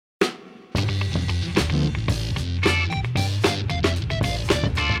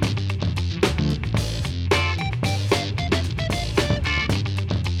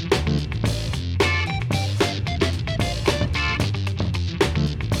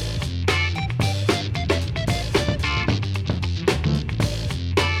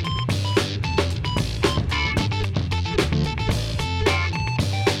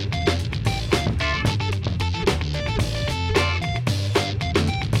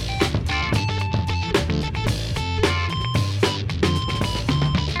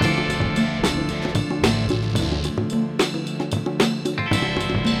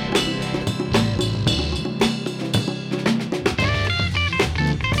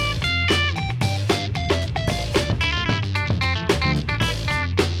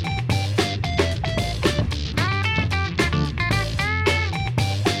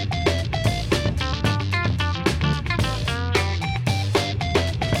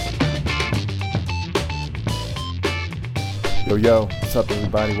Yo, what's up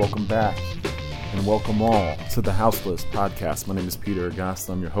everybody? Welcome back and welcome all to the Houseless Podcast. My name is Peter Agast.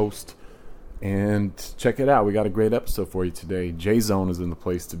 I'm your host. And check it out. We got a great episode for you today. J-Zone is in the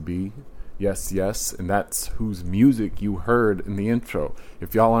place to be. Yes, yes. And that's whose music you heard in the intro.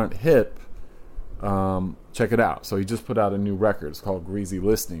 If y'all aren't hip, check it out. So he just put out a new record. It's called Greasy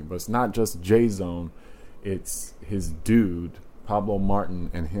Listening. But it's not just J-Zone. It's his dude, Pablo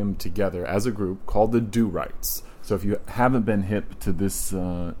Martin, and him together as a group called the Do-Rights. So if you haven't been hip to this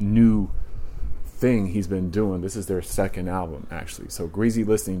new thing he's been doing, this is their second album, actually. So Greasy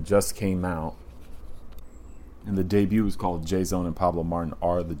Listening just came out. And the debut is called J-Zone and Pablo Martin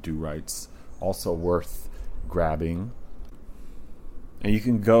Are the Do-Rights. Also worth grabbing. And you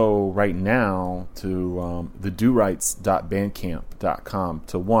can go right now to thedorights.bandcamp.com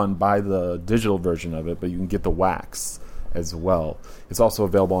to buy the digital version of it, but you can get the wax as well. It's also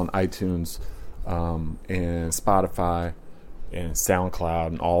available on iTunes and Spotify and SoundCloud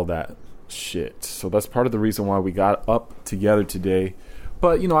and all that shit. So that's part of the reason why we got up together today.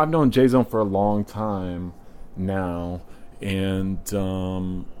 But, you know, I've known J-Zone for a long time now, and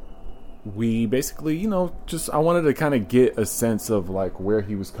we basically, you know, I wanted to kind of get a sense of like where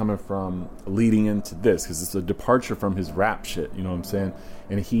he was coming from leading into this, because it's a departure from his rap shit, you know what I'm saying?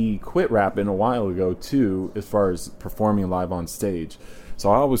 And he quit rapping a while ago too, as far as performing live on stage. So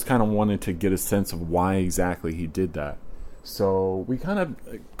I always kind of wanted to get a sense of why exactly he did that. So we kind of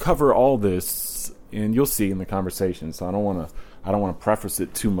cover all this, and you'll see in the conversation. So I don't want to preface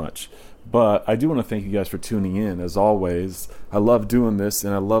it too much. But I do want to thank you guys for tuning in. As always, I love doing this,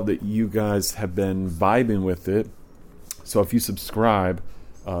 and I love that you guys have been vibing with it. So if you subscribe,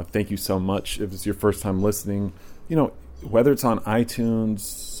 thank you so much. If it's your first time listening, you know, whether it's on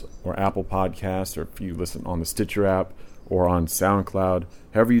iTunes or Apple Podcasts, or if you listen on the Stitcher app or on SoundCloud,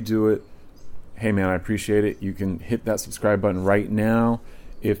 however you do it, hey man, I appreciate it. You can hit that subscribe button right now.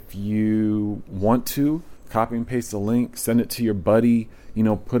 If you want to, copy and paste the link, send it to your buddy, you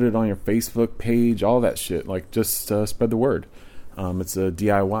know, put it on your Facebook page, all that shit. Like, just spread the word. It's a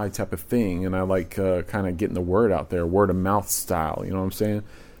DIY type of thing, and I like kind of getting the word out there, word of mouth style, you know what I'm saying?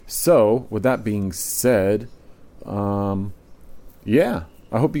 So, with that being said, yeah,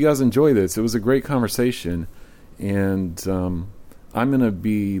 I hope you guys enjoy this. It was a great conversation, and I'm going to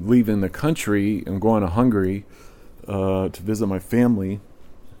be leaving the country and going to Hungary to visit my family.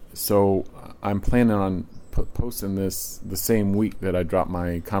 So I'm planning on posting this the same week that I drop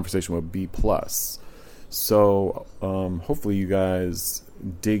my conversation with B+. So hopefully you guys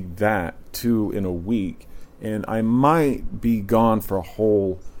dig that too in a week. And I might be gone for a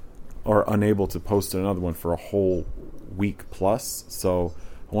whole, or unable to post another one for a whole week plus. So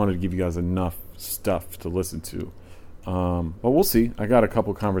I wanted to give you guys enough stuff to listen to. But we'll see. I got a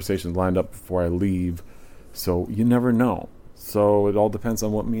couple conversations lined up before I leave, so you never know. So it all depends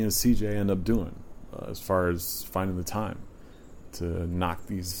on what me and CJ end up doing as far as finding the time to knock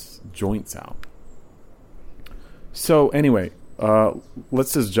these joints out. So anyway,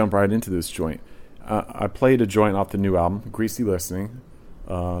 let's just jump right into this joint. I played a joint off the new album, Greasy Listening,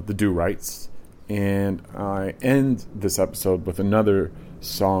 the Do-Rights, and I end this episode with another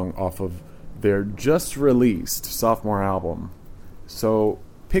song off of their just released sophomore album. So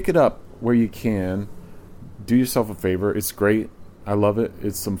pick it up where you can. Do yourself a favor. It's great. I love it.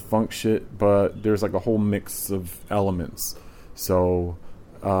 It's some funk shit, but there's like a whole mix of elements. So,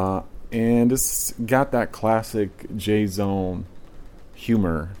 and it's got that classic J-Zone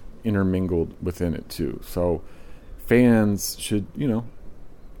humor intermingled within it too. So fans should, you know,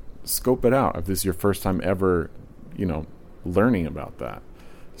 scope it out if this is your first time ever, you know, learning about that.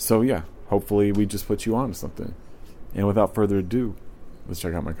 So yeah, hopefully we just put you on to something. And without further ado, let's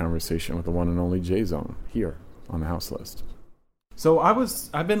check out my conversation with the one and only J-Zone here on the House List. So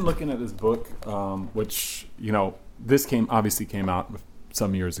I've been looking at this book, which, you know, this obviously came out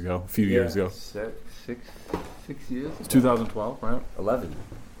some years ago, a few years ago. Six years ago. 2012, right? 11.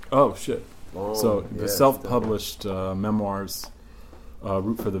 Oh, shit. Oh, so the self-published memoirs,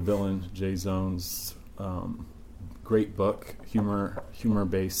 Root for the Villain, J-Zone's great book,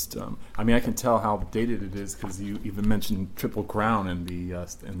 humor-based. I mean, I can tell how dated it is because you even mentioned Triple Crown in the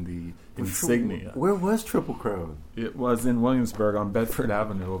insignia. Where was Triple Crown? It was in Williamsburg on Bedford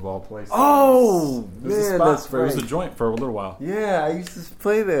Avenue, of all places. Oh, man, that's right. It was a joint for a little while. Yeah, I used to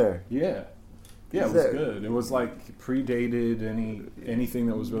play there. Yeah, it was good. It was like predated anything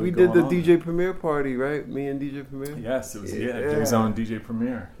that was really we going did the on. DJ Premier party, right? Me and DJ Premier. Yes, it was. J-Zone DJ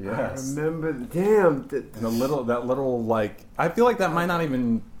Premier. I Yes, remember. Damn. And that little like, I feel like that might not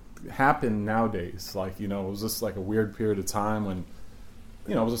even happen nowadays. Like, you know, it was just like a weird period of time when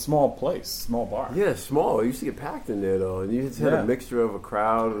you know, it was a small place, small bar. Yeah, small. It used to get packed in there though, and you just had a mixture of a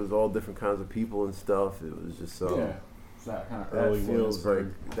crowd. It was all different kinds of people and stuff. It was just so. Yeah. It's that kind of That early feels like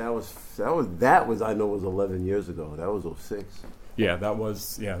Williamsburg. that was I know was 11 years ago. That was 06. Yeah, that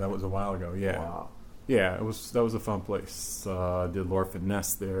was a while ago. Yeah. Wow. Yeah, that was a fun place. Did Lord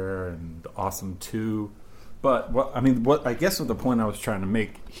Finesse there and Awesome 2. But what I guess what the point I was trying to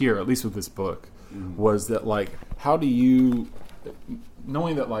make here, at least with this book, was that like, how do you,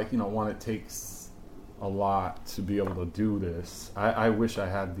 knowing that like, you know, one, it takes a lot to be able to do this. I wish I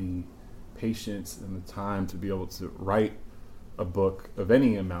had the patience and the time to be able to write a book of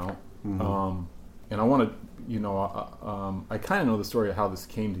any amount. And I want to, you know, I kind of know the story of how this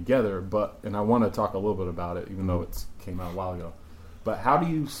came together, and I want to talk a little bit about it, even though it came out a while ago. But how do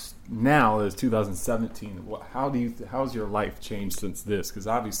you now? It's 2017. How's your life changed since this? Because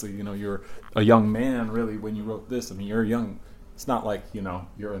obviously, you know, you're a young man, really, when you wrote this. I mean, you're young. It's not like, you know,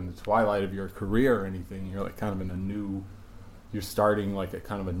 you're in the twilight of your career or anything. You're like kind of in a new. You're starting like a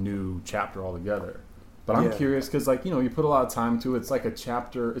kind of a new chapter altogether. But I'm curious because, like, you know, you put a lot of time to it. It's like a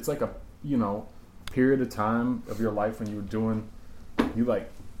chapter. It's like a, you know, period of time of your life when you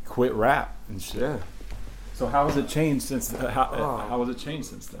like quit rap and shit. Yeah. So how has it changed since? How has it changed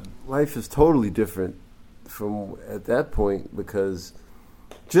since then? Life is totally different from at that point because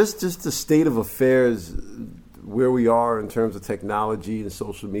just the state of affairs, where we are in terms of technology and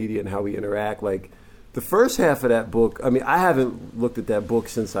social media and how we interact. Like the first half of that book, I mean, I haven't looked at that book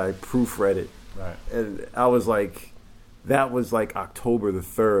since I proofread it. Right. And I was like, that was like October the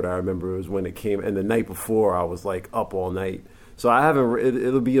 3rd. I remember it was when it came, and the night before I was like up all night. So I haven't.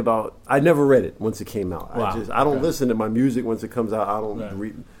 It'll be about. I never read it once it came out. Wow. I don't listen to my music once it comes out. I don't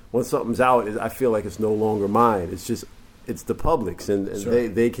read. Once something's out, I feel like it's no longer mine. It's the public's, and Sure.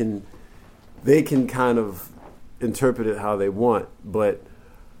 they can kind of interpret it how they want. But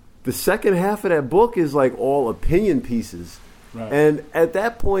the second half of that book is like all opinion pieces. Right. And at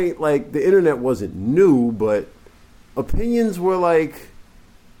that point, like the internet wasn't new, but opinions were like.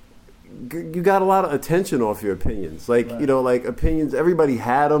 You got a lot of attention off your opinions. Like, you know, like opinions, everybody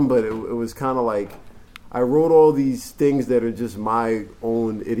had them, but it was kind of like I wrote all these things that are just my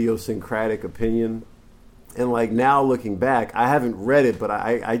own idiosyncratic opinion. And like now looking back, I haven't read it, but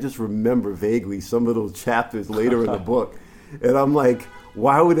I just remember vaguely some of those chapters later in the book. And I'm like,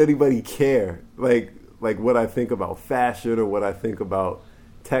 why would anybody care? Like what I think about fashion or what I think about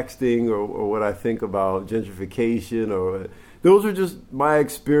texting or what I think about gentrification or... Those are just my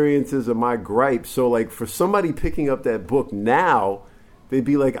experiences and my gripes. So, like, for somebody picking up that book now, they'd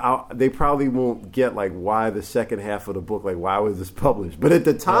be like, they probably won't get, like, why the second half of the book, like, why was this published? But at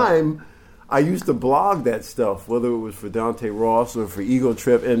the time, I used to blog that stuff, whether it was for Dante Ross or for Ego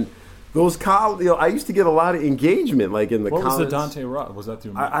Trip. And those I used to get a lot of engagement, like, in the comments. What was the Dante Ross? Was that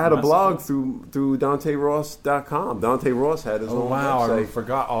through I had a blog through DanteRoss.com. Dante Ross had his own website. I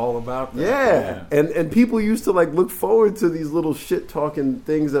forgot all about that. Yeah. And people used to like look forward to these little shit talking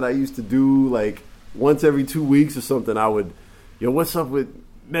things that I used to do like once every 2 weeks or something. I would, what's up with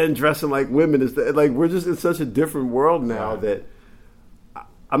men dressing like women? Is that like we're just in such a different world now that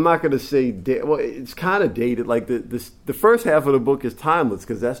I'm not going to say well, it's kind of dated. Like the first half of the book is timeless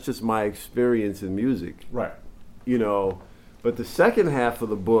because that's just my experience in music. Right. But the second half of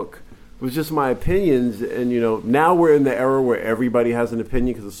the book was just my opinions. And, now we're in the era where everybody has an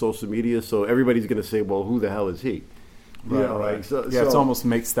opinion because of social media. So everybody's going to say, well, who the hell is he? Right. It almost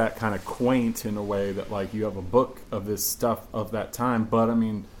makes that kind of quaint in a way that, like, you have a book of this stuff of that time. But, I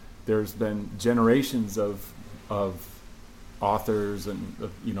mean, there's been generations of authors and,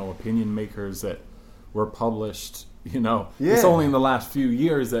 opinion makers that were published. It's only in the last few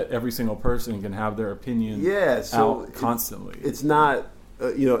years that every single person can have their opinion out constantly. It's not,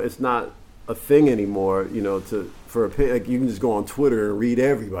 it's not a thing anymore. For opinion, like you can just go on Twitter and read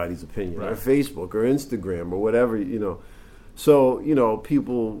everybody's opinion, or Facebook, or Instagram, or whatever. So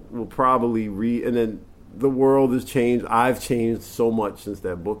people will probably read, and then the world has changed. I've changed so much since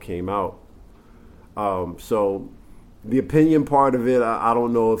that book came out. So the opinion part of it, I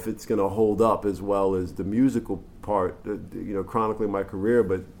don't know if it's going to hold up as well as the musical part, chronicling my career.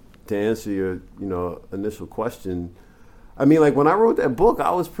 But to answer your, initial question, I mean, like when I wrote that book,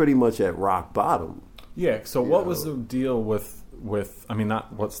 I was pretty much at rock bottom. Yeah. So what was the deal with, I mean,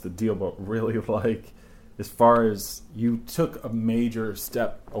 not what's the deal, but really like, as far as you took a major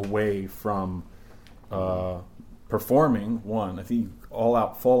step away from performing, I think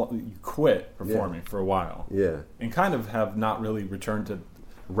you quit performing for a while. Yeah. And kind of have not really returned to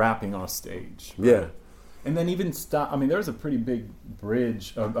rapping on a stage. Right? Yeah. And then even stop. I mean, there's a pretty big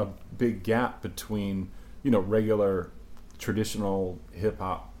bridge, a big gap between, regular traditional hip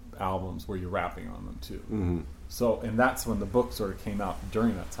hop albums where you're rapping on them too. Mm-hmm. So, and that's when the book sort of came out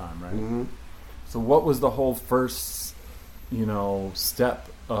during that time, right? Mm-hmm. So, what was the whole first, step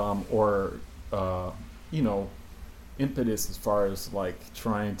or impetus as far as like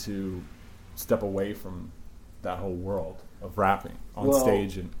trying to step away from that whole world of rapping on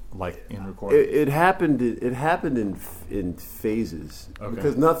stage and like in recording? It happened. It happened in phases,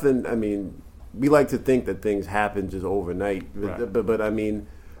 because nothing. I mean, we like to think that things happen just overnight, Right. but I mean,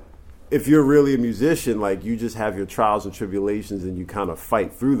 if you're really a musician, like, you just have your trials and tribulations and you kind of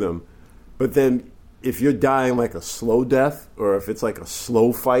fight through them. But then if you're dying like a slow death, or if it's like a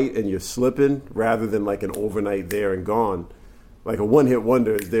slow fight and you're slipping, rather than like an overnight there and gone, like a one-hit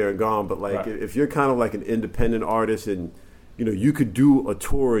wonder is there and gone. But like, Right. if you're kind of like an independent artist and, you could do a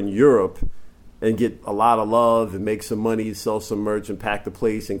tour in Europe and get a lot of love and make some money, sell some merch and pack the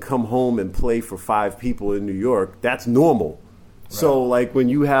place and come home and play for 5 people in New York, that's normal. So, like, when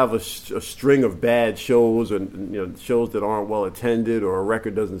you have a string of bad shows, or shows that aren't well attended, or a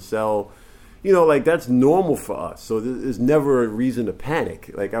record doesn't sell, like, that's normal for us. So there's never a reason to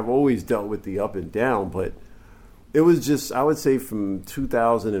panic. Like, I've always dealt with the up and down, but it was just, I would say, from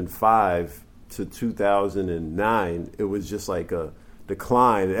 2005 to 2009, it was just like a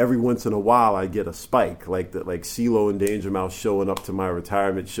decline. Every once in a while, I get a spike, like CeeLo and Danger Mouse showing up to my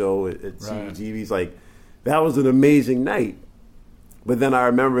retirement show at CBGB's. Like, that was an amazing night. But then I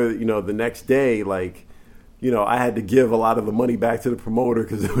remember, the next day, like, I had to give a lot of the money back to the promoter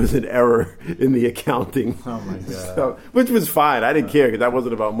because there was an error in the accounting. Oh, my God. So, which was fine. I didn't care because that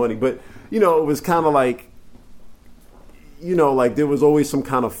wasn't about money. But, it was kind of like, like there was always some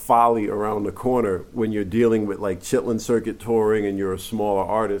kind of folly around the corner when you're dealing with, like, Chitlin Circuit touring and you're a smaller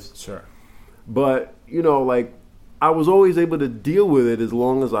artist. Sure. But, like, I was always able to deal with it as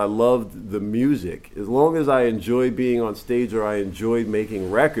long as I loved the music. As long as I enjoyed being on stage or I enjoyed making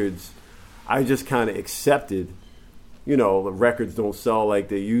records, I just kind of accepted, the records don't sell like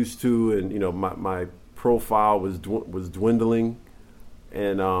they used to, and, my profile was dwindling.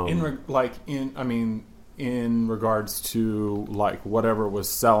 And in regards to like whatever was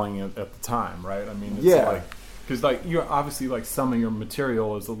selling at the time, right? I mean, it's like, because like you're obviously like some of your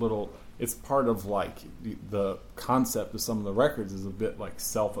material is a little. It's part of like the concept of some of the records is a bit like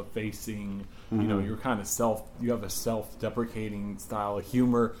self-effacing. Mm-hmm. You're kind of you have a self-deprecating style of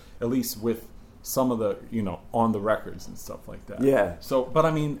humor, at least with some of the on the records and stuff like that. Yeah. So, but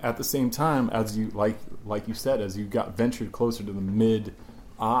I mean, at the same time, as you like you said, as you got ventured closer to the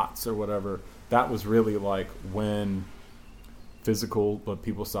mid-aughts or whatever, that was really like when but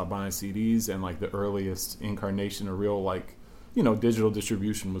people stopped buying CDs, and like the earliest incarnation of real like. Digital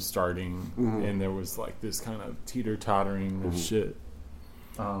distribution was starting, and there was like this kind of teeter-tottering of shit.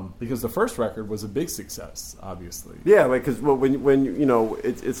 Because the first record was a big success, obviously. Yeah, like, because when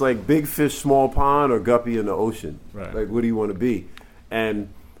it's like big fish, small pond, or guppy in the ocean. Right. Like, what do you want to be? And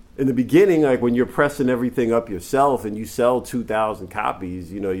in the beginning, like when you're pressing everything up yourself and you sell 2,000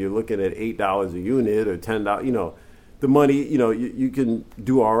 copies, you're looking at $8 a unit or $10. The money, you can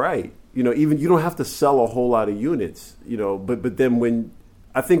do all right. Even you don't have to sell a whole lot of units, but then when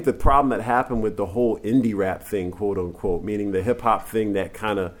I think the problem that happened with the whole indie rap thing, quote unquote, meaning the hip hop thing that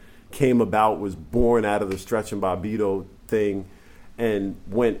kind of came about, was born out of the Stretch and Bobbito thing and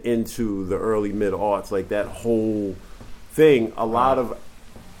went into the early mid-aughts, like that whole thing. A lot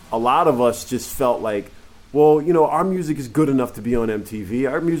of us just felt like, well, our music is good enough to be on MTV.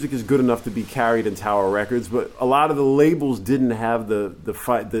 Our music is good enough to be carried in Tower Records. But a lot of the labels didn't have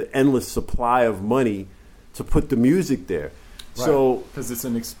the endless supply of money to put the music there. Right. So because it's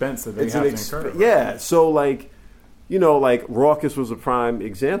an expense that they have to incur. Right? Yeah. So like Rawkus was a prime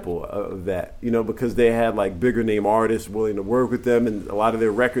example of that. Because they had like bigger name artists willing to work with them, and a lot of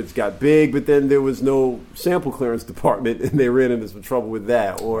their records got big. But then there was no sample clearance department, and they ran into some trouble with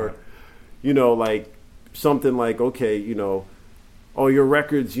that. Or, like. Something like, okay, your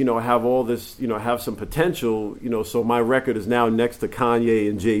records, have all this, have some potential, so my record is now next to Kanye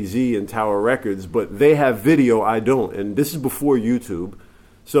and Jay-Z and Tower Records, but they have video, I don't. And this is before YouTube.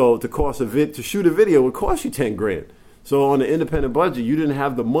 So to shoot a video would cost you $10,000. So on an independent budget, you didn't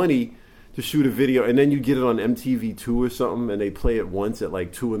have the money to shoot a video, and then you get it on MTV2 or something, and they play it once at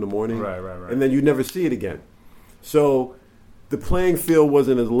like 2 a.m. Right. And then you never see it again. So the playing field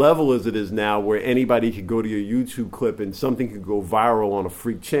wasn't as level as it is now, where anybody could go to your YouTube clip and something could go viral on a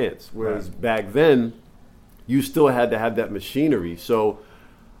freak chance. Whereas back then, you still had to have that machinery. So,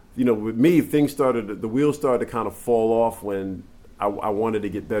 with me, the wheels started to kind of fall off when I wanted to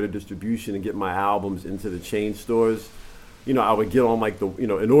get better distribution and get my albums into the chain stores. I would get on like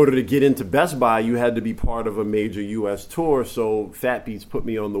in order to get into Best Buy, you had to be part of a major U.S. tour. So Fat Beats put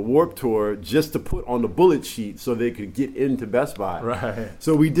me on the Warped Tour just to put on the bullet sheet so they could get into Best Buy. Right.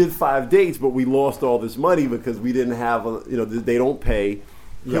 So we did 5 dates, but we lost all this money because we didn't have, they don't pay.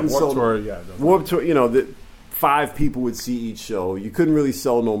 Warped Tour, Warped Tour, 5 people would see each show. You couldn't really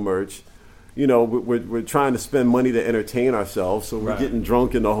sell no merch. We're trying to spend money to entertain ourselves, so we're getting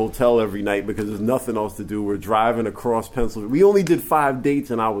drunk in the hotel every night because there's nothing else to do. We're driving across Pennsylvania. We only did 5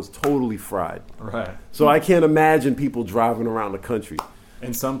 dates, and I was totally fried. Right. So I can't imagine people driving around the country.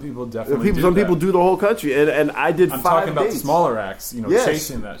 And some people definitely Some people do the whole country, and I did 5 dates. I'm talking about the smaller acts,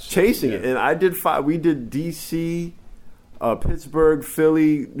 chasing that shit. Chasing it. And I did 5. We did D.C., Pittsburgh,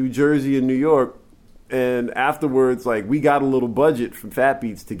 Philly, New Jersey, and New York. And afterwards, like, we got a little budget from Fat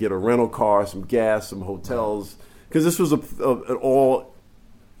Beats to get a rental car, some gas, some hotels, because this was to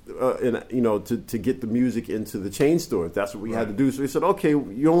get the music into the chain stores. That's what we had to do. So we said, okay,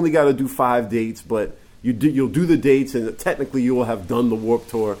 you only got to do 5 dates, but you'll do the dates, and technically you will have done the Warped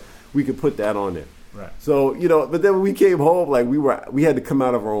Tour. We could put that on there. Right. So but then when we came home, like we had to come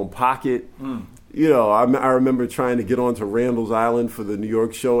out of our own pocket. I remember trying to get onto Randall's Island for the New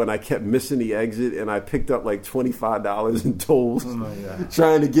York show, and I kept missing the exit, and I picked up like $25 in tolls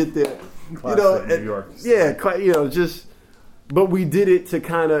trying to get there. Classic New York. Yeah, but we did it to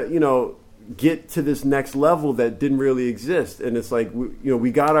kind of, get to this next level that didn't really exist. And it's like,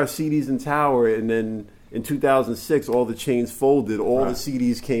 we got our CDs in Tower, and then in 2006, all the chains folded, all the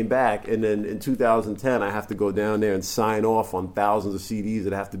CDs came back, and then in 2010, I have to go down there and sign off on thousands of CDs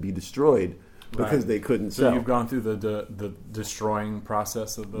that have to be destroyed. Because they couldn't sell. So you've gone through the destroying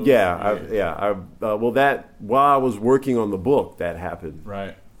process of those? That while I was working on the book, that happened.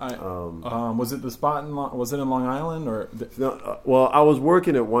 Right. Was it the spot was it in Long Island or? Well, I was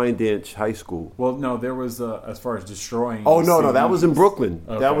working at Wyandanch High School. Well, no, there was as far as destroying. Oh no, that was in Brooklyn.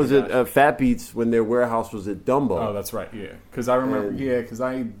 Okay, that was at Fat Beats when their warehouse was at Dumbo. Oh, that's right. Yeah, because I remember. Because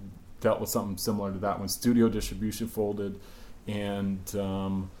I dealt with something similar to that when Studio Distribution folded, and.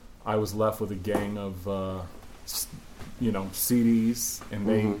 I was left with a gang of, CDs, and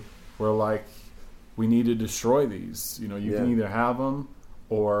they were like, "We need to destroy these. You can either have them,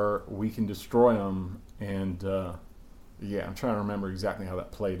 or we can destroy them." And I'm trying to remember exactly how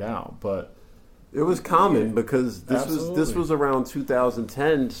that played out, but it was common because this was around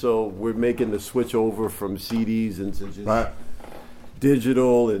 2010, so we're making the switch over from CDs into just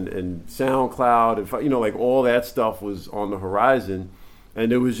digital and SoundCloud, and like all that stuff was on the horizon. And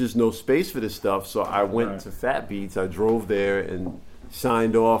there was just no space for this stuff, so I went to Fat Beats. I drove there and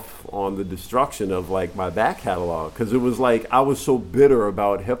signed off on the destruction of like my back catalog, because it was like I was so bitter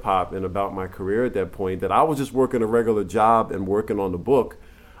about hip hop and about my career at that point that I was just working a regular job and working on the book.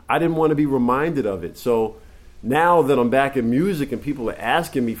 I didn't want to be reminded of it. So now that I'm back in music and people are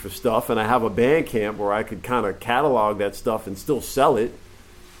asking me for stuff, and I have a Bandcamp where I could kind of catalog that stuff and still sell it.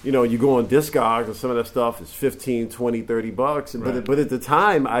 You go on Discogs and some of that stuff is $15, $20, $30. But at the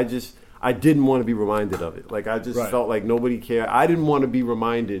time, I didn't want to be reminded of it. Like, I just felt like nobody cared. I didn't want to be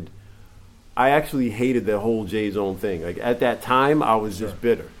reminded. I actually hated the whole J-Zone thing. Like, at that time, I was just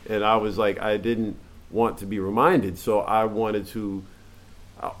bitter. And I was like, I didn't want to be reminded. So I wanted to...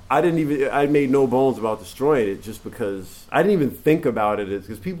 I made no bones about destroying it just because I didn't even think about it.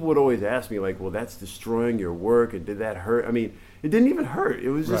 Because people would always ask me, like, well, that's destroying your work, and did that hurt? I mean... It didn't even hurt. It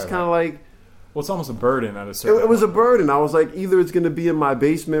was just kind of like... Well, it's almost a burden at a certain point. It was a burden. I was like, either it's going to be in my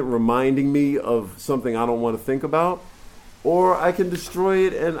basement reminding me of something I don't want to think about, or I can destroy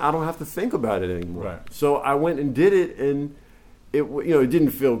it and I don't have to think about it anymore. Right. So I went and did it, and it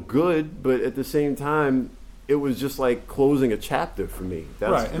didn't feel good, but at the same time, it was just like closing a chapter for me.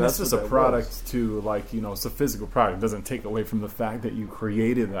 And it's just a product to, like, it's a physical product. It doesn't take away from the fact that you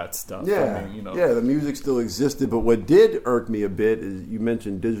created that stuff. Yeah, the music still existed, but what did irk me a bit is, you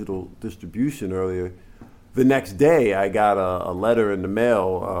mentioned digital distribution earlier. The next day, I got a letter in the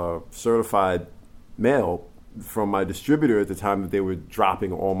mail, certified mail, from my distributor at the time that they were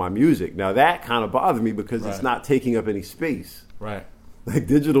dropping all my music. Now, that kind of bothered me because it's not taking up any space. Right. Like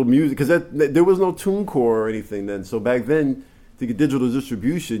digital music, because there was no TuneCore or anything then. So back then, to get digital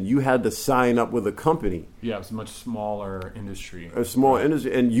distribution, you had to sign up with a company. Yeah, it was a much smaller industry. A small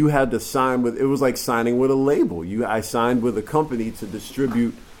industry, and you had to sign with. It was like signing with a label. I signed with a company to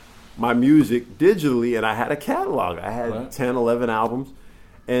distribute my music digitally, and I had a catalog. I had 10, 11 albums,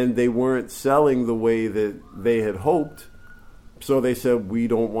 and they weren't selling the way that they had hoped. So they said, we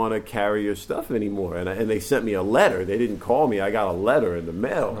don't want to carry your stuff anymore. And they sent me a letter. They didn't call me. I got a letter in the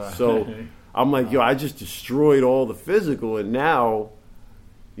mail. Right. So I'm like, I just destroyed all the physical. And now,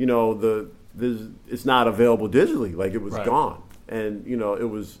 it's not available digitally. Like, it was Right. gone. And, you know, it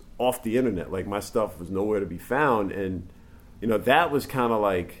was off the internet. Like, my stuff was nowhere to be found. And, you know, that was kind of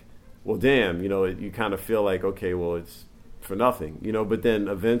like, well, damn, you know, you kind of feel like, okay, well, it's for nothing, you know. But then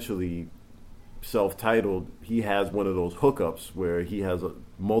eventually, Self-Titled, he has one of those hookups where he has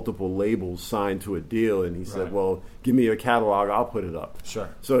multiple labels signed to a deal, and he said, Right. well, give me your catalog, I'll put it up. Sure.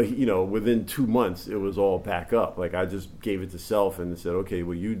 So, you know, within 2 months, it was all back up. Like, I just gave it to Self and said, okay,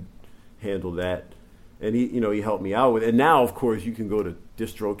 well, you handle that. And he, you know, he helped me out with it. And now, of course, you can go to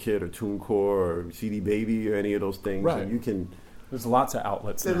DistroKid or TuneCore or CD Baby or any of those things. Right. And you can... There's lots of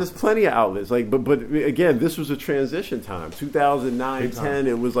outlets now. There's plenty of outlets. Like, but again, this was a transition time. 2009, Big time. 10,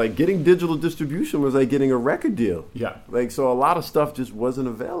 it was like getting digital distribution was like getting a record deal. Yeah. Like, so a lot of stuff just wasn't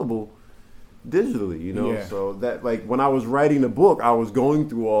available digitally, you know. Yeah. So that, like, when I was writing the book, I was going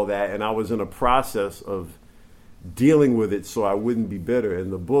through all that, and I was in a process of dealing with it so I wouldn't be bitter.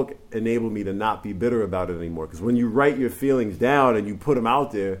 And the book enabled me to not be bitter about it anymore. Because when you write your feelings down and you put them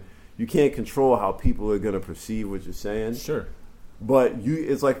out there, you can't control how people are going to perceive what you're saying. Sure. But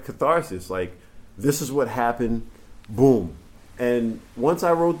it's like catharsis. Like, this is what happened, boom. And once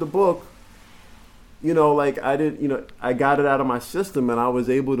I wrote the book, you know, like, I got it out of my system and I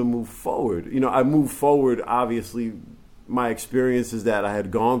was able to move forward. You know, I moved forward. Obviously, my experiences that I had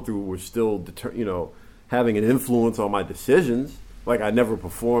gone through were still, having an influence on my decisions. Like, I never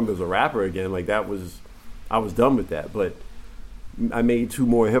performed as a rapper again. Like, I was done with that. But I made 2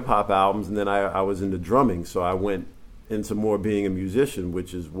 more hip hop albums, and then I was into drumming. So I went into more being a musician,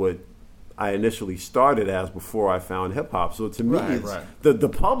 which is what I initially started as before I found hip hop. So to me, the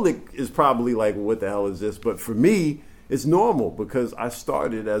public is probably like, what the hell is this? But for me, it's normal because I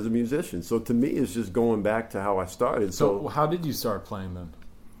started as a musician. So to me, it's just going back to how I started. So how did you start playing then?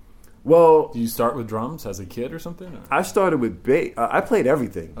 Well, did you start with drums as a kid or something? Or? I started with bass. I played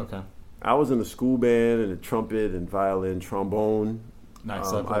everything. Okay. I was in a school band and a trumpet and violin, trombone.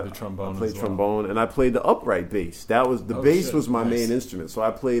 Nice. I played the trombone. I played as well. trombone, and I played the upright bass. That was the bass was my main instrument. So I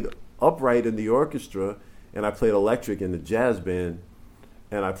played upright in the orchestra, and I played electric in the jazz band,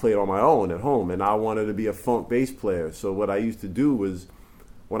 and I played on my own at home. And I wanted to be a funk bass player. So what I used to do was,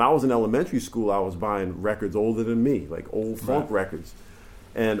 when I was in elementary school, I was buying records older than me, like old funk records.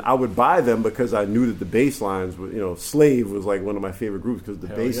 And I would buy them because I knew that the bass lines were, Slave was like one of my favorite groups because the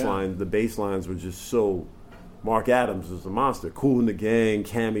bass lines were just so. Mark Adams was a monster. Kool and the Gang,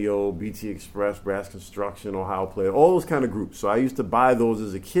 Cameo, BT Express, Brass Construction, Ohio Player, all those kind of groups. So I used to buy those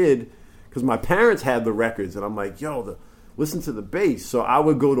as a kid because my parents had the records, and I'm like, listen to the bass. So I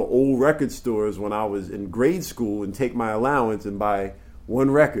would go to old record stores when I was in grade school and take my allowance and buy one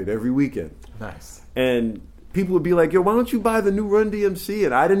record every weekend. Nice. And people would be like, why don't you buy the new Run DMC?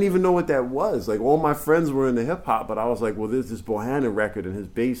 And I didn't even know what that was. Like, all my friends were into hip hop, but I was like, well, there's this Bohannon record, and his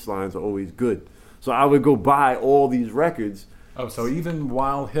bass lines are always good. So I would go buy all these records. Oh, so even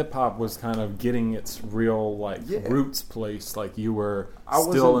while hip hop was kind of getting its real roots place, like you were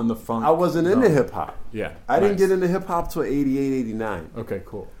still in the funk. I wasn't into hip hop. Yeah. I didn't get into hip hop till 88, 89. Okay,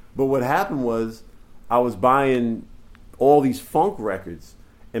 cool. But what happened was I was buying all these funk records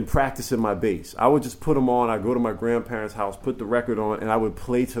and practicing my bass. I would just put them on. I'd go to my grandparents' house, put the record on, and I would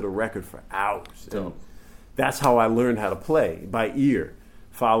play to the record for hours. And that's how I learned how to play, by ear,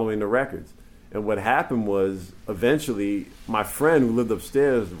 following the records. And what happened was, eventually, my friend who lived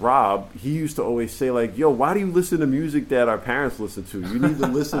upstairs, Rob, he used to always say, like, why do you listen to music that our parents listen to? You need to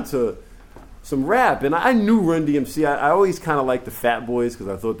listen to some rap. And I knew Run DMC. I always kind of liked the Fat Boys because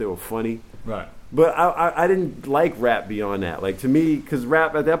I thought they were funny. Right. But I didn't like rap beyond that. Like, to me, because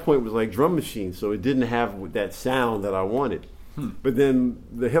rap at that point was like drum machine, so it didn't have that sound that I wanted. But then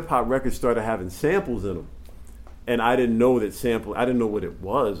the hip-hop records started having samples in them. And I didn't know that sample. I didn't know what it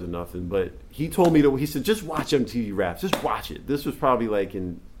was or nothing. But he told me he said, just watch MTV Raps. Just watch it. This was probably like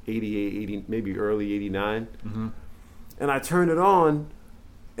in 88, 80, maybe early 89. Mm-hmm. And I turned it on,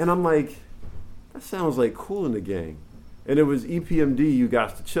 and I'm like, that sounds like Kool and the Gang. And it was EPMD, You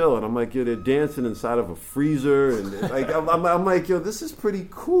Got to Chill. And I'm like, they're dancing inside of a freezer. And like, I'm like, this is pretty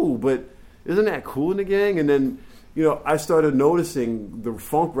cool. But isn't that Kool and the Gang? And then, I started noticing the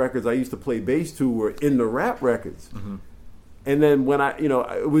funk records I used to play bass to were in the rap records. Mm-hmm. And then when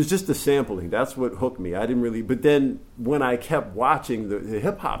it was just the sampling. That's what hooked me. I didn't really, but then when I kept watching the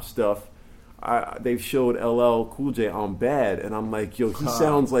hip hop stuff, they showed LL Cool J on Bad. And I'm like, he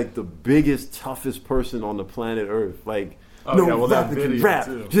sounds like the biggest, toughest person on the planet Earth. Like, rapper can rap,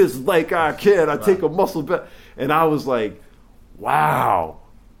 too. Just like I can. I take a muscle back. And I was like, wow.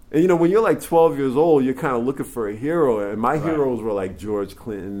 And, when you're like 12 years old, you're kind of looking for a hero. And my heroes were like George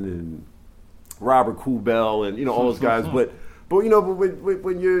Clinton and Robert Kool Bell and, all those guys. But but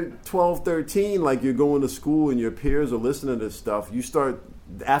when you're 12, 13, like you're going to school and your peers are listening to this stuff, you start,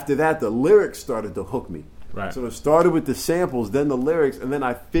 after that, the lyrics started to hook me. Right. So it started with the samples, then the lyrics, and then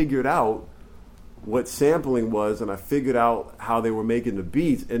I figured out what sampling was, and I figured out how they were making the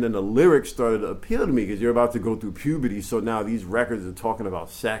beats, and then the lyrics started to appeal to me because you're about to go through puberty, so now these records are talking about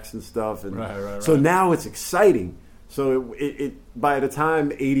sex and stuff, and so now it's exciting. So it by the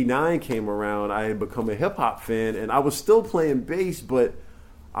time '89 came around, I had become a hip hop fan, and I was still playing bass, but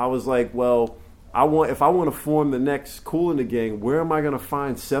I was like, well, if I want to form the next Kool and the Gang, where am I going to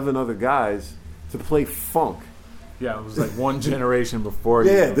find 7 other guys to play funk? Yeah, it was like one generation before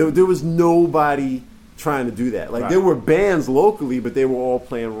you. Yeah, there was nobody trying to do that. Like, there were bands locally, but they were all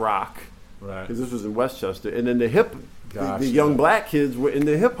playing rock. Right. Because this was in Westchester. And then the Gotcha. the young black kids were in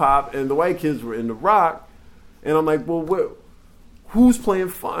the hip-hop, and the white kids were in the rock. And I'm like, well, who's playing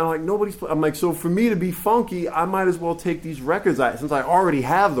funk? I'm like, nobody's playing. I'm like, so for me to be funky, I might as well take these records out. Since I already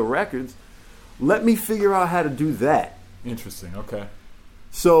have the records, let me figure out how to do that. Interesting, okay.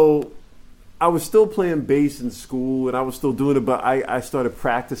 So I was still playing bass in school, and I was still doing it, but I started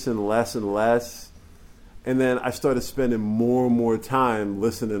practicing less and less. And then I started spending more and more time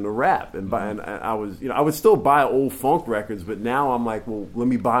listening to rap. And I was, I would still buy old funk records, but now I'm like, well, let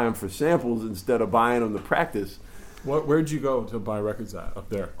me buy them for samples instead of buying them to practice. Where'd you go to buy records at up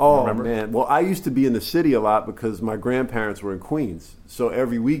there? Oh, man. Well, I used to be in the city a lot because my grandparents were in Queens. So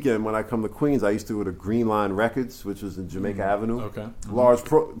every weekend when I come to Queens, I used to go to Green Line Records, which was in Jamaica Avenue. Okay. Large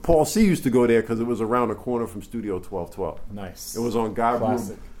Paul C used to go there because it was around the corner from Studio 1212. Nice. It was on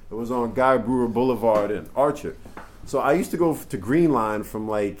Guy Brewer Boulevard in Archer. So I used to go to Green Line from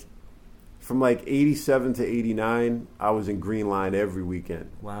like 87 to 89. I was in Green Line every weekend.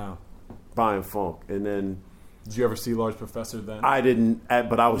 Wow. Buying funk. And then did you ever see Large Professor then? I didn't,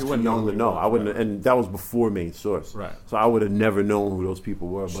 but I was too young to know. I wouldn't, and that was before Main Source. Right. So I would have never known who those people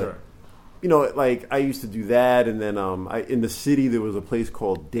were. But, sure. Like I used to do that, and then in the city there was a place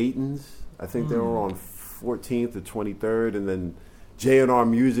called Dayton's. I think they were on 14th or 23rd, and then J&R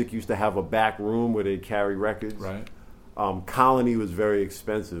Music used to have a back room where they'd carry records. Right. Colony was very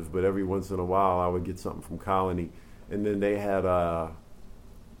expensive, but every once in a while I would get something from Colony. And then they had,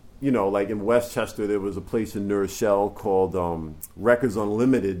 like in Westchester, there was a place in New Rochelle called Records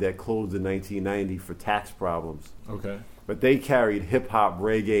Unlimited that closed in 1990 for tax problems. Okay. But they carried hip-hop,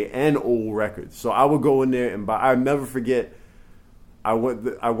 reggae, and old records. So I would go in there and buy. I'll never forget, I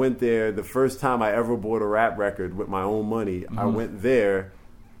went there the first time I ever bought a rap record with my own money. I went there,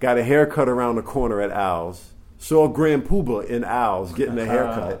 got a haircut around the corner at Al's, saw Grand Poobah in Al's getting a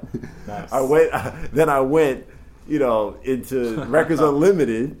haircut. Nice. I went into Records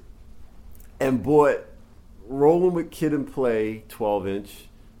Unlimited and bought Rolling with Kid and Play 12-inch,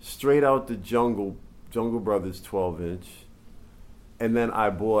 Straight Out the Jungle Brothers 12-inch, and then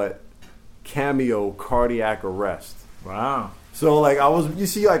I bought Cameo Cardiac Arrest. Wow. So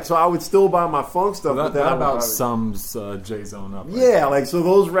so I would still buy my funk stuff. Well, but then that about sums J-Zone up. Right? So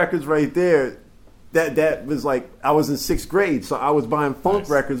those records right there, that was like, I was in 6th grade, so I was buying funk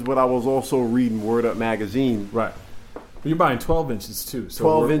records, but I was also reading Word Up magazine. Right. But you're buying 12 inches too. So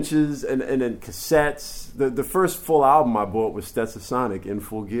 12 inches and then cassettes. The first full album I bought was Stetsasonic in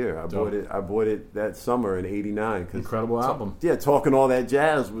Full Gear. I bought it that summer in '89. Incredible album. Yeah, Talking All That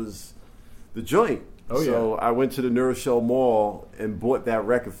Jazz was the joint. Oh, so I went to the New Rochelle Mall and bought that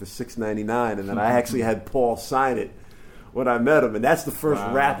record for $6.99, and then I actually had Paul sign it when I met him, and that's the first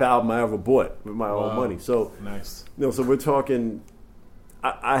rap album I ever bought with my own money. So nice. So we're talking.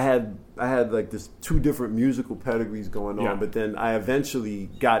 I had like this 2 different musical pedigrees going on, but then I eventually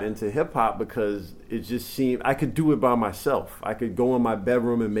got into hip hop because it just seemed I could do it by myself. I could go in my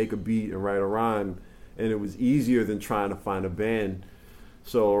bedroom and make a beat and write a rhyme, and it was easier than trying to find a band.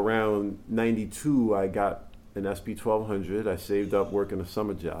 So around 92, I got an SP 1200. I saved up working a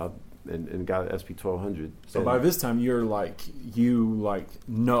summer job and got an SP 1200. So by this time, you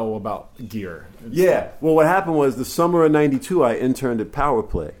know about gear. Yeah. Well, what happened was the summer of 92, I interned at Power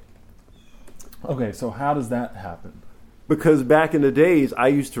Play. Okay, so how does that happen? Because back in the days, I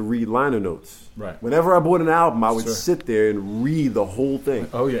used to read liner notes. Right. Whenever I bought an album, I would sit there and read the whole thing.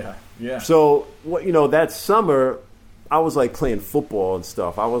 Oh, yeah. Yeah. So, that summer, I was like playing football and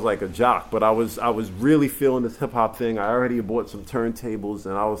stuff. I was like a jock, but I was really feeling this hip hop thing. I already bought some turntables,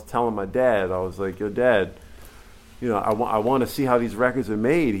 and I was telling my dad, I was like, "Yo, Dad, I want to see how these records are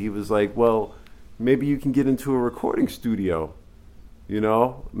made." He was like, "Well, maybe you can get into a recording studio.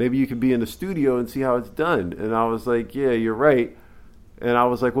 Maybe you could be in the studio and see how it's done." And I was like, "Yeah, you're right." And I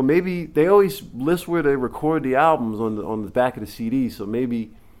was like, "Well, maybe they always list where they record the albums on the back of the CD, so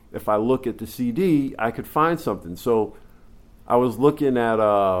maybe if I look at the CD, I could find something." So I was looking at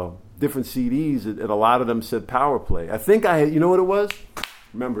different CDs, and a lot of them said Power Play. I think I had, you know what it was?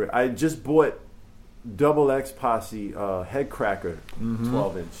 Remember, I just bought Double X Posse Head Cracker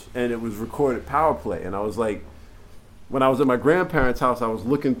 12-inch, and it was recorded Power Play. And I was like, when I was at my grandparents' house, I was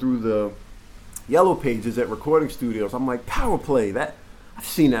looking through the yellow pages at recording studios. I'm like, Power Play, that I've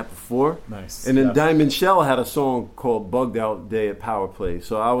seen that before. Nice. And then Diamond Shell had a song called Bugged Out Day at Power Play.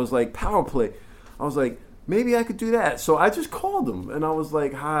 So I was like, Power Play. I was like, maybe I could do that. So I just called them, and I was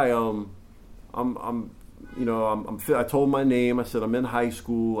like, hi, I told my name. I said, I'm in high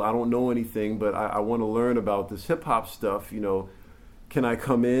school. I don't know anything, but I want to learn about this hip hop stuff. Can I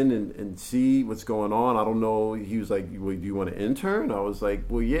come in and see what's going on? I don't know. He was like, well, do you want to intern? I was like,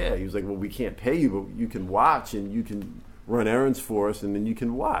 well, yeah. He was like, well, we can't pay you, but you can watch and you can run errands for us, and then you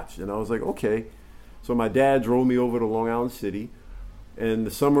can watch. And I was like, okay. So my dad drove me over to Long Island City. And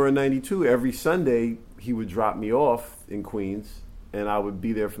the summer of '92, every Sunday, he would drop me off in Queens, and I would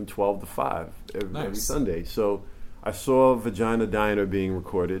be there from 12 to 5 every Sunday. So I saw Vagina Diner being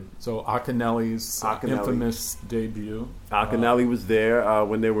recorded. So Akinelli's infamous debut. Akinelli was there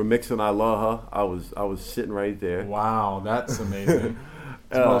when they were mixing I Love Her. I was sitting right there. Wow, that's amazing.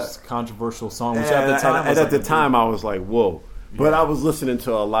 It's the most controversial song, which at the time I was like, whoa. But I was listening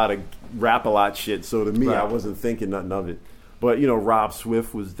to a lot of Rap-A-Lot shit, so to me, I wasn't thinking nothing of it. But, Rob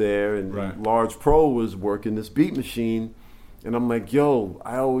Swift was there, and Large Pro was working this beat machine. And I'm like, yo,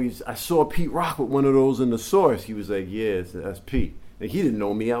 I saw Pete Rock with one of those in the Source. He was like, yeah, that's Pete. And he didn't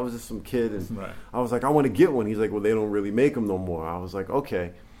know me. I was just some kid. And I was like, I want to get one. He's like, well, they don't really make them no more. I was like,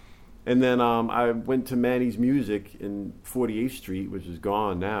 okay. And then I went to Manny's Music in 48th Street, which is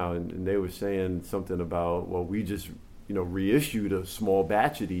gone now. And they were saying something about, well, we just, reissued a small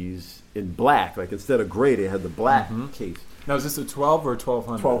batch of these in black. Like, instead of gray, they had the black case. Now, is this a 12 or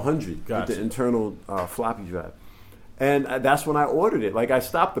 1200? 1200. Gotcha. With the internal floppy drive. And that's when I ordered it. Like, I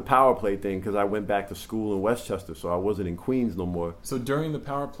stopped the Power Play thing because I went back to school in Westchester, so I wasn't in Queens no more. So during the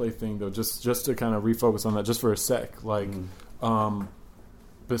Power Play thing, though, just to kind of refocus on that just for a sec, like,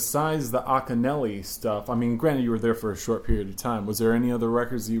 besides the Akinelli stuff, I mean, granted, you were there for a short period of time. Was there any other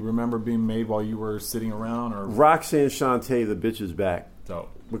records you remember being made while you were sitting around? Or Roxanne Shante, The Bitch Is Back. Dope.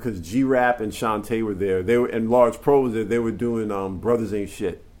 Because G-Rap and Shante were there. And Large Pro was there. They were doing Brothers Ain't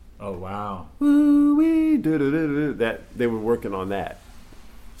Shit. Oh, wow. Ooh-wee, that they were working on that.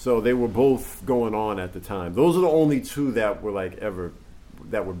 So they were both going on at the time. Those are the only two that were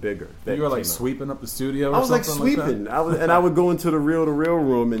that were bigger. That you were like sweeping up the studio. I was like sweeping. I would go into the reel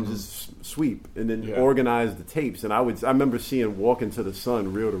room and just sweep and then organize the tapes. And I remember seeing Walk Into the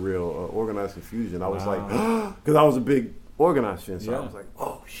Sun, reel to reel, Organized Confusion. I was like, because I was a big Organized fan, so I was like,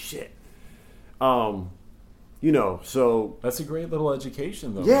 oh shit. So that's a great little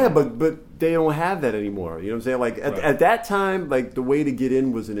education, though. Yeah, but they don't have that anymore. You know what I'm saying? Like at that time, like the way to get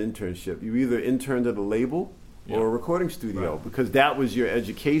in was an internship. You either interned at a label or a recording studio because that was your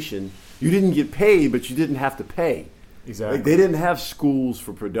education. You didn't get paid, but you didn't have to pay. Exactly. Like they didn't have schools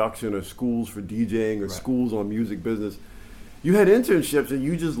for production or schools for DJing or schools on music business. You had internships and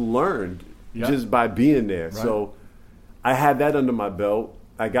you just learned just by being there. Right. So I had that under my belt.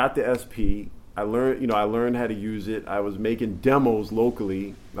 I got the SP. I learned how to use it. I was making demos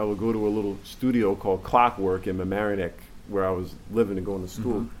locally. I would go to a little studio called Clockwork in Mamaroneck where I was living and going to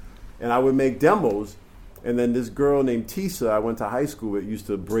school. And I would make demos. And then this girl named Tisa, I went to high school with, used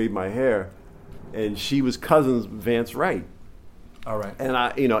to braid my hair. And she was cousins with Vance Wright. All right. And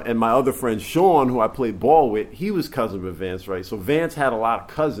and my other friend Sean, who I played ball with, he was cousin with Vance Wright. So Vance had a lot of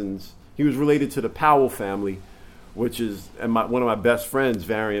cousins. He was related to the Powell family, which is, and one of my best friends,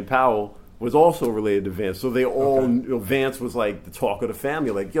 Varian Powell, was also related to Vance. So they all, Vance was like the talk of the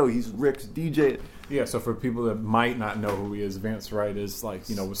family. Like, yo, he's Rick's DJ. Yeah, so for people that might not know who he is, Vance Wright is like,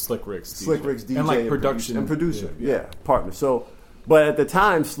 with Slick Rick's DJ. Slick Rick's DJ. And like production. And producer, partner. So, but at the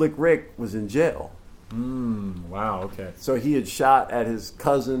time, Slick Rick was in jail. Wow, okay. So he had shot at his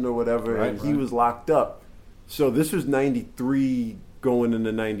cousin or whatever, and he was locked up. So this was 93 going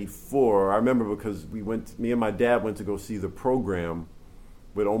into 94. I remember because me and my dad went to go see The Program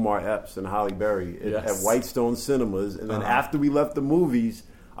with Omar Epps and Holly Berry at Whitestone Cinemas. And then after we left the movies,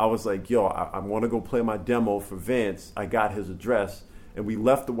 I was like, yo, I want to go play my demo for Vance. I got his address. And we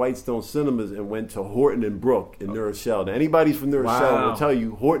left the Whitestone Cinemas and went to Horton and Brook in New Rochelle. Now, anybody from New Rochelle will tell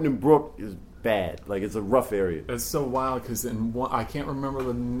you Horton and Brook is bad. Like, it's a rough area. It's so wild because I can't remember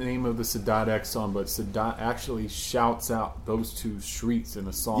the name of the Sadat X song, but Sadat actually shouts out those two streets in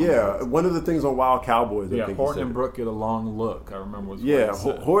a song. Yeah, one of the things on Wild Cowboys. I think Horton and Brook get a long look. I remember.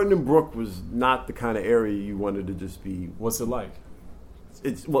 Horton and Brook was not the kind of area you wanted to just be. What's it like?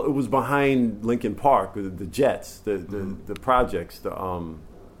 it was behind Lincoln Park, the Jets, the projects. I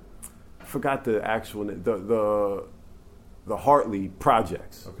forgot the actual the Hartley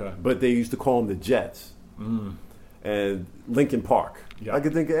projects. Okay. But they used to call them the Jets. And Lincoln Park. Yeah. I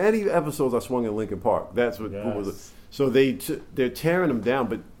could think of any episodes I swung in Lincoln Park. That's what was it. So they're tearing them down,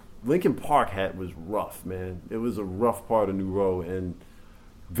 but Lincoln Park was rough, man. It was a rough part of New Row, and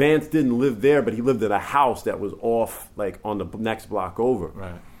Vance didn't live there, but he lived in a house that was off, like on the next block over.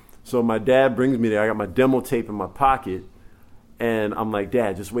 Right. So my dad brings me there. I got my demo tape in my pocket, and I'm like,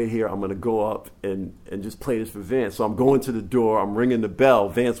 Dad, just wait here. I'm going to go up and just play this for Vance. So I'm going to the door. I'm ringing the bell.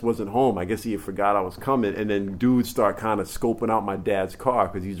 Vance wasn't home. I guess he had forgot I was coming. And then dudes start kind of scoping out my dad's car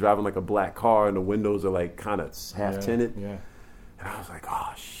because he's driving like a black car, and the windows are like kind of half tinted. Yeah. And I was like,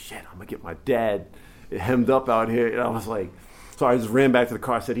 oh, shit, I'm going to get my dad hemmed up out here. And I was like, so I just ran back to the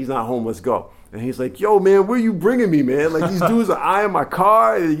car, said, he's not home, let's go. And he's like, yo, man, where you bringing me, man? Like, these dudes are eyeing my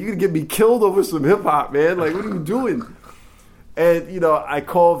car. You going to get me killed over some hip-hop, man. Like, what are you doing? And, you know, I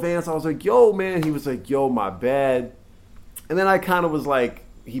called Vance. I was like, yo, man. He was like, yo, my bad. And then I kind of was like,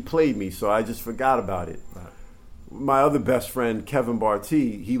 he played me, so I just forgot about it. Right. My other best friend, Kevin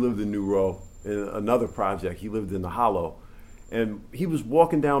Bartee, he lived in New Row in another project. He lived in the Hollow. And he was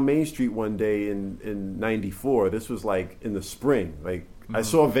walking down Main Street one day in 94. This was like in the spring. Like, I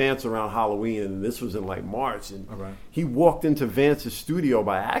saw Vance around Halloween, and this was in like March. And he walked into Vance's studio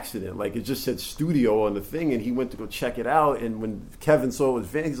by accident. Like, it just said studio on the thing, and he went to go check it out. And when Kevin saw it was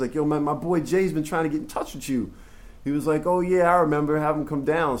Vance, he's like, yo, man, my boy Jay's been trying to get in touch with you. He was like, oh, yeah, I remember. Have him come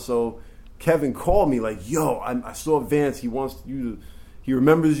down. So Kevin called me like, yo, I saw Vance. He wants you to, he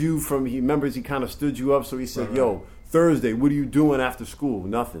remembers you from, he remembers he kind of stood you up. So he said, yo, Thursday, what are you doing after school?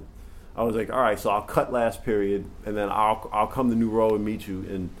 Nothing. I was like, all right, so I'll cut last period, and then I'll come to New Row and meet you.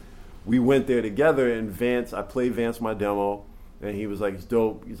 And we went there together, and I played Vance my demo, and he was like, it's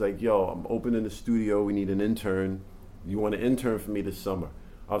dope. He's like, yo, I'm opening the studio. We need an intern. You want an intern for me this summer?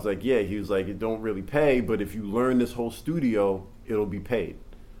 I was like, yeah. He was like, it don't really pay, but if you learn this whole studio, it'll be paid.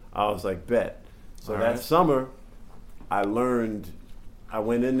 I was like, bet. So that summer, I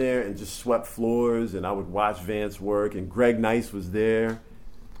went in there and just swept floors, and I would watch Vance work, and Greg Nice was there.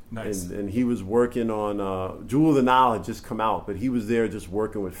 Nice. And he was working on Jewel of the Nile had just come out, but he was there just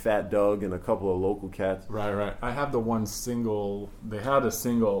working with Fat Doug and a couple of local cats. Right. I have the one single. They had a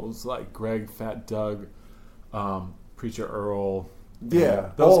single. It was like Greg, Fat Doug, Preacher Earl.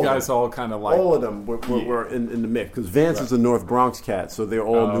 Yeah. Those guys all kind of like... All of them were in the mix, because Vance is a North Bronx cat, so they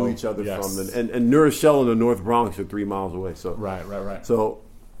all knew each other from them. And New Rochelle and the North Bronx are 3 miles away. So Right. So,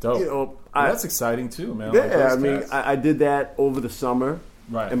 dope. You know, that's exciting too, man. Yeah, I did that over the summer.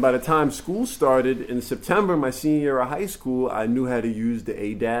 Right. And by the time school started in September, my senior year of high school, I knew how to use the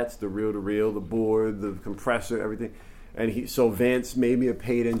ADATs, the reel-to-reel, the board, the compressor, everything. And so Vance made me a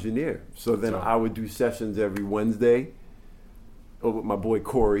paid engineer. So then I would do sessions every Wednesday with my boy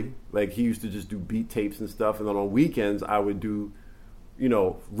Corey. Like, he used to just do beat tapes and stuff. And then on weekends, I would do, you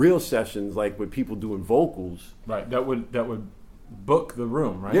know, real sessions, like with people doing vocals. Right. That would book the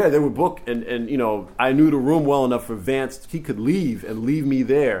room, right? Yeah, they would book, and you know, I knew the room well enough for Vance. He could leave and leave me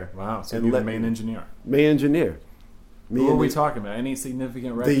there. Wow, so you're the main engineer. Main engineer. Who are we talking about? Any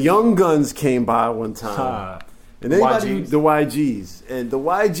significant records? The Young Guns came by one time. And anybody, the YGs. And the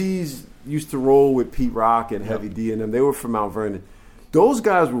YGs used to roll with Pete Rock and Heavy D and them. They were from Mount Vernon. Those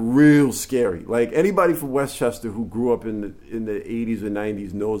guys were real scary. Like, anybody from Westchester who grew up in the 80s or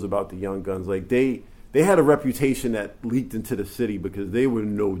 90s knows about the Young Guns. Like, they had a reputation that leaked into the city because they were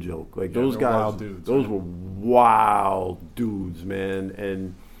no joke. Like, those guys, wild dudes, those were wild dudes, man.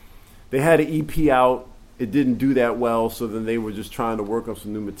 And they had an EP out. It didn't do that well, so then they were just trying to work on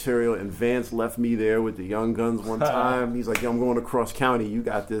some new material. And Vance left me there with the Young Guns one time. He's like, yo, I'm going to Cross County. You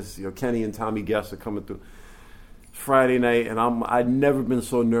got this. You know, Kenny and Tommy Guest are coming through. Friday night, and I'd never been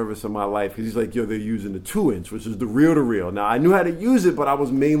so nervous in my life, because he's like, yo, they're using the 2-inch, which is the reel-to-reel. Now, I knew how to use it, but I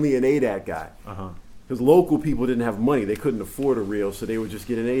was mainly an ADAT guy. Because local people didn't have money. They couldn't afford a reel, so they would just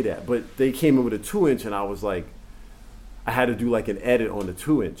get an ADAT. But they came in with a 2-inch, and I was like, I had to do like an edit on the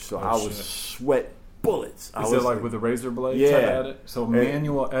 2-inch. So I was sweat bullets. Is it like with a razor blade type edit? So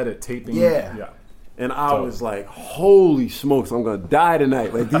manual edit, taping. Yeah. And I was like, holy smokes, I'm going to die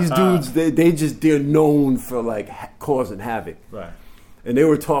tonight. Like, these dudes, they're known for like causing havoc. Right. And they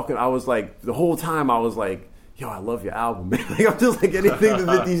were talking, I was like, the whole time I was like, yo, I love your album, man. Like, I'm just like, anything to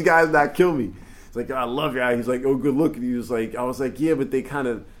let these guys not kill me. It's like, I love your album. He's like, oh, good looking. He was like, I was like, yeah, but they kind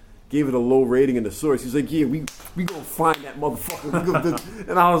of gave it a low rating in the source. He's like, yeah, we go find that motherfucker.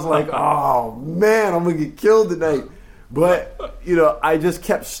 And I was like, oh, man, I'm going to get killed tonight. But, you know, I just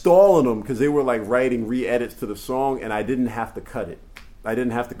kept stalling them because they were like writing re-edits to the song, and I didn't have to cut it. I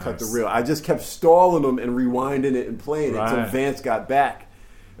didn't have to cut the Nice. reel. I just kept stalling them and rewinding it and playing it until Right. Vance got back.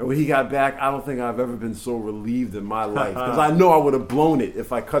 And when he got back, I don't think I've ever been so relieved in my life because I know I would have blown it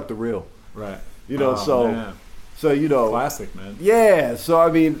if I cut the reel. Right. You know, Man. so you know, Classic, man. yeah. So I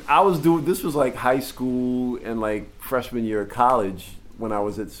mean, I was doing this was like high school and like freshman year of college when I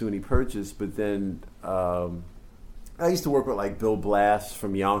was at SUNY Purchase. But then I used to work with like Bill Blass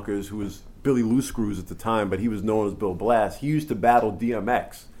from Yonkers, who was Billy Loose Screws at the time, but he was known as Bill Blass. He used to battle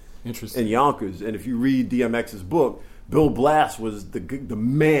DMX Interesting. in Yonkers, and if you read DMX's book, Bill Blass was the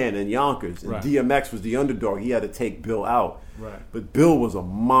man in Yonkers, and Right. DMX was the underdog. He had to take Bill out. Right. But Bill was a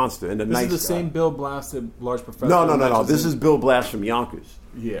monster and a This nice is the guy. same Bill Blast that Large Professor. No. mentions This in- is Bill Blass from Yonkers.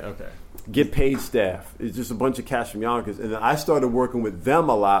 Yeah. Okay. Get Paid staff. It's just a bunch of cats from Yonkers. And then I started working with them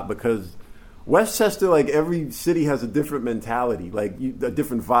a lot because Westchester, like every city has a different mentality, like a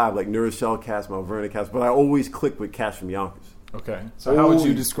different vibe, like New Rochelle cats, Mount Vernon cats. But I always click with cats from Yonkers. Okay. So how would you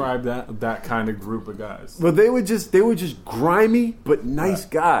Always. describe that kind of group of guys? But they were just grimy but nice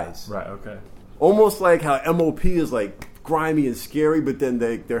guys. Right. Okay. Almost like how MOP is like grimy and scary, but then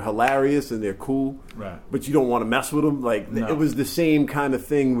they're hilarious and they're cool. Right. But you don't want to mess with them. Like No. it was the same kind of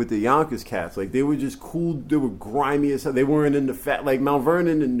thing with the Yonkers cats. Like they were just cool. They were grimy as hell. They weren't in the fat. Like Mount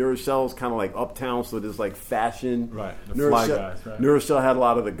Vernon and New Rochelle is kind of like uptown, so there's like fashion. Right. The New fly Rochelle- guys. Right. New Rochelle had a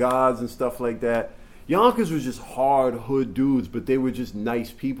lot of the gods and stuff like that. Yonkers was just hard hood dudes, but they were just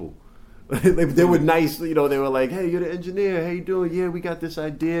nice people. They were nice, you know. They were like, "Hey, you're the engineer. How you doing? Yeah, we got this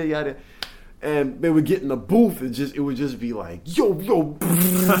idea, yada." And they would get in the booth, and it would just be like, "Yo,"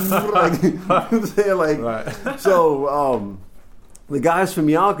 like, they're like, Right. So the guys from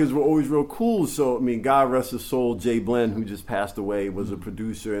Yonkers were always real cool. So I mean, God rest his soul, Jay Blen, who just passed away, was a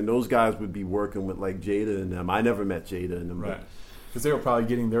producer, and those guys would be working with like Jada and them. I never met Jada and them, but- Right. Because they were probably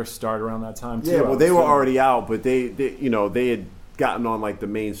getting their start around that time too. yeah, I well, would they were assume. already out, but they had gotten on like the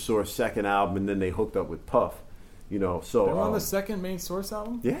Main Source second album, and then they hooked up with Puff. You know, so They were on the second Main Source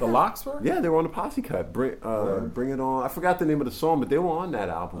album. yeah. The Locks were. Yeah, they were on the Posse Cut. Bring It On. I forgot the name of the song, but they were on that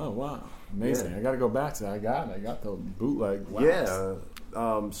album. Oh wow, amazing! Yeah. I got to go back to that. I got the bootleg. Wax.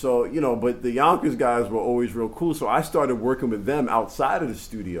 Yeah. So you know, but the Yonkers guys were always real cool. So I started working with them outside of the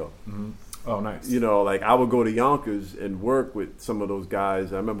studio. Oh, nice. You know, like I would go to Yonkers and work with some of those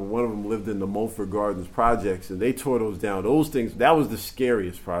guys. I remember one of them lived in the Mulford Gardens projects, and they tore those down. Those things, that was the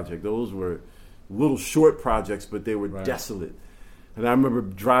scariest project. Those were little short projects, but they were Right. desolate. And I remember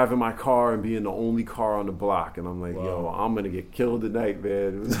driving my car and being the only car on the block, and I'm like, Whoa. yo, I'm gonna get killed tonight,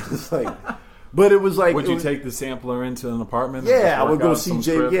 man. It was just like, but it was like, Would it you was- take the sampler into an apartment? and yeah, just I would work go out see some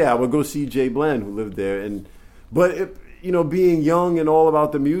Jay. script? Yeah, I would go see Jay Bland, who lived there. But you know, being young and all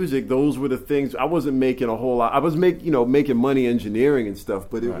about the music, those were the things. I wasn't making a whole lot. I was making money engineering and stuff,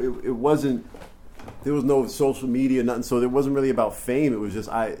 but Right. it wasn't. There was no social media, nothing. So it wasn't really about fame. It was just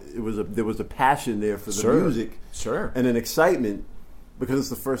there was a passion there for the Sure. music, Sure. and an excitement because it's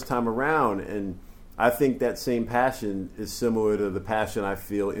the first time around. And I think that same passion is similar to the passion I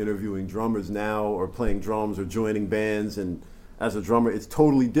feel interviewing drummers now, or playing drums, or joining bands. And as a drummer, it's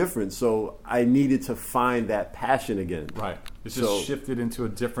totally different. So I needed to find that passion again. Right. It's So- just shifted into a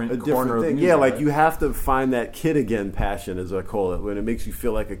different A corner different of thing. music. Yeah, like right? you have to find that kid again passion, as I call it, when it makes you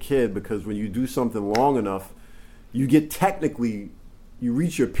feel like a kid, because when you do something long enough, you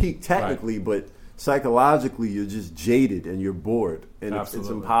reach your peak technically, but psychologically you're just jaded and you're bored, and it's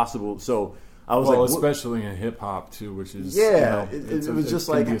Absolutely. impossible. So I was Well, like, especially in hip hop too, which is Yeah, you know, it was just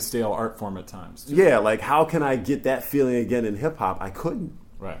can like- be a stale art form at times. Too. yeah, like how can I get that feeling again in hip hop? I couldn't.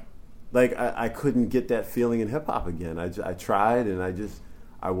 Right. Like I couldn't get that feeling in hip hop again. I tried, and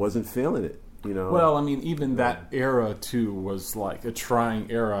I wasn't feeling it. You know. Well, I mean, even that era too was like a trying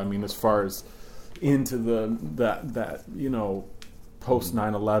era. I mean, as far as into that you know, post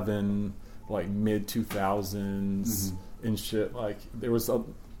 9/11, like mid 2000s and shit. Like there was a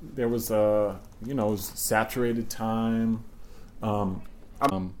you know, it was saturated time.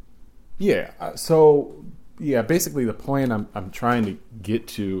 Yeah. So yeah, basically the point I'm trying to get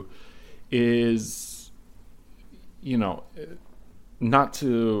to is, you know, not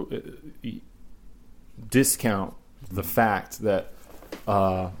to discount the fact that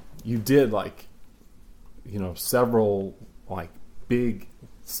you did, like, you know, several like big,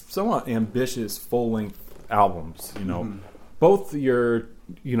 somewhat ambitious full-length albums, you know, both your,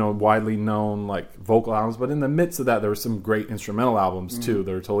 you know, widely known like vocal albums, but in the midst of that there were some great instrumental albums too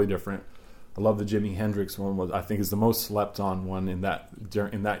that are totally different. I love the Jimi Hendrix one, I think is the most slept on one in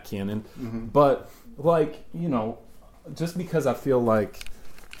that canon. But like, you know, just because I feel like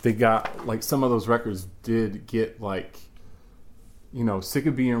they got, like, some of those records did get, like, you know, Sick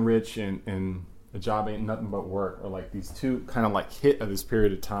of Being Rich and A Job Ain't Nothing But Work are like these two kind of like hit at this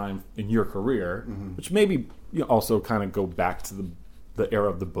period of time in your career, which maybe also kind of go back to the era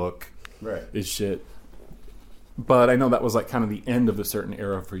of the book, right? Is shit. But I know that was like kind of the end of a certain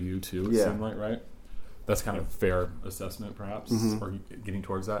era for you too. It seemed like, right? That's kind of a fair assessment, perhaps, or getting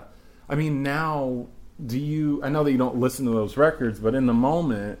towards that. I mean, now I know that you don't listen to those records, but in the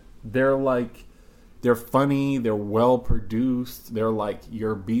moment, they're funny, they're well produced, they're like,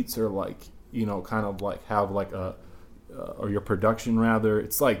 your beats are like, kind of like have like or your production rather,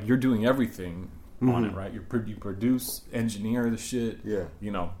 it's like you're doing everything on it, right? You produce, engineer the shit,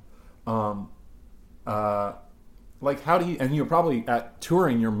 like how do you, and you're probably at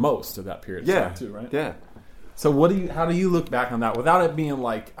touring your most of that period of time too, right? Yeah. So how do you look back on that without it being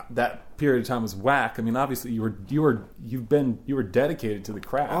like that period of time was whack? I mean, obviously you were dedicated to the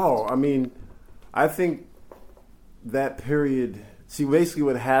craft. Oh, I mean, I think that period. See, basically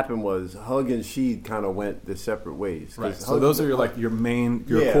what happened was Hug and Sheed kind of went their separate ways. Right. So those are your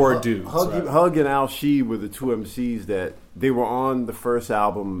core dudes. Hug and Al Sheed were the two MCs that they were on the first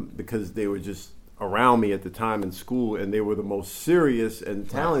album because they were just around me at the time in school, and they were the most serious and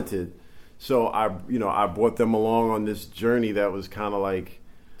talented. Right. So I brought them along on this journey that was kind of like,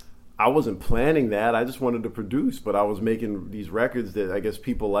 I wasn't planning that. I just wanted to produce, but I was making these records that I guess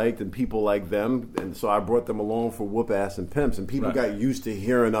people liked and people liked them. And so I brought them along for Whoop Ass and Pimps. And people got used to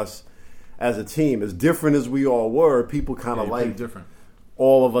hearing us as a team. As different as we all were, people kind of liked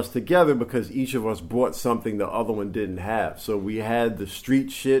all of us together because each of us brought something the other one didn't have. So we had the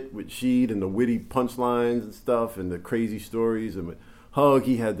street shit with Sheed and the witty punchlines and stuff and the crazy stories. And with Hug,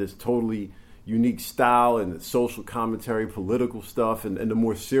 he had this totally unique style and the social commentary, political stuff, and the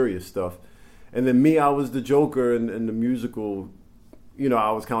more serious stuff. And then me, I was the joker and the musical,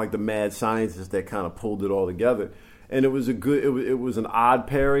 I was kind of like the mad scientist that kind of pulled it all together. And it was it was an odd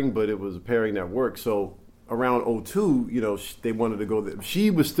pairing, but it was a pairing that worked. So around 2002, they wanted to go there.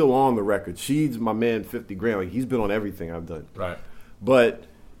 She was still on the record. She's my man, 50 Grand. Like, he's been on everything I've done. Right. But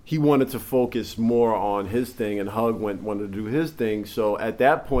he wanted to focus more on his thing, and Hug wanted to do his thing. So at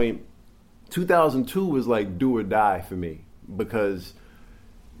that point, 2002 was like do or die for me because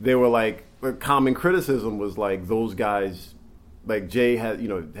they were like, a common criticism was like those guys, like Jay had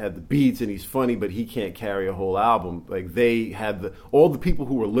the beats and he's funny, but he can't carry a whole album. Like they had all the people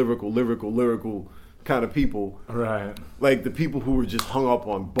who were lyrical kind of people, right? Like the people who were just hung up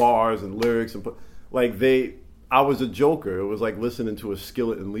on bars and lyrics and I was a joker. It was like listening to a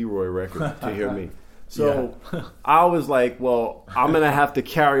Skillet and Leroy record to hear me. So I was like, well, I'm going to have to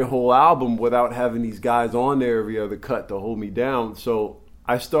carry a whole album without having these guys on there every other cut to hold me down. So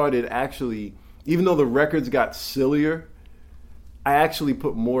I started actually, even though the records got sillier, I actually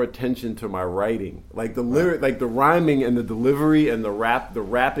put more attention to my writing. Like the lyric, like the rhyming and the delivery and the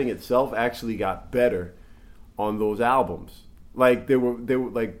rapping itself actually got better on those albums. Like they were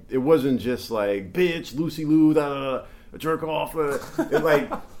like, it wasn't just like, bitch, Lucy Lou, da da da. Jerk off,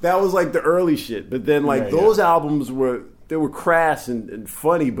 like that was like the early shit. But then those albums were crass and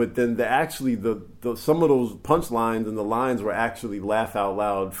funny. But then some of those punchlines and the lines were actually laugh out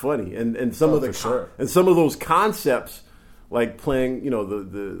loud funny. And some of those concepts, like playing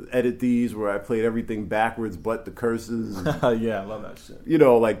the edit these where I played everything backwards but the curses. Yeah, I love that shit.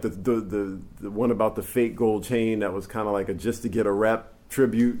 Like the one about the fake gold chain that was kind of like a just to get a rep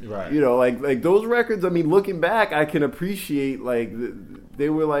tribute, right? Like those records. I mean, looking back, I can appreciate they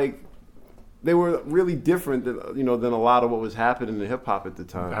were really different than than a lot of what was happening in hip hop at the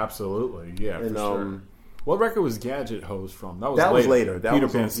time. Absolutely, yeah, and, for sure. What record was Gadget Hose from? That was later. That Peter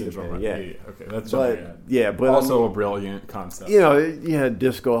was Pan Syndrome. Right? Yeah. Okay, that's but also a brilliant concept. You had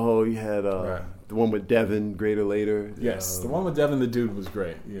Disco Ho. You had the one with Devin, Greater Later. Yes, the one with Devin the Dude was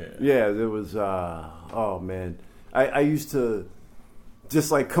great. Yeah, yeah. There was. Oh man, I used to just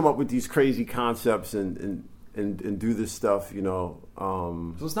like come up with these crazy concepts and do this stuff,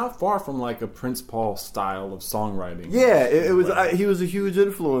 So it's not far from like a Prince Paul style of songwriting. Yeah, it was. He was a huge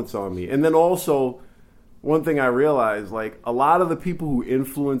influence on me. And then also, one thing I realized, like a lot of the people who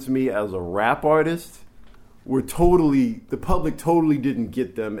influenced me as a rap artist were the public totally didn't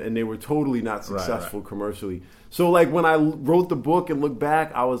get them, and they were totally not successful commercially. So like when I wrote the book and look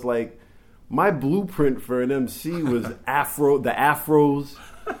back, I was like, my blueprint for an MC was the afros,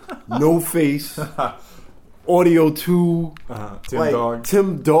 No Face, Audio 2,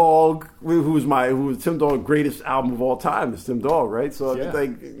 Tim Dog, who was Tim Dog's greatest album of all time is Tim Dog, right? So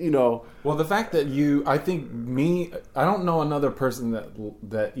Well, the fact that I don't know another person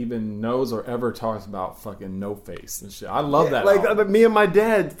that even knows or ever talks about fucking No Face and shit. I love that. Like me and my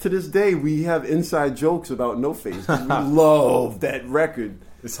dad to this day, we have inside jokes about No Face. We love that record.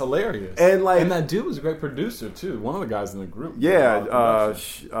 It's hilarious. And like, and that dude was a great producer too. One of the guys in the group. Yeah,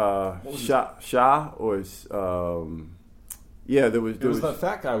 Shah or yeah, there was that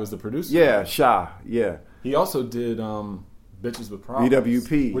fat guy was the producer. Yeah, Shah. Yeah, he also did Bitches with Problems,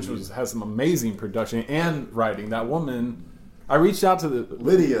 BWP, which has some amazing production and writing. That woman, I reached out to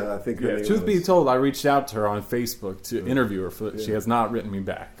Lydia, I think. Her name truth was. be told, I reached out to her on Facebook to interview her. She has not written me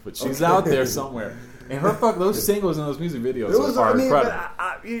back, but she's out there somewhere. And those singles and those music videos are incredible.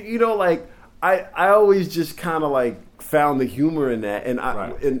 But you know, like I always just kind of like found the humor in that, and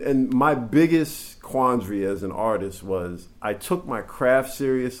and my biggest quandary as an artist was I took my craft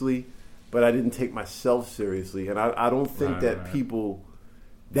seriously, but I didn't take myself seriously, and I don't think people.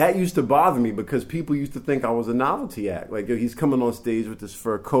 That used to bother me because people used to think I was a novelty act. Like, he's coming on stage with this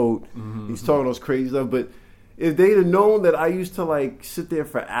fur coat, he's talking those crazy stuff, but if they'd have known that I used to like sit there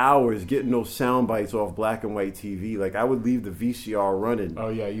for hours getting those sound bites off black and white TV, like I would leave the VCR running. Oh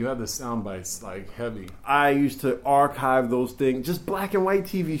yeah, you had the sound bites like heavy. I used to archive those things, just black and white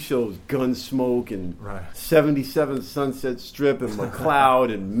TV shows, Gunsmoke and 77 Sunset Strip and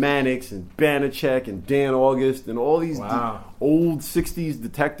McCloud and Mannix and Banachek and Dan August and all these old 60s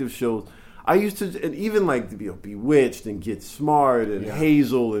detective shows. I used to, and even like Bewitched and Get Smart and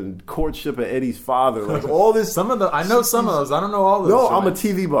Hazel and Courtship of Eddie's Father, like all this. I know some of those. I don't know all of those. No, I'm a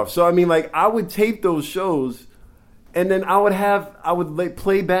TV buff, so I mean, like I would tape those shows, and then I would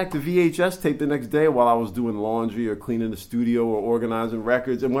play back the VHS tape the next day while I was doing laundry or cleaning the studio or organizing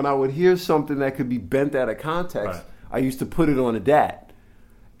records. And when I would hear something that could be bent out of context, I used to put it on a DAT,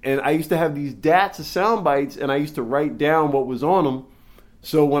 and I used to have these DATs of sound bites, and I used to write down what was on them.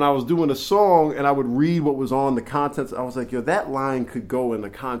 So when I was doing a song and I would read what was on the contents, I was like, yo, that line could go in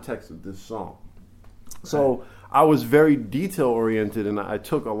the context of this song. So I was very detail-oriented, and I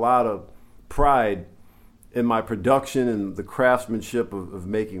took a lot of pride in my production and the craftsmanship of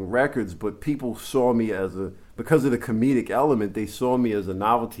making records, but people saw me because of the comedic element, they saw me as a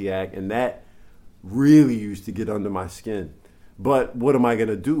novelty act, and that really used to get under my skin. But what am I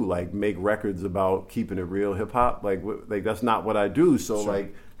gonna do? Like make records about keeping it real hip hop? Like that's not what I do. So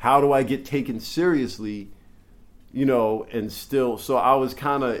like, how do I get taken seriously? You know, and still. So I was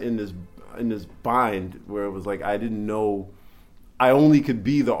kind of in this bind where it was like I didn't know. I only could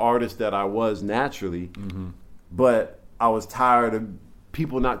be the artist that I was naturally, but I was tired of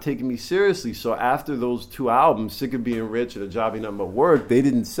people not taking me seriously. So after those two albums, Sick of Being Rich and A Job Ain't Nothing But Work, they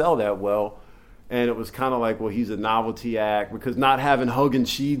didn't sell that well. And it was kind of like, well, he's a novelty act because not having Hug and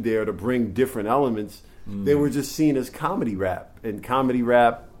Sheed there to bring different elements, they were just seen as comedy rap. And comedy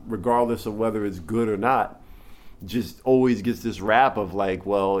rap, regardless of whether it's good or not, just always gets this rap of like,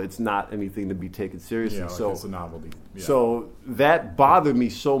 well, it's not anything to be taken seriously. Yeah, so it's a novelty. Yeah. So that bothered me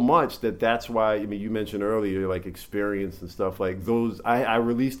so much that's why, I mean, you mentioned earlier, like Experience and stuff like those. I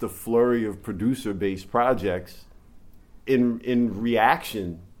released a flurry of producer-based projects in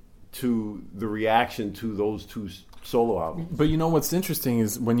reaction to the reaction to those two solo albums. But you know what's interesting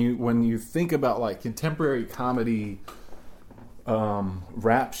is when you think about like contemporary comedy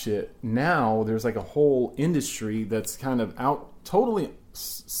rap shit, now there's like a whole industry that's kind of out totally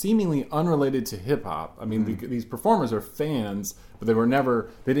seemingly unrelated to hip hop. I mean, these performers are fans, but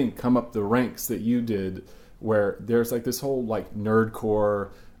they didn't come up the ranks that you did, where there's like this whole like nerdcore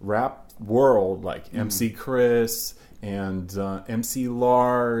rap world, like MC Chris and MC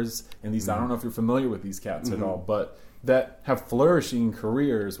Lars, and these, I don't know if you're familiar with these cats at all, but that have flourishing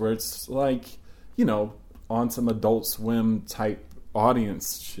careers where it's like, you know, on some Adult Swim type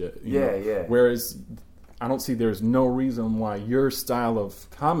audience shit. You know? Whereas I don't see there's no reason why your style of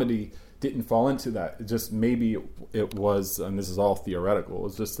comedy didn't fall into that. It just maybe it was, and this is all theoretical,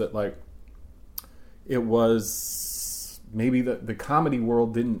 it's just that like it was maybe the comedy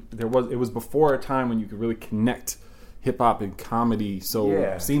world it was before a time when you could really connect hip hop and comedy so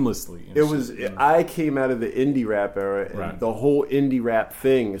seamlessly. I came out of the indie rap era, and the whole indie rap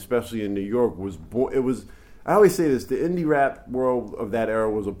thing, especially in New York, I always say this, the indie rap world of that era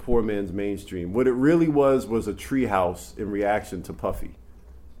was a poor man's mainstream. What it really was a treehouse in reaction to Puffy.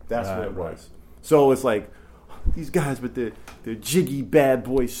 That's what it was. So it's like, these guys with their jiggy bad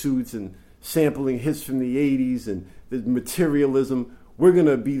boy suits and sampling hits from the 80s and the materialism. We're going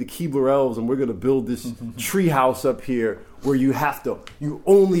to be the Keebler Elves, and we're going to build this treehouse up here where you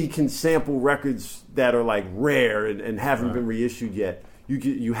only can sample records that are like rare and haven't been reissued yet.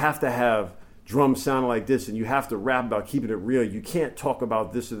 You have to have drums sounding like this, and you have to rap about keeping it real. You can't talk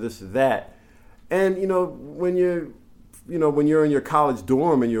about this or this or that. And, when you're in your college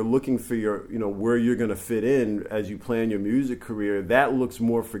dorm and you're looking for where you're going to fit in as you plan your music career, that looks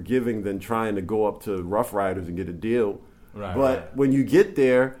more forgiving than trying to go up to Rough Riders and get a deal. Right. But when you get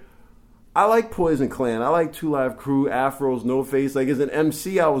there, I like Poison Clan. I like Two Live Crew, Afros, No Face. Like as an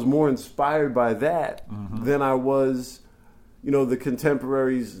MC, I was more inspired by that than I was, the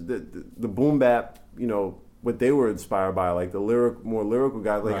contemporaries, the boom bap, what they were inspired by, like the more lyrical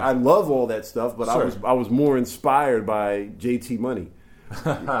guys. Like I love all that stuff, but I was more inspired by JT Money.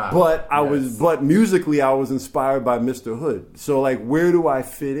 But musically I was inspired by Mr. Hood. So like, where do I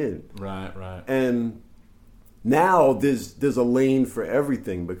fit in? Right. And now there's a lane for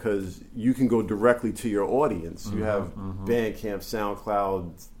everything because you can go directly to your audience. You have Bandcamp,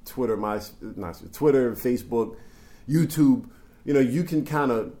 SoundCloud, Twitter, Facebook, YouTube. You can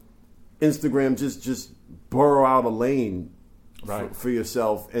kind of Instagram just burrow out a lane for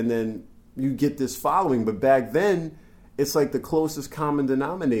yourself, and then you get this following. But back then, it's like the closest common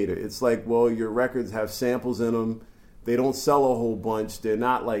denominator. It's like, well, your records have samples in them. They don't sell a whole bunch. They're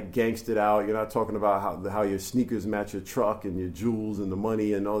not like gangstered out. You're not talking about how your sneakers match your truck and your jewels and the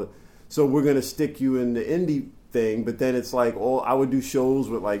money and all that. So we're going to stick you in the indie thing. But then it's like, I would do shows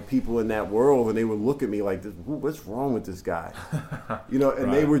with like people in that world, and they would look at me like, what's wrong with this guy?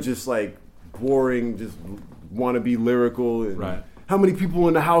 And they were just like boring, just want to be lyrical. And how many people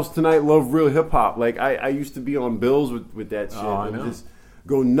in the house tonight love real hip hop? Like I used to be on bills with that shit. And just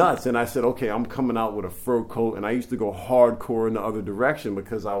go nuts. And I said, okay, I'm coming out with a fur coat. And I used to go hardcore in the other direction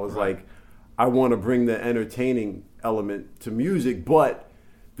because I was like, I want to bring the entertaining element to music, but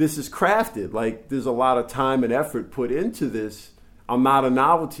this is crafted. Like there's a lot of time and effort put into this. I'm not a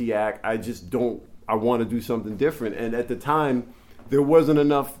novelty act. I want to do something different. And at the time, there wasn't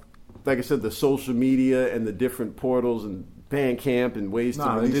enough, like I said, the social media and the different portals and Bandcamp and ways to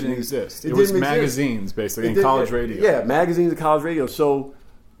release. No, it didn't exist. It was magazines, basically, and college radio. Yeah, magazines and college radio. So,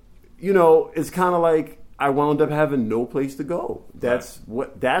 it's kind of like I wound up having no place to go. That's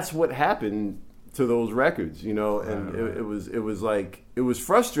what happened to those records, and it was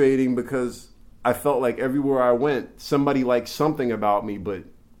frustrating because I felt like everywhere I went, somebody liked something about me, but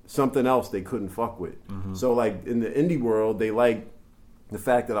something else they couldn't fuck with. So, like in the indie world, they liked the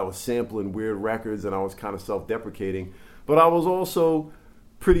fact that I was sampling weird records and I was kind of self-deprecating. But I was also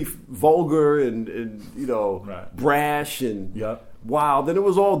pretty vulgar and brash and wild. And it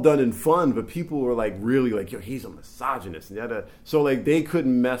was all done in fun, but people were like really like, yo, he's a misogynist. And so like they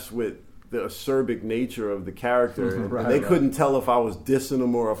couldn't mess with the acerbic nature of the character. And they couldn't tell if I was dissing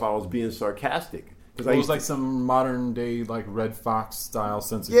him or if I was being sarcastic. It was like some modern day like Red Fox style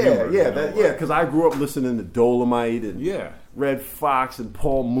sense of humor. Because I grew up listening to Dolomite and Red Fox and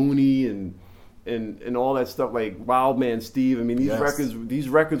Paul Mooney and all that stuff, like Wildman Steve. I mean, these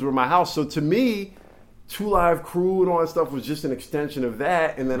records were my house. So to me, Two Live Crew and all that stuff was just an extension of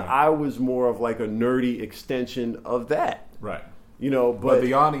that, and then I was more of like a nerdy extension of that. Right. But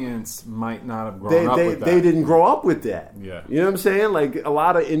the audience might not have grown up with that. They didn't grow up with that. Yeah. You know what I'm saying? Like a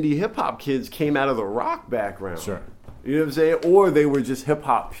lot of indie hip hop kids came out of the rock background. Sure. You know what I'm saying? Or they were just hip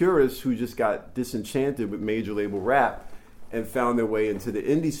hop purists who just got disenchanted with major label rap and found their way into the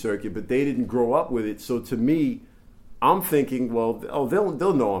indie circuit, but they didn't grow up with it. So to me, I'm thinking, well,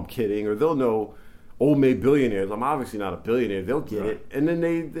 they'll know I'm kidding, or they'll know Old Maid Billionaires. I'm obviously not a billionaire. They'll get it. And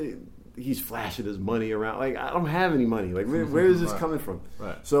then he's flashing his money around. Like, I don't have any money. Like, where is this coming from?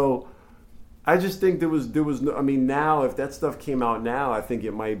 Right. So I just think there was no, I mean, now if that stuff came out now, I think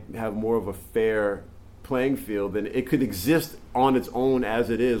it might have more of a fair playing field, and it could exist on its own as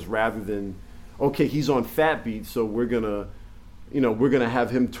it is, rather than, okay, he's on Fat Beats, so we're gonna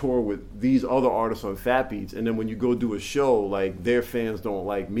have him tour with these other artists on Fat Beats, and then when you go do a show, like their fans don't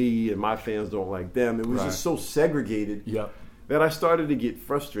like me and my fans don't like them. It was just so segregated that I started to get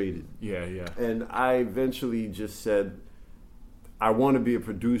frustrated. Yeah. And I eventually just said, I want to be a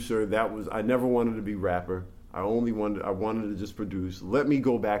producer. I never wanted to be rapper. I wanted to just produce. Let me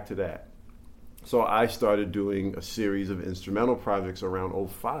go back to that. So I started doing a series of instrumental projects around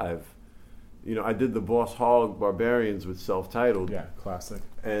 2005. I did the Boss Hog Barbarians with self-titled. Yeah, classic.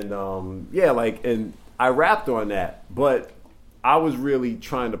 And and I rapped on that, but I was really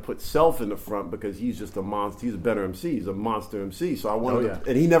trying to put Self in the front because he's just a monster. He's a better MC. He's a monster MC. So I wanted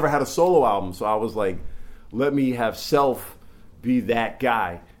and he never had a solo album. So I was like, let me have Self be that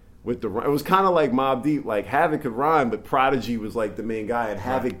guy. It was kind of like Mobb Deep. Like Havoc could rhyme, but Prodigy was like the main guy, and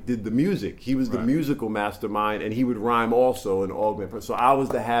Havoc did the music. He was the musical mastermind, and he would rhyme also and augment. So I was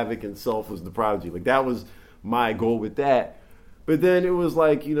the Havoc, and Self was the Prodigy. Like that was my goal with that. But then it was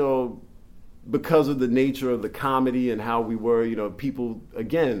like, because of the nature of the comedy and how we were, people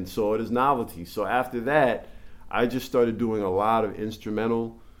again saw it as novelty. So after that, I just started doing a lot of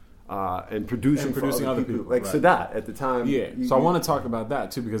instrumental and producing for other people, like right. Sadat at the time. Yeah. So I want to talk about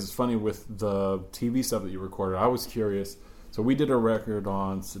that too, because it's funny with the TV stuff that you recorded. I was curious. So we did a record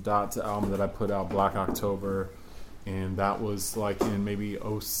on Sadat's album that I put out, Black October, and that was like in maybe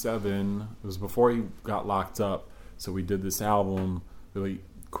 2007. It was before he got locked up. So we did this album really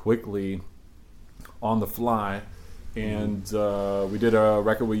quickly on the fly. And we did a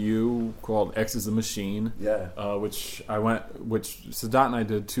record with you called X is a Machine. Yeah. Which Sadat and I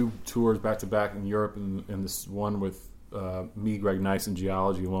did 2 tours back to back in Europe, and this one with me, Greg Nice, and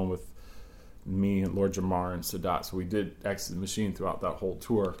Geology, one with me and Lord Jamar and Sadat. So we did X is a Machine throughout that whole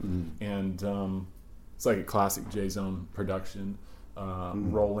tour. And it's like a classic J-Zone production.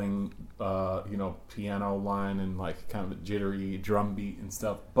 Rolling, piano line and like kind of a jittery drum beat and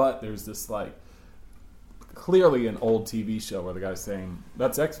stuff. But there's this like clearly an old TV show where the guy's saying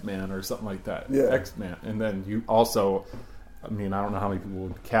that's X-Man or something like that. Yeah. X-Man. And then you also, I mean, I don't know how many people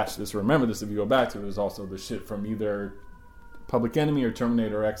would catch this or remember this if you go back to it. There's also the shit from either Public Enemy or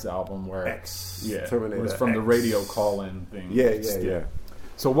Terminator X album where Terminator it was from X. the radio call-in thing. Yeah.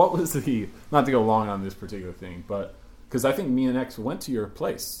 So what was not to go long on this particular thing, but because I think me and X went to your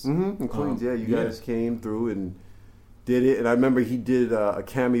place. In Queens, you guys came through and did it. And I remember he did a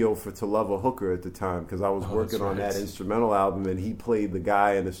cameo for To Love a Hooker at the time, because I was working on that instrumental album, and he played the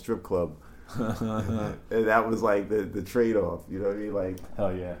guy in the strip club. And that was like the trade-off. You know what I mean? Like,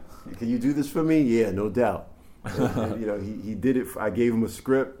 hell yeah. Can you do this for me? Yeah, no doubt. And, he did it. I gave him a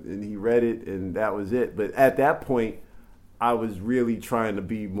script, and he read it, and that was it. But at that point, I was really trying to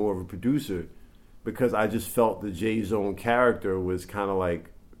be more of a producer, because I just felt the J-Zone character was kind of like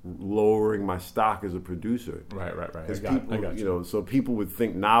lowering my stock as a producer. Right. Because people, so people would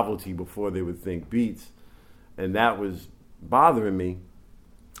think novelty before they would think beats, and that was bothering me.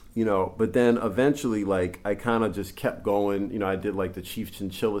 But then eventually, like, I kind of just kept going. I did like the Chief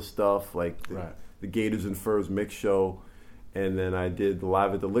Chinchilla stuff, like the Gators and Furs mix show, and then I did the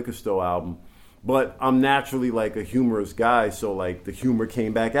Live at the Liquor Store album. But I'm naturally like a humorous guy, so like the humor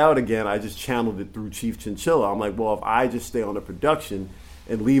came back out again. I just channeled it through Chief Chinchilla. I'm like, well, if I just stay on the production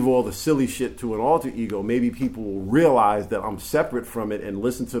and leave all the silly shit to an alter ego, maybe people will realize that I'm separate from it and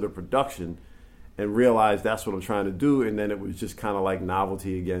listen to the production and realize that's what I'm trying to do. And then it was just kind of like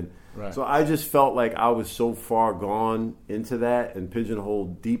novelty again. Right. So I just felt like I was so far gone into that and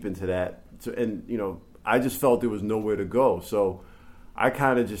pigeonholed deep into that. I just felt there was nowhere to go. So I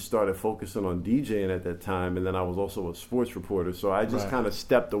kind of just started focusing on DJing at that time, and then I was also a sports reporter. So I just kind of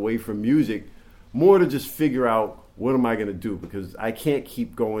stepped away from music more to just figure out what am I going to do, because I can't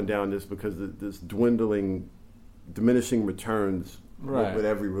keep going down this because this diminishing returns with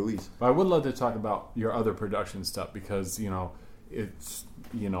every release. But I would love to talk about your other production stuff, because it's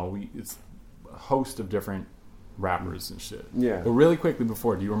it's a host of different rappers and shit. Yeah. But really quickly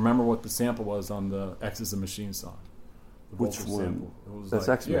before, do you remember what the sample was on the X is a Machine song? Which one? Sample. It was that's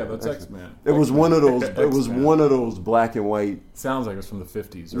like, X-Men. Yeah, that's X-Men. It was one of those. It was one of those black and white. Sounds like it was from the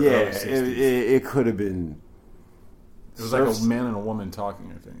 50s or early 60s. It could have been. It was like a man and a woman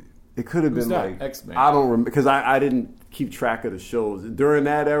talking, I think. It could have been like X-Men. I don't remember, because I didn't keep track of the shows during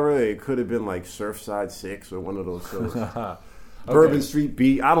that era. It could have been like Surfside 6 or one of those shows. Bourbon Street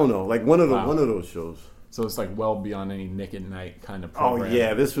Beat. I don't know, like one of those shows. So it's like well beyond any Nick at Night kind of program. Oh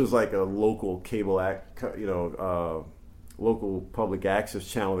yeah, this was like a local cable local public access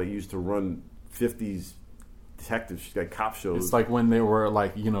channel that used to run 50s detective like cop shows. It's like when they were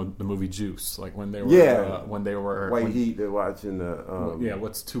like the movie Juice, like when they were when they were White Heat. They're watching the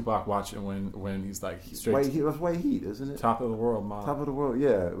what's Tupac watching when he's like straight White Heat. That's White Heat, isn't it? Top of the world, mom. Top of the world.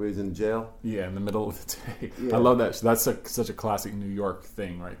 Yeah, where he's in jail. Yeah, in the middle of the day. Yeah. I love that. That's such a classic New York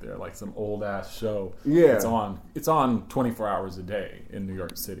thing right there. Like some old ass show. Yeah, it's on 24 hours a day in New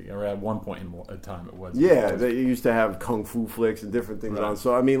York City, or at one point in a time it was. Yeah, they used to have kung fu flicks and different things on.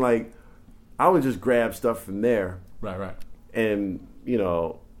 So I mean, like, I would just grab stuff from there. Right. And,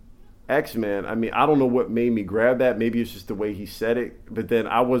 X-Men, I mean, I don't know what made me grab that. Maybe it's just the way he said it. But then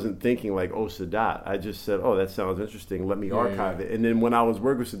I wasn't thinking like, oh, Sadat. I just said, oh, that sounds interesting. Let me archive it. And then when I was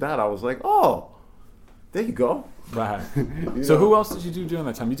working with Sadat, I was like, oh, there you go. Right. So who else did you do during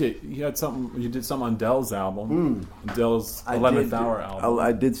that time? You did something on Dell's album. Dell's 11th Hour album.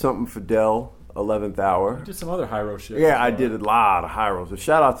 I did something for Dell. 11th Hour. You did some other Hyro shit. Yeah, I did a lot of Hyros. So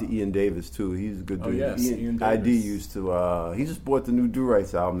shout out to Ian Davis too. He's a good dude. Oh yes, Ian Davis. ID used to. He just bought the new Do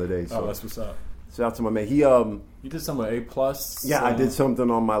Rights album today. So that's what's up. Shout out to my man. He You did some with A+. Yeah, I did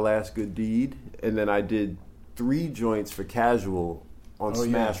something on My Last Good Deed, and then I did 3 joints for Casual on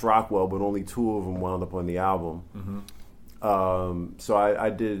Smash Rockwell, but only 2 of them wound up on the album. Mm-hmm. So I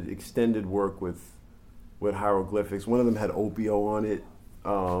did extended work with Hieroglyphics. One of them had Opio on it.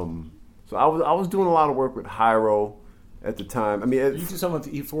 So I was doing a lot of work with Hyro at the time. I mean, Did you do something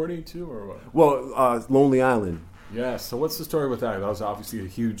with the E40 too, or what? well, Lonely Island. Yeah. So what's the story with that? That was obviously a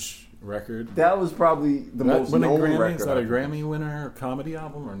huge record. That was probably the most Win a known Grammy? record. Is that a Grammy winner comedy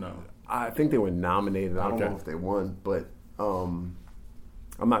album or no? I think they were nominated. I don't Okay. know if they won, but I'm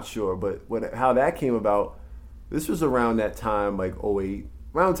not sure. But how that came about, this was around that time, like '08,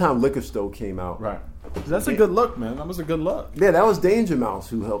 around the time Liquor Store came out. Right. That's a good look, man. That was a good look. Yeah, that was Danger Mouse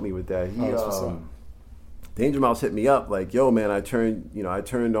who helped me with that. That's what's up. Danger Mouse hit me up like, "Yo, man, I turned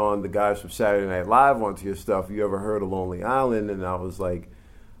on the guys from Saturday Night Live onto your stuff. You ever heard of Lonely Island?" And I was like,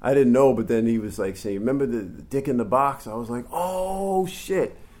 I didn't know, but then he was like saying, "Remember the Dick in the Box?" I was like, "Oh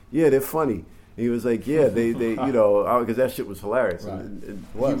shit, yeah, they're funny." And he was like, "Yeah, they because that shit was hilarious." Right. And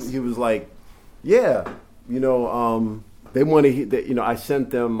he was like, "Yeah, they want to. I sent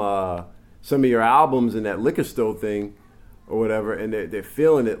them some of your albums in that Liquor Store thing, or whatever, and they're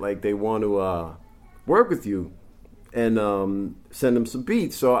feeling it like they want to work with you, and send them some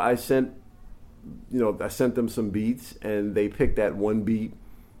beats." So I sent them some beats, and they picked that one beat,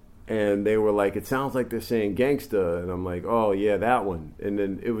 and they were like, "It sounds like they're saying gangsta," and I'm like, "Oh yeah, that one." And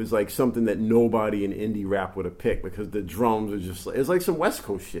then it was like something that nobody in indie rap would have picked because the drums were just it's like some West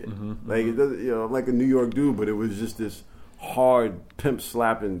Coast shit. Like it does, I'm like a New York dude, but it was just this hard pimp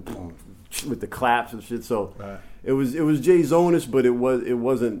slapping with the claps and shit. So Right. it was Jay Zonus, but it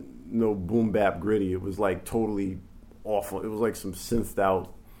wasn't no boom bap gritty. It was like totally awful. It was like some synthed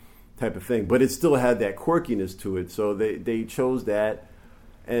out type of thing, but it still had that quirkiness to it. So they chose that,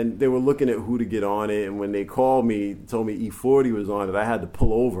 and they were looking at who to get on it. And when they called me, told me E40 was on it, I had to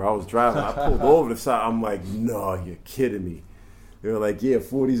pull over. I was driving. I pulled over the side. I'm like, "No, you're kidding me." They were like, "Yeah,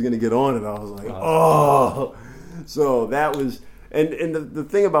 40's gonna get on it." I was like, "Oh." So that was, and the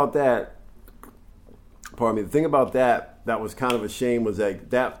thing about that, pardon me, the thing about that was kind of a shame was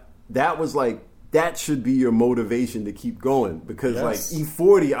that was like, that should be your motivation to keep going, because Yes. like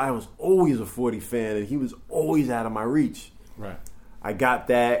E40, I was always a 40 fan, and he was always out of my reach. Right. I got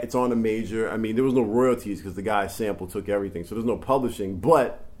that. It's on a major. I mean, there was no royalties because the guy sample took everything, so there's no publishing,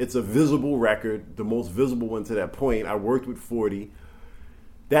 but it's a visible record, the most visible one to that point. I worked with 40.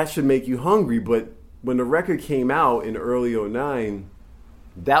 That should make you hungry, but when the record came out in early '09,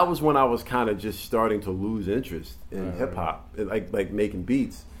 that was when I was kind of just starting to lose interest in hip hop, like making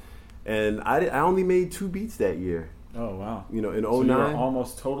beats. And I only made 2 beats that year. Oh wow. In '09. So you were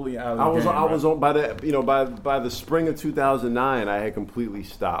almost totally out of the game, I right? was on by the spring of 2009. I had completely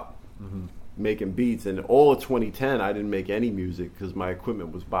stopped making beats, and all of 2010 I didn't make any music because my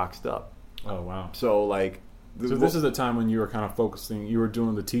equipment was boxed up. Oh wow. So like. So this is the time when you were kind of focusing. You were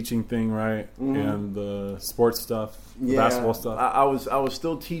doing the teaching thing, right, and the sports stuff, the basketball stuff. I was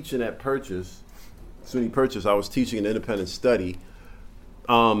still teaching at Purchase, SUNY Purchase. I was teaching an independent study,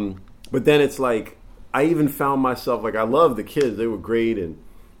 but then it's like I even found myself like I loved the kids; they were great, and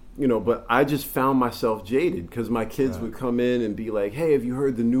but I just found myself jaded because my kids would come in and be like, "Hey, have you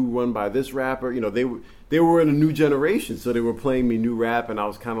heard the new one by this rapper?" They were in a new generation, so they were playing me new rap, and I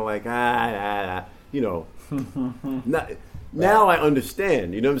was kind of like Now I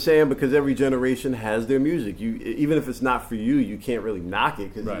understand, you know what I'm saying? Because every generation has their music. Even if it's not for you, you can't really knock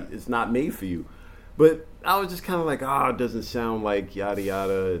it because it's not made for you. But I was just kind of like, it doesn't sound like yada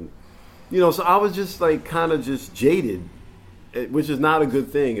yada, and so I was just like kind of just jaded, which is not a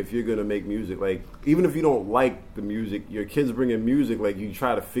good thing if you're gonna make music. Like even if you don't like the music, your kids bring in music, like you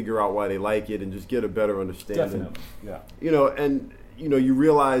try to figure out why they like it and just get a better understanding. Definitely, yeah. And you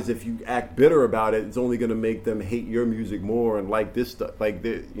realize if you act bitter about it, it's only going to make them hate your music more and like this stuff, like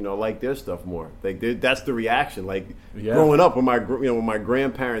their stuff more. Like that's the reaction. Like growing up, when my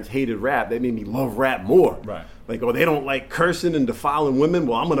grandparents hated rap, they made me love rap more. Right. Like, they don't like cursing and defiling women.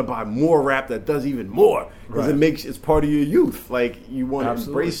 Well, I'm going to buy more rap that does even more because it's part of your youth. Like you want to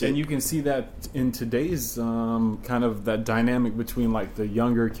embrace it, and you can see that in today's kind of that dynamic between like the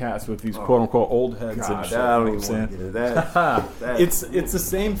younger cats with these quote unquote old heads and shit. I don't even want to get into that. It's the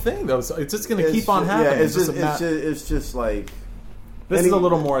same thing though. So it's just going to keep on happening. Yeah, it's just like. This is a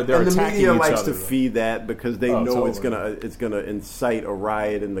little more. They're attacking each other. And the media likes to feed that because they know it's gonna incite a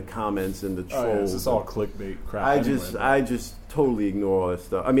riot in the comments and the trolls. It's all clickbait crap. I just totally ignore all that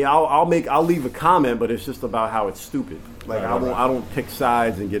stuff. I mean, I'll leave a comment, but it's just about how it's stupid. Like I don't pick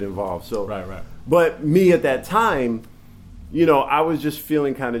sides and get involved. So right. But me at that time, I was just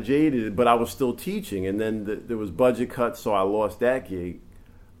feeling kind of jaded, but I was still teaching, and then there was budget cuts, so I lost that gig.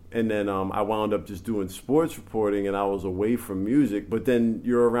 And then I wound up just doing sports reporting, and I was away from music. But then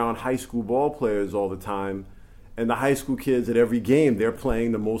you're around high school ball players all the time, And the high school kids at every game, they're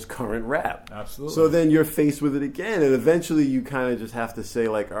playing the most current rap. Absolutely. So then you're faced with it again, and eventually you kind of just have to say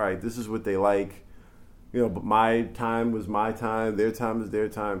like, all right, this is what they like, but my time was my time, their time is their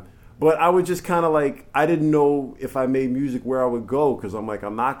time. But I would just kind of like, I didn't know if I made music where I would go, because I'm like,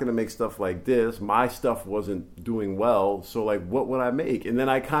 I'm not going to make stuff like this. My stuff wasn't doing well, so like, what would I make? And then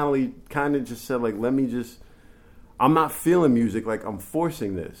I kind of just said like, I'm not feeling music like I'm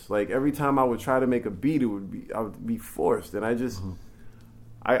forcing this. Like every time I would try to make a beat, I would be forced, and I just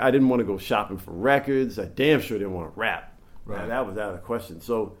I didn't want to go shopping for records. I damn sure didn't want to rap. Right. That was out of the question.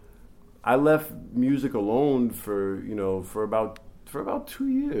 So I left music alone for about 2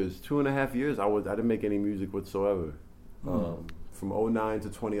 years, 2.5 years. I didn't make any music whatsoever. From 2009 to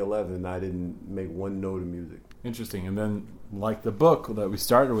 2011, I didn't make one note of music. Interesting. And then, like the book that we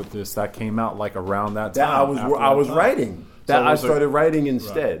started with this, that came out like around that time. I was writing. I started writing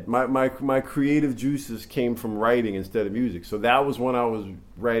instead. Right. My creative juices came from writing instead of music. So that was when I was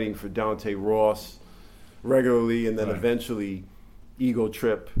writing for Dante Ross regularly, and then eventually Ego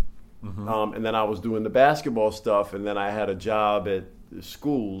Trip. Mm-hmm. And then I was doing the basketball stuff, and then I had a job at the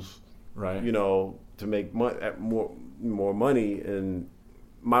schools, right? To make more money, and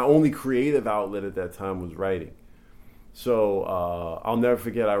my only creative outlet at that time was writing. So I'll never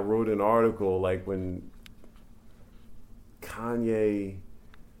forget, I wrote an article like when Kanye,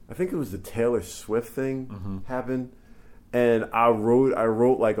 I think it was the Taylor Swift thing happened, and I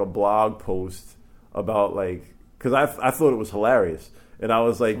wrote like a blog post about like, because I thought it was hilarious. And I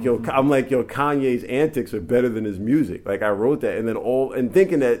was like, Kanye's antics are better than his music. Like I wrote that, and then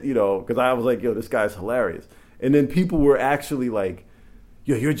thinking that, because I was like, this guy's hilarious. And then people were actually like,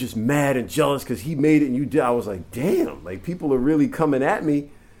 you're just mad and jealous because he made it and you did. I was like, damn, like people are really coming at me,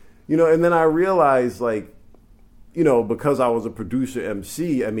 And then I realized like, because I was a producer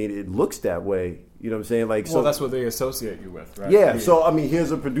MC, I mean, it looks that way. You know what I'm saying? Like, well, that's what they associate you with, right? Yeah. So I mean,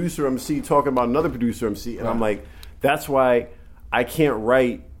 here's a producer MC talking about another producer MC, and I'm like, that's why I can't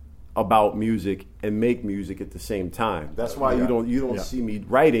write about music and make music at the same time. That's why you don't see me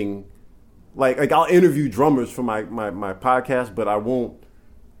writing. Like I'll interview drummers for my podcast, but I won't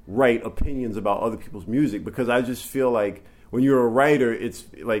write opinions about other people's music, because I just feel like when you're a writer, it's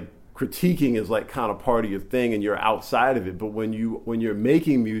like critiquing is like kind of part of your thing and you're outside of it. But when you're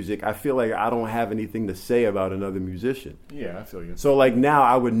making music, I feel like I don't have anything to say about another musician. Yeah, I feel you. So like now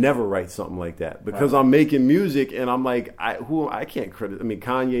I would never write something like that, because I'm making music and I'm like, I can't credit. I mean,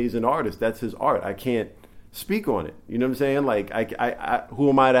 Kanye's an artist. That's his art. I can't speak on it. You know what I'm saying? Like I who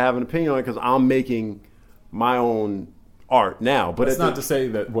am I to have an opinion on it? Because I'm making my own art now. But it's not to say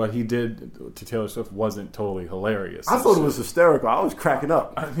that what he did to Taylor Swift wasn't totally hilarious. I thought it was hysterical. I was cracking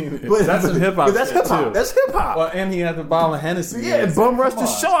up. I mean, that's some hip hop. That's hip hop. That's hip hop. Well, and he had the bottle of Hennessy. Yeah, and bum rushed the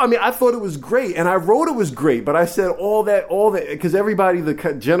show. I mean, I thought it was great, and I wrote it was great. But I said all that, because everybody, the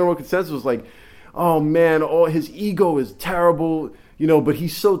general consensus was like, "Oh man, his ego is terrible." But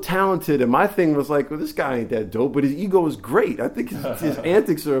he's so talented. And my thing was like, well, this guy ain't that dope, but his ego is great. I think his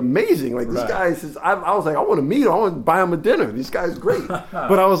antics are amazing. Like, this guy says, I was like, I want to meet him. I want to buy him a dinner. This guy's great. But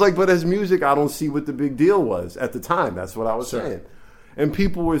I was like, but his music, I don't see what the big deal was at the time. That's what I was saying. And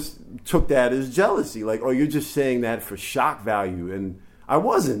people took that as jealousy. Like, oh, you're just saying that for shock value. And I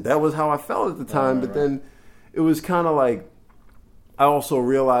wasn't. That was how I felt at the time. But then it was kind of like, I also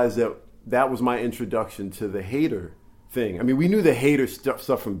realized that was my introduction to the hater thing. I mean, we knew the hater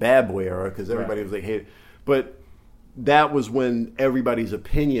stuff from Bad Boy era, because everybody was like hater, but that was when everybody's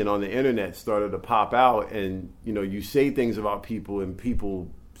opinion on the internet started to pop out, and you say things about people, and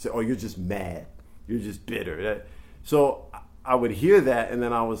people say, "Oh, you're just mad, you're just bitter." So I would hear that, and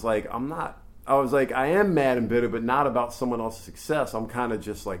then I was like, I'm not. I was like, I am mad and bitter, but not about someone else's success. I'm kind of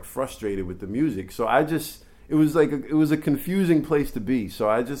just like frustrated with the music. So it was a confusing place to be. So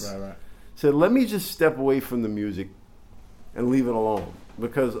I just said, let me just step away from the music and leave it alone,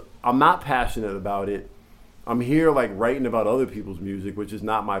 because I'm not passionate about it. I'm here like writing about other people's music, which is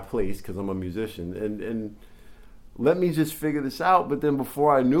not my place because I'm a musician. And let me just figure this out. But then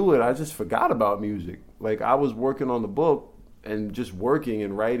before I knew it, I just forgot about music. Like I was working on the book and just working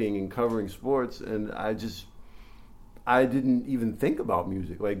and writing and covering sports, and I didn't even think about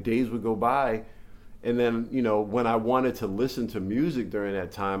music. Like days would go by. And then, when I wanted to listen to music during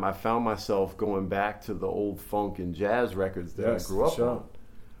that time, I found myself going back to the old funk and jazz records that I grew up on.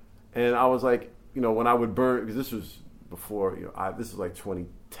 And I was like, when I would burn, because this was before, this is like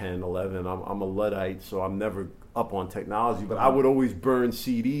 2010, 11. I'm a Luddite, so I'm never up on technology. But I would always burn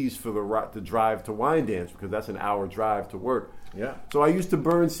CDs for the drive to Wine Dance, because that's an hour drive to work. Yeah. So I used to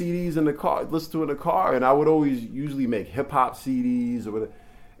burn CDs in the car, listen to it in the car, and I would always usually make hip hop CDs or whatever.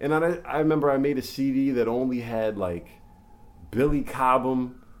 And I remember I made a CD that only had like Billy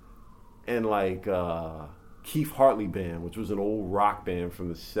Cobham and like Keith Hartley Band, which was an old rock band from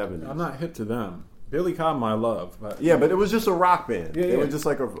the 70s. I'm not hip to them. Billy Cobham I love. But yeah, but it was just a rock band. Yeah, It was just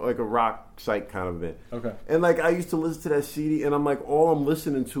like a rock site kind of band. Okay. And like I used to listen to that CD, and I'm like, all I'm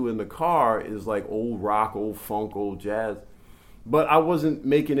listening to in the car is like old rock, old funk, old jazz. But I wasn't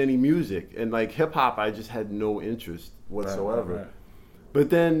making any music, and like hip hop, I just had no interest whatsoever. Right. But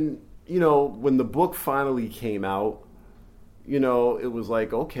then, when the book finally came out, it was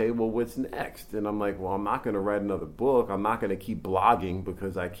like, okay, well, what's next? And I'm like, well, I'm not going to write another book. I'm not going to keep blogging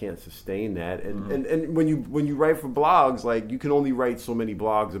because I can't sustain that. And and when you write for blogs, like you can only write so many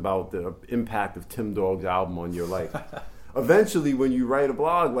blogs about the impact of Tim Dog's album on your life. Eventually, when you write a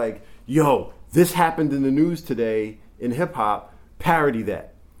blog, like, yo, this happened in the news today in hip hop, parody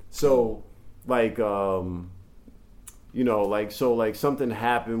that. So, like, like something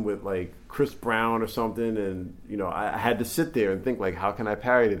happened with like Chris Brown or something, and I had to sit there and think like, how can I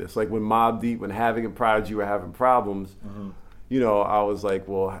parody this? Like when Mobb Deep, when Havoc and Prodigy were having problems, I was like,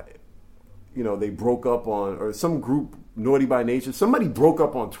 well, they broke up or some group, Naughty by Nature, somebody broke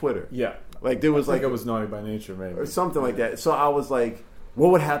up on Twitter. Yeah, like there was I think it was Naughty by Nature, maybe, or something like that. So I was like,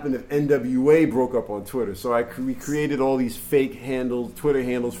 what would happen if NWA broke up on Twitter? So we created all these fake handles, Twitter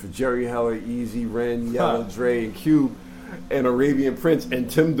handles for Jerry Heller, Easy, Ren, Yellow, Dre, and Cube, and Arabian Prince, and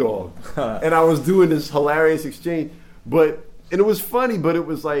Tim Dog. And I was doing this hilarious exchange. And it was funny, but it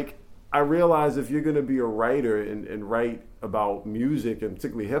was like, I realized if you're going to be a writer and write about music, and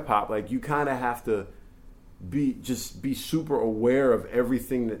particularly hip-hop, like you kind of have to be super aware of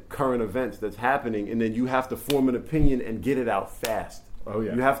everything current events that's happening, and then you have to form an opinion and get it out fast. Oh,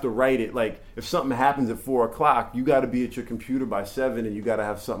 yeah. You have to write it. Like, if something happens at 4 o'clock, you got to be at your computer by 7, and you got to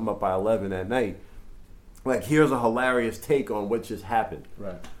have something up by 11 at night. Like, here's a hilarious take on what just happened.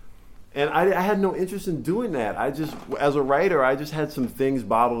 Right. And I had no interest in doing that. As a writer, I just had some things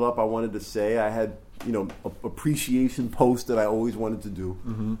bottled up I wanted to say. I had, appreciation posts that I always wanted to do.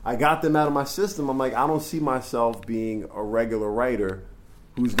 Mm-hmm. I got them out of my system. I'm like, I don't see myself being a regular writer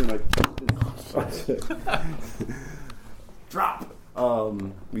who's going to drop.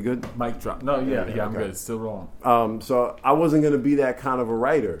 We good? Mic drop. No, yeah, I'm okay. good. It's still wrong. So I wasn't going to be that kind of a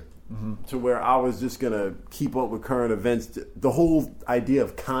writer to where I was just going to keep up with current events. The whole idea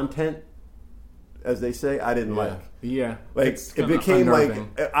of content, as they say, I didn't like. Yeah. Like, it became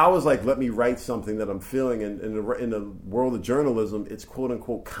unnerving. Like, I was like, let me write something that I'm feeling. And in the world of journalism, it's quote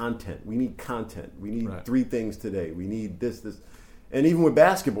unquote content. We need content. We need 3 things today. We need this. And even with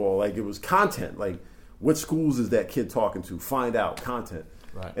basketball, like, it was content. Like, what schools is that kid talking to? Find out. Content.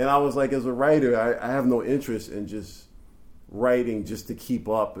 Right. And I was like, as a writer, I have no interest in just writing just to keep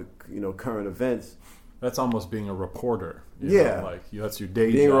up with, current events. That's almost being a reporter. That's your day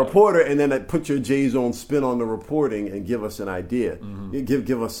job. Being a reporter, and then put your J's own spin on the reporting and give us an idea. Mm-hmm.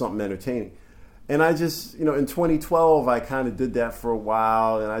 Give us something entertaining. And I just, in 2012, I kind of did that for a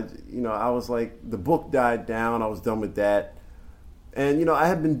while. And I was like, the book died down. I was done with that. And, I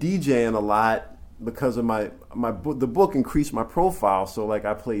had been DJing a lot because of my book. The book increased my profile. So, like,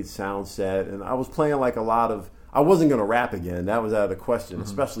 I played Soundset, and I was playing, like, a lot of... I wasn't going to rap again. That was out of the question,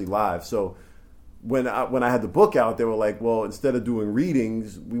 especially live. So when I had the book out, they were like, well, instead of doing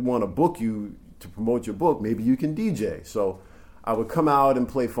readings, we want to book you to promote your book. Maybe you can DJ. So I would come out and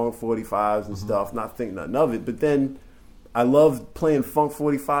play Funk 45s and stuff, not think nothing of it. But then I loved playing Funk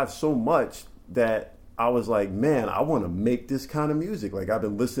 45 so much that I was like, man, I want to make this kind of music. Like, I've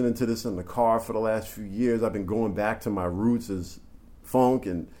been listening to this in the car for the last few years. I've been going back to my roots as funk,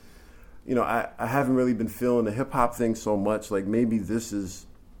 and I haven't really been feeling the hip-hop thing so much. Like, maybe this is...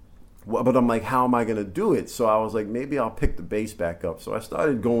 But I'm like, how am I going to do it? So I was like, maybe I'll pick the bass back up. So I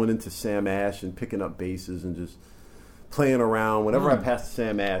started going into Sam Ash and picking up basses and just playing around. Whenever I passed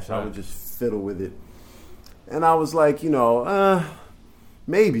Sam Ash, I would just fiddle with it. And I was like,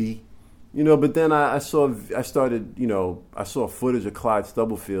 maybe. But then I saw footage of Clyde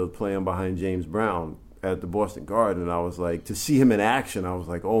Stubblefield playing behind James Brown at the Boston Garden. And I was like, to see him in action, I was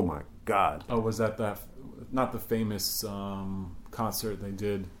like, oh my God. Oh, was that not the famous concert they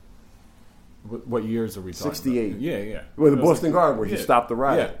did? What years are we talking 68. about? Yeah. Well, the Boston Garden where he stopped the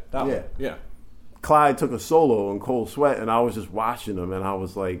riot. Yeah, that one. Yeah. Clyde took a solo in Cold Sweat, and I was just watching him, and I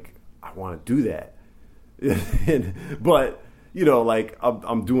was like, I want to do that. But, like,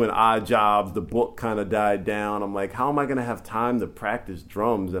 I'm doing odd jobs. The book kind of died down. I'm like, how am I going to have time to practice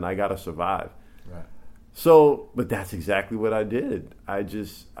drums? And I got to survive. Right. So, but that's exactly what I did.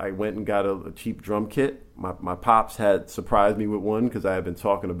 I went and got a cheap drum kit. My pops had surprised me with one because I had been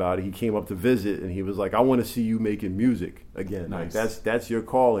talking about it. He came up to visit and he was like, "I want to see you making music again. Nice. Like that's your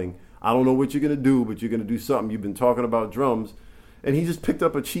calling. I don't know what you're gonna do, but you're gonna do something. You've been talking about drums." And he just picked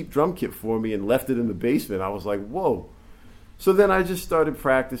up a cheap drum kit for me and left it in the basement. I was like, "Whoa!" So then I just started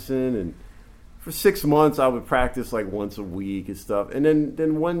practicing, and for 6 months I would practice like once a week and stuff. And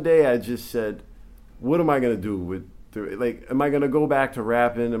then one day I just said, what am I going to do with, like, am I going to go back to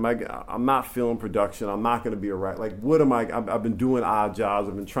rapping? I'm not feeling production. I'm not going to be a writer. Like, what am I? I've been doing odd jobs.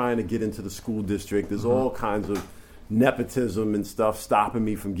 I've been trying to get into the school district. There's all kinds of nepotism and stuff stopping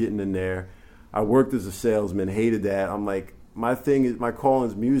me from getting in there. I worked as a salesman, hated that. I'm like, my calling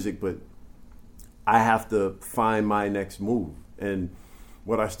is music, but I have to find my next move. And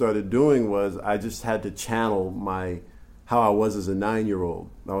what I started doing was I just had to channel how I was as a 9-year-old.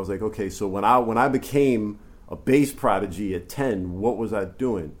 I was like, okay, so when I became a bass prodigy at 10, what was I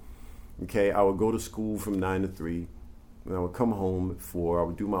doing? Okay, I would go to school from 9 to 3, and I would come home at 4. I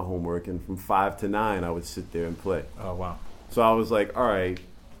would do my homework, and from 5 to 9, I would sit there and play. Oh, wow. So I was like, all right,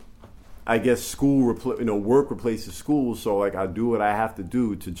 I guess work replaces school, so like I do what I have to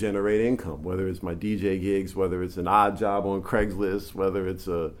do to generate income, whether it's my DJ gigs, whether it's an odd job on Craigslist, whether it's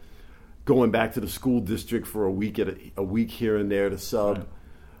going back to the school district for a week here and there to sub,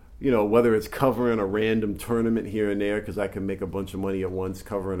 right. Whether it's covering a random tournament here and there because I can make a bunch of money at once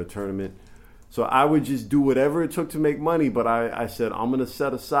covering a tournament. So I would just do whatever it took to make money, but I said I'm going to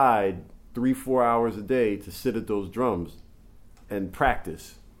set aside 3-4 hours a day to sit at those drums and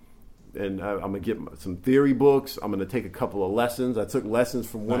practice. And I'm going to get some theory books. I'm going to take a couple of lessons. I took lessons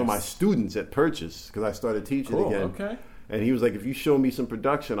from one of my students at Purchase because I started teaching again. Okay. And he was like, if you show me some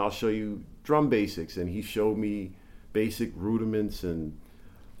production, I'll show you drum basics. And he showed me basic rudiments and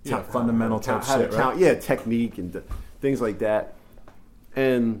fundamental type shit, right? Technique and things like that.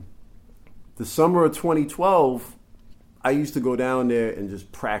 And the summer of 2012, I used to go down there and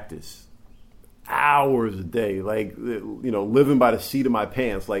just practice hours a day, like, living by the seat of my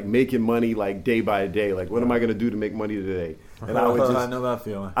pants, like making money like day by day. Like, what am I going to do to make money today? And I know that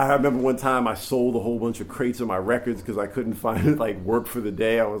feeling. I remember one time I sold a whole bunch of crates of my records because I couldn't find like work for the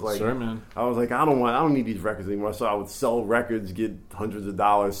day. I was like, sure, man. I was like, I don't need these records anymore. So I would sell records, get hundreds of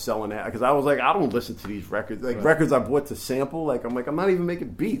dollars selling that because I was like, I don't listen to these records, like records I bought to sample. Like I'm not even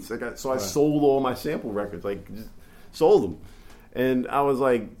making beats. Like I sold all my sample records, like just sold them, and I was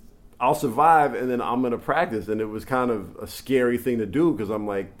like, I'll survive, and then I'm going to practice. And it was kind of a scary thing to do because I'm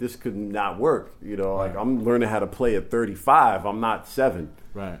like, this could not work. Like I'm learning how to play at 35. I'm not 7.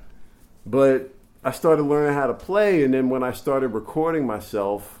 Right. But I started learning how to play, and then when I started recording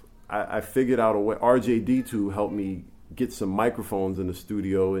myself, I figured out a way. RJD2 helped me get some microphones in the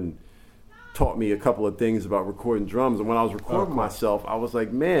studio and taught me a couple of things about recording drums. And when I was recording myself, I was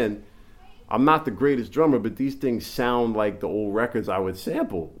like, man, I'm not the greatest drummer, but these things sound like the old records I would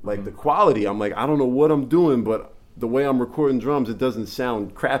sample. Like the quality, I'm like, I don't know what I'm doing, but the way I'm recording drums, it doesn't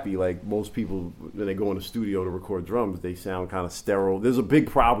sound crappy like most people when they go in the studio to record drums. They sound kind of sterile. There's a big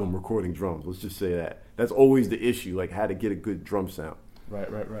problem recording drums. Let's just say that. That's always the issue, like how to get a good drum sound. Right.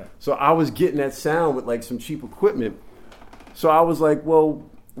 So I was getting that sound with like some cheap equipment. So I was like, well,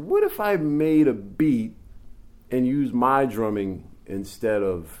 what if I made a beat and used my drumming instead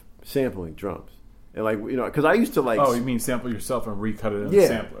of sampling drums? And like, because I used to like... Oh, you mean sample yourself and recut it in the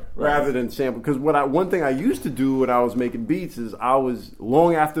sampler. Right. Rather than sample. Because one thing I used to do when I was making beats is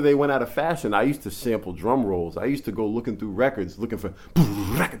long after they went out of fashion, I used to sample drum rolls. I used to go looking through records, looking for...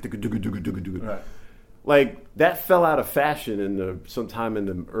 Right. Like, that fell out of fashion sometime in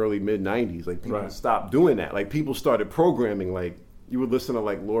the early, mid-90s. Like, people stopped doing that. Like, people started programming, like, you would listen to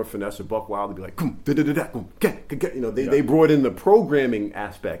like Lord Finesse or Buck Wild, they'd be like, they brought in the programming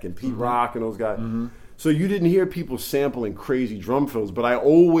aspect and Pete Rock and those guys. Mm-hmm. So you didn't hear people sampling crazy drum fills, but I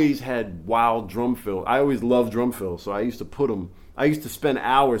always had wild drum fills. I always loved drum fills, so I used to spend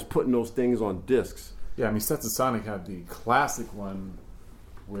hours putting those things on discs. Yeah, I mean, Stetsasonic had the classic one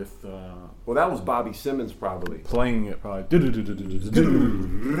with... well, that was Bobby Simmons probably. Playing it probably.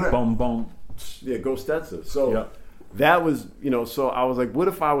 Boom, boom. Yeah, go Stetson. So... That was, so I was like, what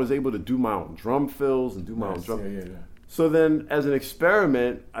if I was able to do my own drum fills and do my own drum? Yeah. So then as an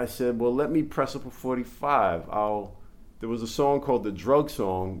experiment, I said, well, let me press up a 45. There was a song called The Drug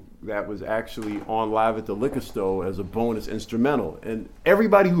Song that was actually on Live at the Liquor Store as a bonus instrumental. And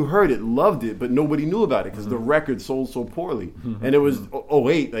everybody who heard it loved it, but nobody knew about it because the record sold so poorly. And it was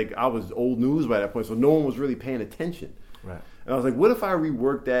 08, like I was old news by that point, so no one was really paying attention. Right. And I was like, what if I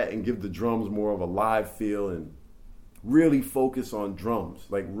rework that and give the drums more of a live feel and really focus on drums,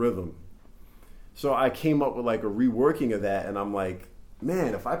 like rhythm. So I came up with like a reworking of that, and I'm like,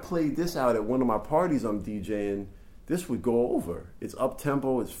 man, if I played this out at one of my parties I'm DJing, this would go over. It's up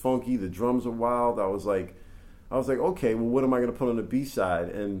tempo, it's funky, the drums are wild. I was like, okay, well, what am I gonna put on the B side?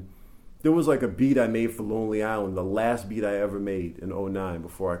 And there was like a beat I made for Lonely Island, the last beat I ever made in '09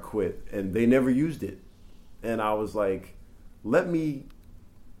 before I quit, and they never used it. And I was like, let me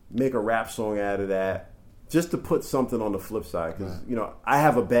make a rap song out of that, just to put something on the flip side, because you know I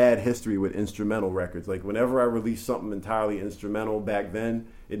have a bad history with instrumental records. Like whenever I released something entirely instrumental back then,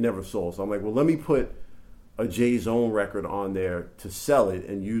 it never sold. So I'm like, well, let me put a Jay Zone record on there to sell it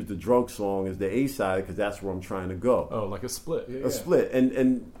and use the drug song as the A side, because that's where I'm trying to go. Oh, like a split. Split,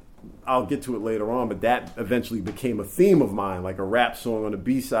 and I'll get to it later on, but that eventually became a theme of mine, like a rap song on the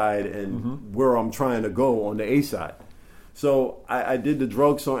B side and where I'm trying to go on the A side. So I did the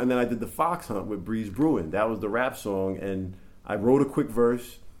drug song, and then I did the Fox Hunt with Breeze Brewin. That was the rap song, and I wrote a quick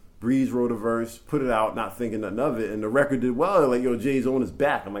verse. Breeze wrote a verse, put it out, not thinking nothing of it, and the record did well. Like, yo, Jay Zone is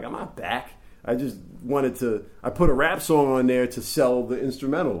back. I'm like, I'm not back. I just wanted to, I put a rap song on there to sell the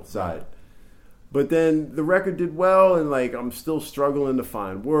instrumental side. But then the record did well, and like I'm still struggling to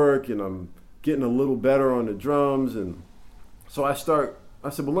find work, and I'm getting a little better on the drums, and so I said,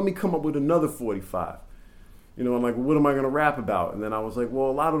 well, let me come up with another 45. You know, I'm like, well, what am I going to rap about? And then I was like, well,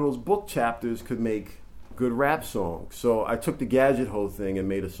 a lot of those book chapters could make good rap songs. So I took the Gadget Ho thing and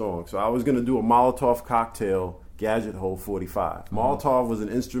made a song. So I was going to do a Molotov Cocktail Gadget Ho 45. Molotov was an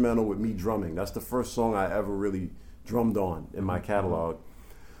instrumental with me drumming. That's the first song I ever really drummed on in my catalog.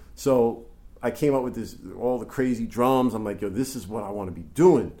 So I came up with this, all the crazy drums. I'm like, yo, this is what I want to be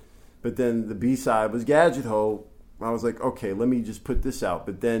doing. But then the B-side was Gadget Ho. I was like, okay, let me just put this out.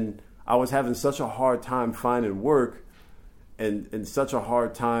 But then I was having such a hard time finding work, and such a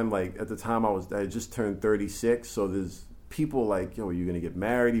hard time, like at the time I had just turned 36. So there's people like, yo, are you going to get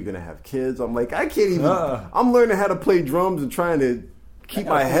married? Are you going to have kids? I'm like, I can't even, I'm learning how to play drums and trying to keep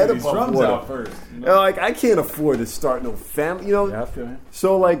my head above water. Out first, you know? Like, I can't afford to start no family, you know. Yeah, I feel you.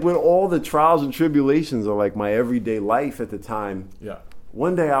 So like with all the trials and tribulations of like my everyday life at the time, yeah.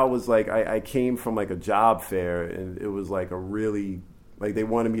 One day I was like, I came from like a job fair, and it was like a really, like they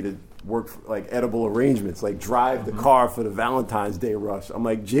wanted me to work for, like edible arrangements, like drive the car for the Valentine's Day rush. I'm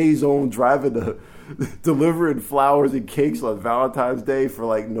like, Jay Zone driving to delivering flowers and cakes on Valentine's Day for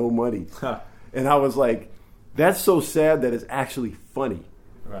like no money. And I was like, that's so sad that it's actually funny.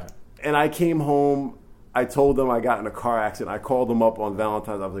 Right. And I came home, I told them I got in a car accident. I called them up on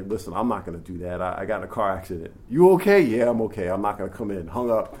Valentine's. I was like, listen, I'm not going to do that. I got in a car accident. You okay? Yeah, I'm okay. I'm not going to come in.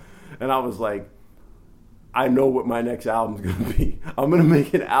 Hung up. And I was like, I know what my next album's going to be. I'm going to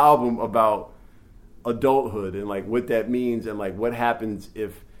make an album about adulthood and like what that means, and like what happens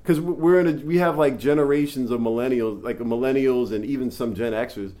if, because we have like generations of millennials and even some Gen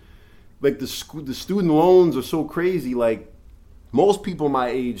Xers. Like the student loans are so crazy. Like most people my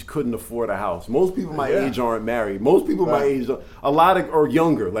age couldn't afford a house. Most people my age aren't married. Most people my age, are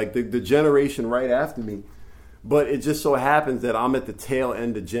younger, like the generation right after me. But it just so happens that I'm at the tail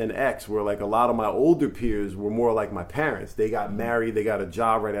end of Gen X, where like a lot of my older peers were more like my parents. They got married, they got a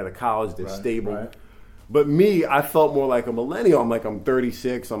job right out of college, they're stable. Right. But me, I felt more like a millennial. I'm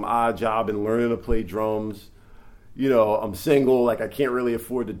 36, I'm odd job and learning to play drums. You know, I'm single, like I can't really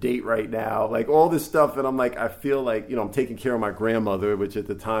afford to date right now, like all this stuff. And I'm like, I feel like, you know, I'm taking care of my grandmother, which at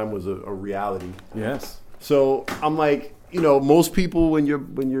the time was a reality. Yes. So I'm like, you know, most people when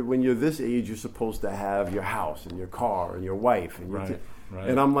you're this age, you're supposed to have your house and your car and your wife and your right.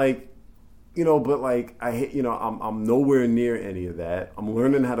 And I'm like, you know, but like I'm nowhere near any of that. I'm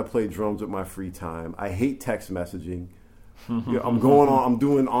learning how to play drums with my free time. I hate text messaging. You know, I'm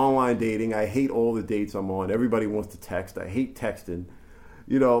doing online dating. I hate all the dates I'm on. Everybody wants to text. I hate texting.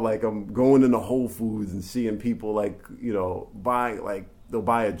 You know, like I'm going into Whole Foods and seeing people like, you know, buying, like they'll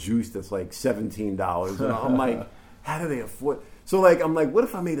buy a juice that's like $17. And I'm like, how do they afford? So like, I'm like, what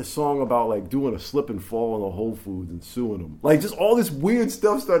if I made a song about like doing a slip and fall in a Whole Foods and suing them? Like just all this weird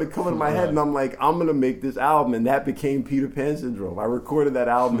stuff started coming in my head, and I'm like, I'm going to make this album. And that became Peter Pan Syndrome. I recorded that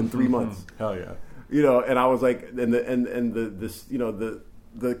album in 3 months. Hell yeah. You know, and I was like, the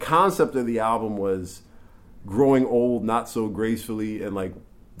concept of the album was growing old, not so gracefully, and like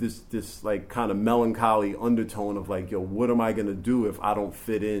this like kind of melancholy undertone of like, yo, what am I gonna do if I don't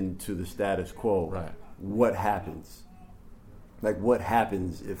fit into the status quo? Right. What happens? Like, what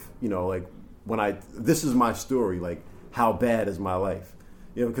happens if, you know, like this is my story. Like, how bad is my life?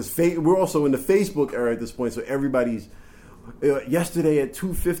 You know, because we're also in the Facebook era at this point, so everybody's yesterday at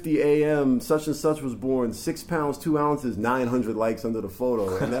 2:50 a.m. such and such was born, 6 pounds 2 ounces, 900 likes under the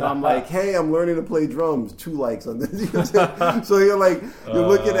photo, and then I'm like, hey, I'm learning to play drums, 2 likes under. So you're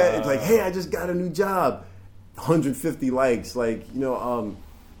looking at it's like, hey, I just got a new job, 150 likes, like yo,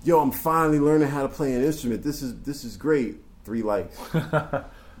 I'm finally learning how to play an instrument. This is great, 3 likes. Right.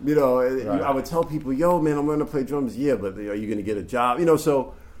 I would tell people, yo, man, I'm learning to play drums. Yeah, but are you going to get a job?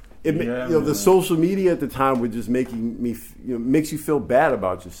 So. The social media at the time were just making me, makes you feel bad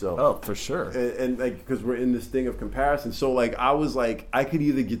about yourself. Oh, for sure. And because we're in this thing of comparison. So I was like, I could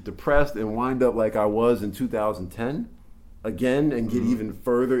either get depressed and wind up like I was in 2010 again and get even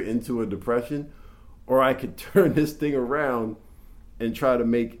further into a depression, or I could turn this thing around and try to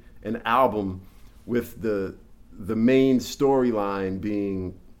make an album with the main storyline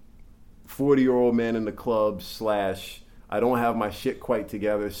being 40-year-old man in the club / I don't have my shit quite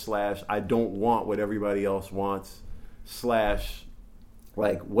together / I don't want what everybody else wants /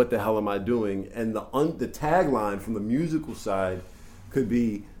 what the hell am I doing? And the tagline from the musical side could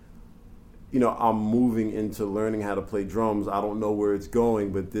be, I'm moving into learning how to play drums. I don't know where it's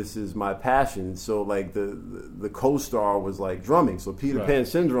going, but this is my passion. So the co-star was like drumming. So Peter Pan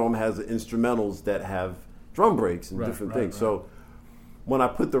Syndrome has the instrumentals that have drum breaks and different things. So when I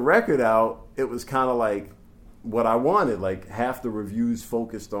put the record out, it was kind of like what I wanted. Like half the reviews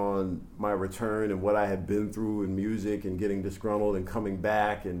focused on my return and what I had been through in music and getting disgruntled and coming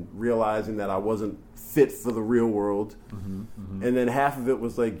back and realizing that I wasn't fit for the real world. And then half of it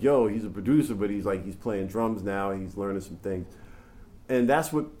was like, yo, he's a producer, but he's playing drums now. He's learning some things. And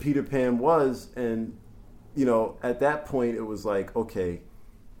that's what Peter Pan was. And, at that point it was like, okay,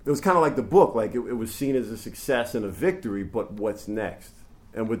 it was kind of like the book. Like it was seen as a success and a victory, but what's next?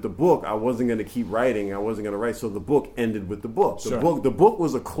 And with the book, I wasn't going to keep writing. I wasn't going to write. So the book ended with the book. The book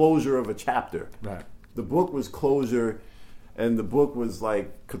was a closure of a chapter. Right. The book was closure, and the book was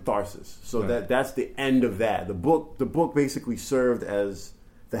like catharsis. So that's the end of that. The book basically served as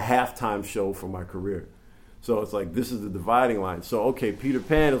the halftime show for my career. So it's like, this is the dividing line. So, okay, Peter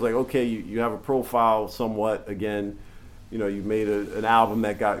Pan is like, okay, you have a profile somewhat again. You made an album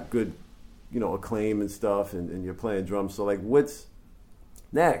that got good, acclaim and stuff, and you're playing drums. So what's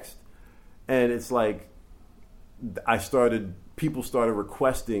next? And it's like people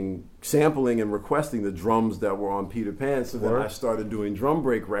started sampling and requesting the drums that were on Peter Pan. So then I started doing drum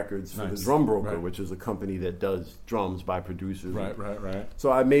break records for the Drum Broker, which is a company that does drums by producers. Right.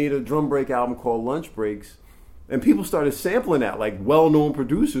 So I made a drum break album called Lunch Breaks, and people started sampling that. Like well-known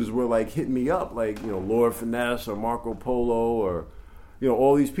producers were hitting me up, Lord Finesse or Marco Polo, or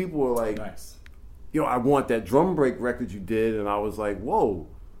all these people were like, nice. I want that drum break record you did. And I was like, whoa,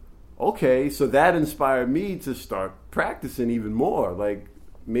 okay. So that inspired me to start practicing even more. Like,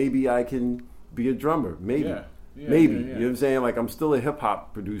 maybe I can be a drummer. Maybe. Yeah. You know what I'm saying? Like, I'm still a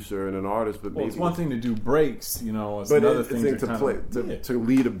hip-hop producer and an artist, but maybe... it's one thing to do breaks, it's but another thing to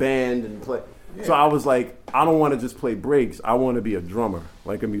lead a band and play. Yeah. So I was like, I don't want to just play breaks. I want to be a drummer,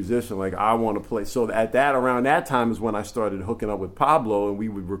 like a musician. Like, I want to play. So around that time is when I started hooking up with Pablo, and we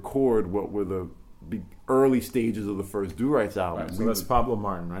would record what were the early stages of the first Do Rights album. Right, so that's Pablo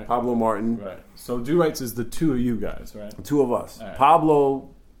Martin, right? Pablo Martin. Right. So Do Rights is the two of you guys, right? The two of us. Right. Pablo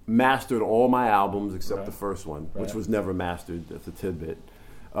mastered all my albums except the first one, which was never mastered. That's a tidbit.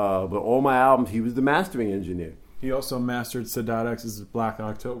 But all my albums, he was the mastering engineer. He also mastered Sadat X's Black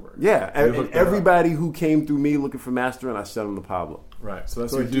October. Yeah, and everybody who came through me looking for mastering, I sent him to Pablo. Right, so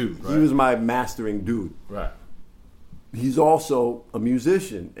that's your dude, right? He was my mastering dude. Right. He's also a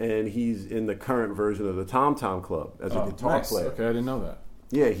musician, and he's in the current version of the Tom Tom Club as a guitar player. Okay, I didn't know that.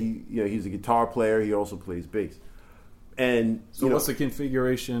 Yeah, he's a guitar player. He also plays bass. And so, what's the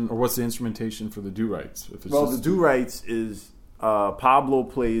configuration or what's the instrumentation for the Do Rights? The Do Rights is Pablo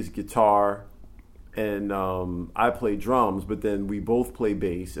plays guitar, and I play drums. But then we both play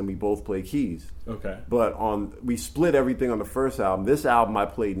bass and we both play keys. Okay. But we split everything on the first album. This album I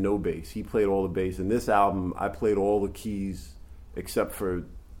played no bass. He played all the bass. And this album I played all the keys except for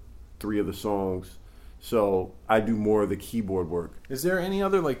 3 of the songs. So I do more of the keyboard work. Is there any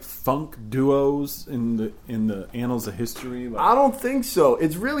other funk duos in the annals of history? I don't think so.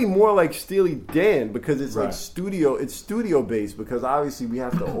 It's really more like Steely Dan because it's studio. It's studio based because obviously we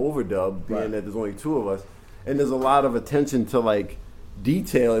have to overdub, being that there's only 2 of us, and there's a lot of attention to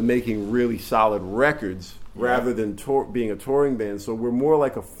detail and making really solid records rather than being a touring band. So we're more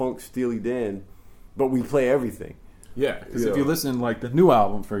like a funk Steely Dan, but we play everything. Yeah, because if you listen the new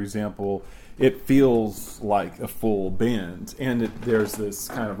album, for example, it feels like a full band, and there's this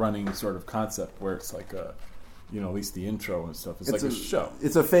kind of running sort of concept where it's like a, at least the intro and stuff. It's like a show.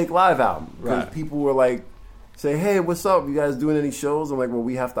 It's a fake live album because people were say, hey, what's up? You guys doing any shows? I'm like, well,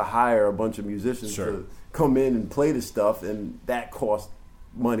 we have to hire a bunch of musicians to come in and play this stuff, and that costs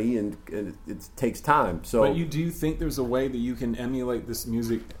money and it takes time. So, but do you think there's a way that you can emulate this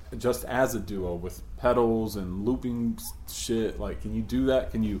music just as a duo with pedals and looping shit? Like, can you do that?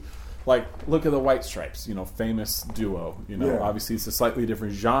 Can you, like, look at the White Stripes, famous duo. Obviously it's a slightly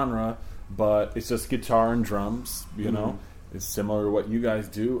different genre, but it's just guitar and drums. It's similar to what you guys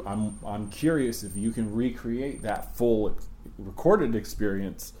do. I'm curious if you can recreate that full recorded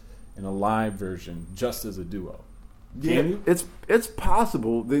experience in a live version just as a duo. Can you? It's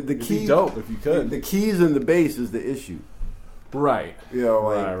possible. The key, be dope if you could. The keys and the bass is the issue. Right.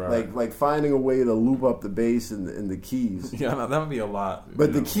 Like finding a way to loop up the bass and the keys. Yeah, no, that would be a lot.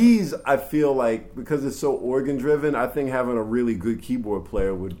 But the keys, I feel like, because it's so organ driven, I think having a really good keyboard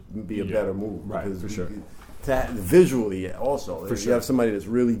player would be a better move. Right, for sure. Visually, also, for if you have somebody that's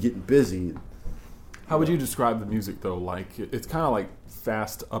really getting busy. How would you describe the music though? Like, it's kind of like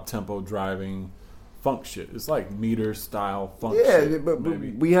fast, up tempo driving funk shit. It's like meter style funk shit. Yeah, but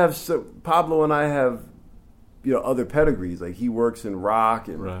we have Pablo and I have other pedigrees. Like, he works in rock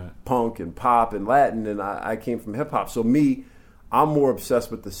and punk and pop and Latin, and I came from hip hop. So I'm more obsessed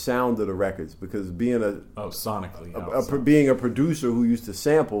with the sound of the records, because being sonically being a producer who used to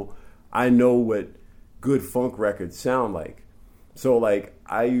sample, I know what good funk records sound like. So like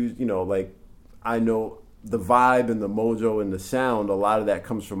I know the vibe and the mojo and the sound. A lot of that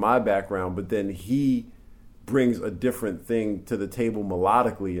comes from my background, but then he brings a different thing to the table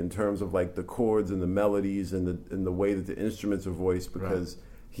melodically in terms of like the chords and the melodies and the way that the instruments are voiced, because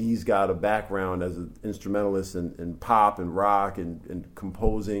he's got a background as an instrumentalist in pop and rock and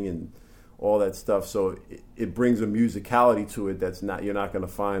composing and all that stuff. So it brings a musicality to it that's you're not going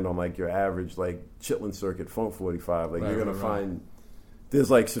to find on like your average like Chitlin Circuit Funk 45. Like, you're going to find there's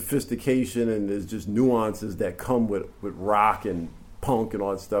like sophistication and there's just nuances that come with rock and punk and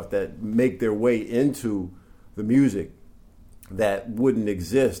all that stuff that make their way into the music that wouldn't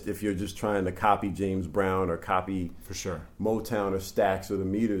exist if you're just trying to copy James Brown or copy for sure Motown or Stax or the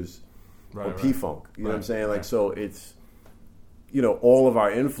Meters or P-Funk. You know what I'm saying? Like, so it's, all of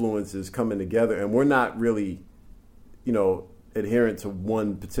our influences coming together, and we're not really, adherent to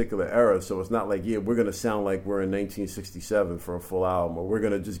one particular era. So it's not like, we're going to sound like we're in 1967 for a full album, or we're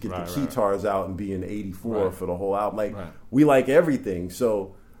going to just get the keytars out and be in 84 for the whole album. Like, we like everything.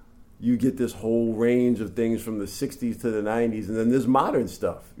 So you get this whole range of things from the 60s to the 90s, and then there's modern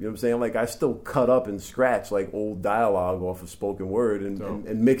stuff. You know what I'm saying? Like, I still cut up and scratch like old dialogue off of spoken word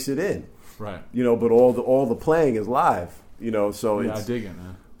and mix it in. Right. But all the playing is live. So I dig it,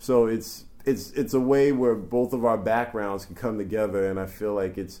 man. So it's a way where both of our backgrounds can come together, and I feel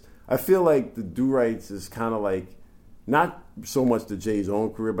like the Do-Rights is kind of like not so much the Jay's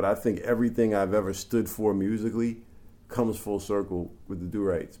own career, but I think everything I've ever stood for musically comes full circle with the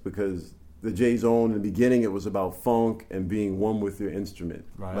Do-Rights, because the Jay's own, in the beginning, it was about funk and being one with your instrument.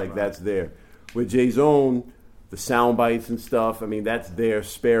 That's there. With Jay's own, the sound bites and stuff, I mean, that's there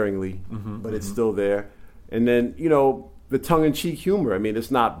sparingly, but it's still there. And then, the tongue-in-cheek humor. I mean,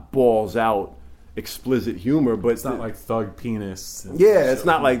 it's not balls out, explicit humor, but it's not like Thug Penis. It's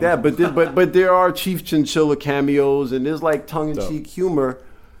not like that. But there are Chief Chinchilla cameos, and there's like tongue-in-cheek humor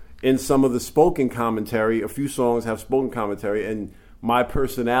in some of the spoken commentary. A few songs have spoken commentary, and my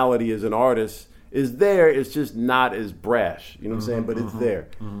personality as an artist is there. It's just not as brash. You know what I'm saying? But it's there.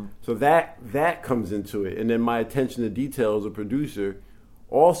 So that comes into it, and then my attention to detail as a producer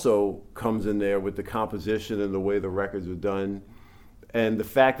also comes in there with the composition and the way the records are done. And the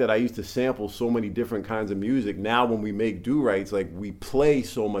fact that I used to sample so many different kinds of music, now when we make Do-Rights, like, we play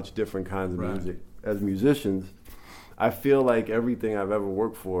so much different kinds of music as musicians. I feel like everything I've ever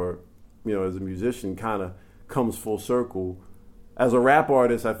worked for, as a musician, kind of comes full circle. As a rap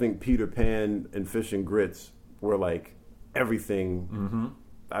artist, I think Peter Pan and Fish and Grits were like everything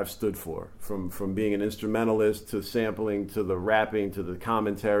I've stood for, from being an instrumentalist to sampling to the rapping to the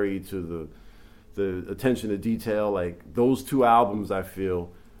commentary to the attention to detail. Like, those two albums, I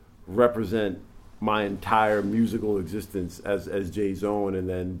feel, represent my entire musical existence as Jay's own. And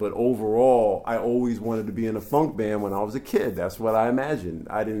then, but overall, I always wanted to be in a funk band when I was a kid. That's what I imagined.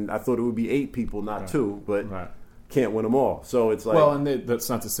 I thought it would be 8 people, not 2, but can't win them all. So it's like, well, and that's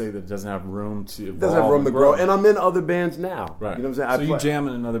not to say that it doesn't have room to evolve. It doesn't have room to grow. And I'm in other bands now. Right. You know what I'm saying? So you jam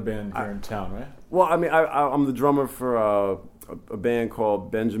in another band here in town, right? Well, I mean, I'm the drummer for a band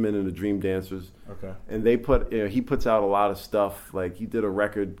called Benjamin and the Dream Dancers. Okay. And they he puts out a lot of stuff. Like, he did a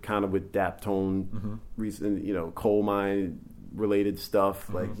record kind of with Daptone, recent, coal mine related stuff.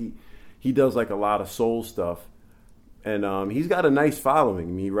 Like, he does like a lot of soul stuff. And he's got a nice following.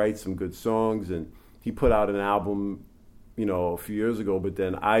 I mean, he writes some good songs, and he put out an album, a few years ago. But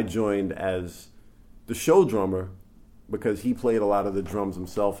then I joined as the show drummer because he played a lot of the drums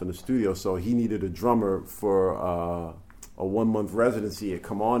himself in the studio. So he needed a drummer for a 1-month residency at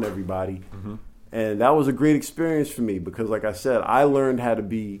Come On Everybody. Mm-hmm. And that was a great experience for me because, like I said, I learned how to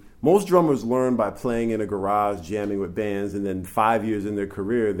be... Most drummers learn by playing in a garage, jamming with bands, and then 5 years in their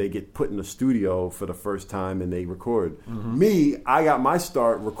career, they get put in a studio for the first time and they record. Mm-hmm. Me, I got my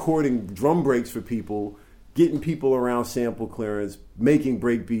start recording drum breaks for people, getting people around sample clearance, making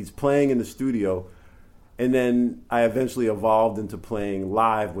break beats, playing in the studio. And then I eventually evolved into playing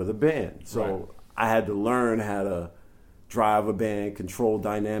live with a band. So right. I had to learn how to drive a band, control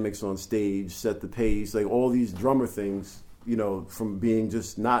dynamics on stage, set the pace, like all these drummer things, from being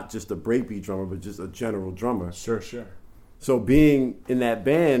not just a breakbeat drummer, but just a general drummer. Sure. So being in that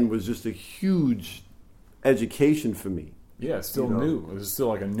band was just a huge education for me. Yeah, it's still new. It's still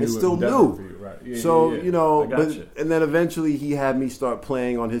like a new It's still new for you, right? Yeah, so, yeah. And then eventually he had me start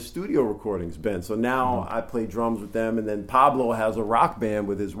playing on his studio recordings, Ben. So now I play drums with them, and then Pablo has a rock band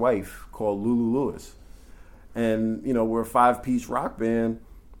with his wife called Lulu Lewis. And, we're a 5-piece rock band,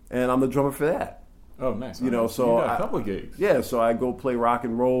 and I'm the drummer for that. Oh, nice. So you got a couple of gigs. Yeah, so I go play rock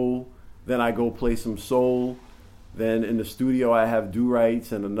and roll, then I go play some soul. Then in the studio I have Do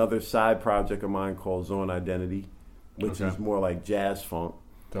Rights and another side project of mine called Zone Identity, which is more like jazz funk.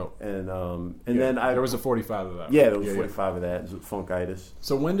 Dope. And then there was a 45 of that. Yeah, there was 45 of that. Funkitis.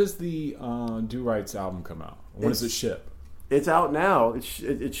 So when does the Do Rights album come out? When does it ship? It's out now. It's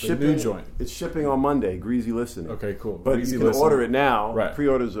shipping. New joint. It's shipping on Monday. Greasy listening. Okay, cool. But Greasy you can listening. order it now. Right.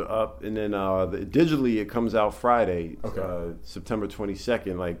 Pre-orders are up, and then digitally it comes out Friday, September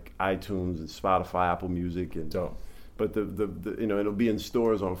 22nd, like iTunes and Spotify, Apple Music, and dope. But the it'll be in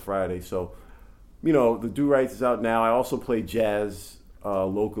stores on Friday. So, the Do Rights is out now. I also play jazz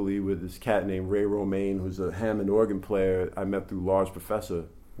locally with this cat named Ray Romaine, who's a Hammond organ player I met through Large Professor.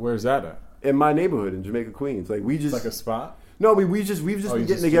 Where's that at? In my neighborhood in Jamaica, Queens. Like we just like a spot. No, we've just been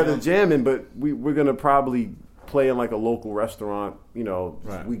getting together jamming, but we're gonna probably play in like a local restaurant,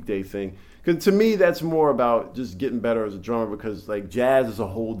 weekday thing. Because to me, that's more about just getting better as a drummer. Because like jazz is a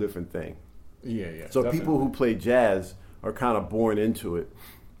whole different thing. Yeah. So definitely. People who play jazz are kind of born into it,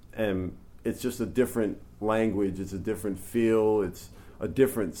 and it's just a different language. It's a different feel. It's a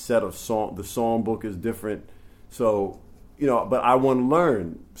different set of song. The song book is different. So. But I want to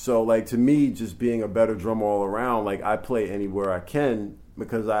learn. So, like, to me, just being a better drummer all around, like, I play anywhere I can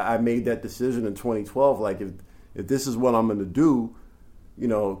because I made that decision in 2012. Like, if this is what I'm going to do,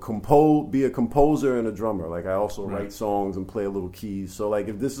 be a composer and a drummer. Like, I also write songs and play a little keys. So, like,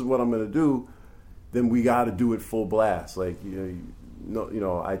 if this is what I'm going to do, then we got to do it full blast. Like,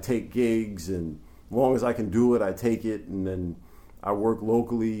 I take gigs, and as long as I can do it, I take it, and then I work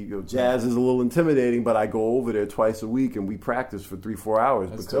locally. Jazz is a little intimidating, but I go over there twice a week and we practice for 3-4 hours.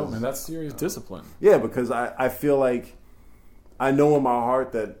 That's dope, man. That's serious discipline. Yeah, because I feel like I know in my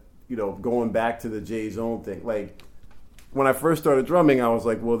heart that, going back to the J Zone thing, like when I first started drumming, I was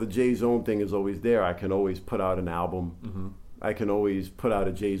like, well, the J Zone thing is always there. I can always put out an album. Mm-hmm. I can always put out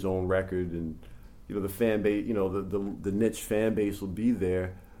a J Zone record, and the fan base, the niche fan base will be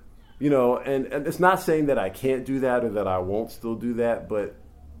there. And it's not saying that I can't do that or that I won't still do that, but,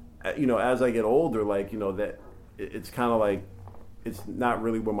 as I get older, like, that it's kind of like it's not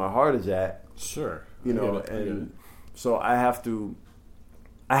really where my heart is at. Sure. So I had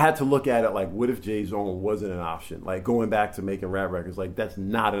to look at it like, what if J Zone wasn't an option? Like, going back to making rap records, like, that's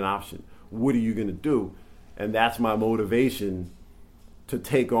not an option. What are you going to do? And that's my motivation to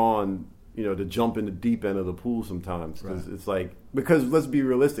take on, to jump in the deep end of the pool sometimes. Because it's like, because let's be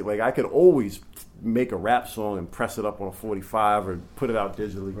realistic, like I could always make a rap song and press it up on a 45 or put it out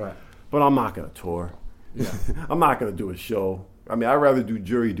digitally. Right. But I'm not going to tour. Yeah. I'm not going to do a show. I mean, I'd rather do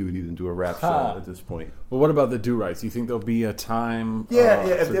jury duty than do a rap song at this point. Well, what about the Do Rights? Do you think there'll be a time?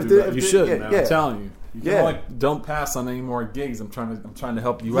 If you should, man. Yeah. I'm telling you. Don't pass on any more gigs. I'm trying to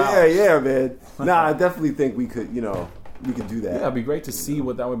help you out. Yeah, man. Nah, I definitely think we could, we could do that. Yeah, it'd be great to see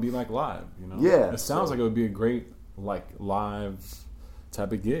what that would be like live. Yeah, it sounds like it would be a great live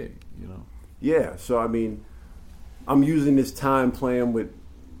type of gig. Yeah. So I mean, I'm using this time playing with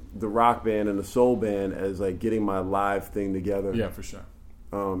the rock band and the soul band as like getting my live thing together. Yeah, for sure.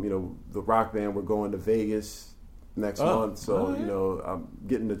 The rock band, we're going to Vegas next month, so I'm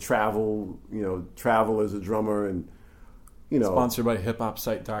getting to travel. Travel as a drummer, and sponsored by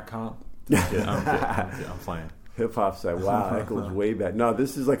hiphopsite.com. I'm playing. Hip hop site. Wow, that goes way back. No,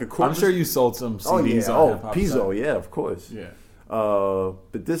 this is like a corporate. I'm sure you sold some CDs on Hip Hop Pizzo, site. Yeah, of course. Yeah.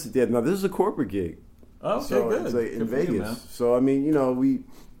 But this is a corporate gig. Oh, okay, so good. It's like in good Vegas. you, man. So I mean,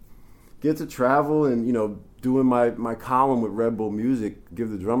 get to travel and, you know, doing my column with Red Bull Music, Give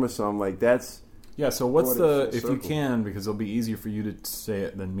the Drummer Some, like that's... Yeah, so what's the, if circle. you can, because it'll be easier for you to say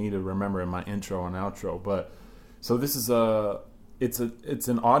it than me to remember in my intro and outro, but, so this is it's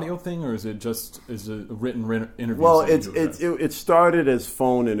an audio thing, or is it written interviews? Well, it started as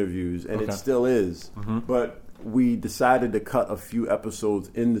phone interviews, and it still is, but we decided to cut a few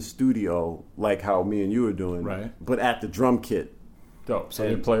episodes in the studio, like how me and you are doing, right? But at the drum kit. Dope. So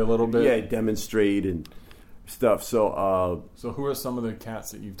you play a little bit? Yeah, demonstrate and stuff. So who are some of the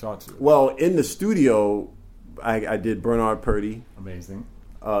cats that you've talked to? Well, in the studio, I did Bernard Purdy. Amazing.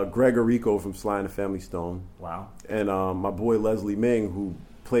 Greg Arico from Sly and the Family Stone. Wow. And my boy Leslie Ming, who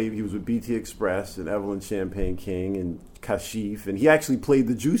he was with BT Express and Evelyn Champagne King and Kashif, and he actually played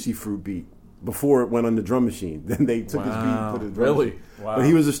the Juicy Fruit beat before it went on the drum machine. Then they took his beat and put it in the drum machine. Wow. But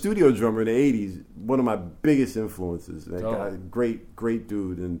he was a studio drummer in the 80s, one of my biggest influences. That guy, great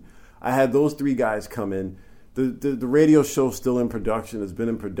dude. And I had those three guys come in. The radio show's still in production. It's been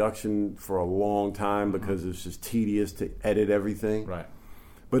in production for a long time because it's just tedious to edit everything. Right.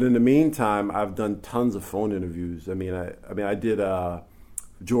 But in the meantime, I've done tons of phone interviews. I did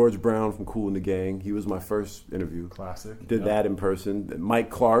George Brown from Kool and the Gang. He was my first interview. Classic. Did that in person. Mike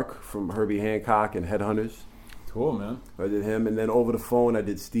Clark from Herbie Hancock and Headhunters. Cool, man. I did him. And then over the phone, I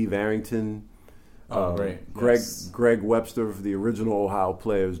did Steve Arrington. Great. Greg Webster, the original Ohio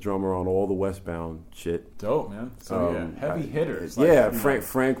Players, drummer on all the Westbound shit. Dope, man. So heavy hitters.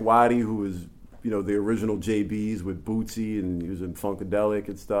 Frank Waddy, who was, you know, the original JBs with Bootsy, and he was in Funkadelic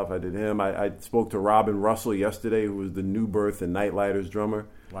and stuff. I did him. I spoke to Robin Russell yesterday, who was the New Birth and Nightlighters drummer.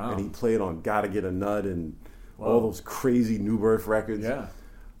 Wow. And he played on Gotta Get a Nut and all those crazy New Birth records. Yeah.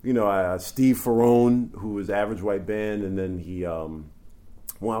 You know, Steve Ferrone, who was Average White Band, and then he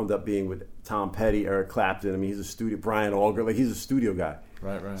wound up being with Tom Petty, Eric Clapton. I mean, he's a studio, Brian Auger, like he's a studio guy.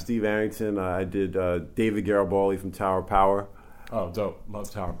 Right. Steve Arrington. I did David Garibaldi from Tower Power. Oh, dope.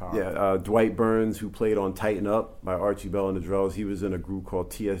 Love Tower Power. Yeah, Dwight Burns, who played on Tighten Up by Archie Bell and the Drells. He was in a group called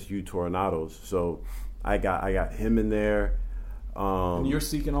TSU Tornadoes. So I got him in there. And you're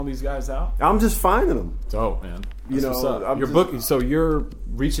seeking all these guys out? I'm just finding them. Dope, man. That's you know, what's up. So you're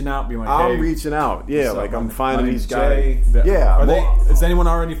reaching out, being like, hey, I'm reaching out. Yeah, like I'm finding these Jay. guys. Is anyone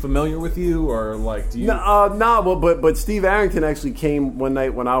already familiar with you, or like do you? But Steve Arrington actually came one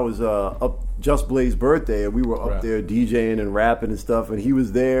night when I was up Just Blaze's birthday, and we were up there DJing and rapping and stuff, and he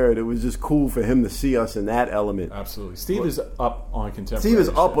was there, and it was just cool for him to see us in that element. Absolutely. Steve is up on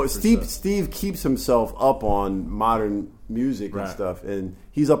contemporary. Steve keeps himself up on modern music and stuff, and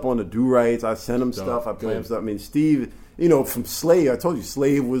he's up on the do-rights. I send him stuff, I play him stuff. I mean, Steve, you know, from Slave, I told you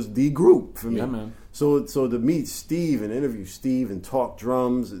Slave was the group for me. Yeah, man. So to meet Steve and interview Steve and talk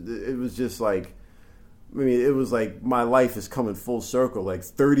drums, it was just like, I mean, it was like my life is coming full circle. Like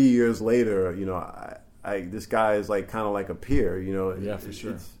 30 years later, you know, this guy is like kind of like a peer, you know. Yeah, for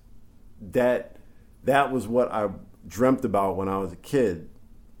sure. That was what I dreamt about when I was a kid,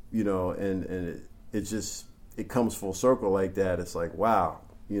 you know, and it comes full circle like that. It's like, wow,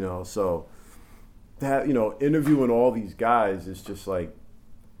 you know. So that, you know, interviewing all these guys is just like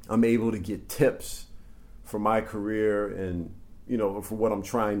I'm able to get tips for my career and, you know, for what I'm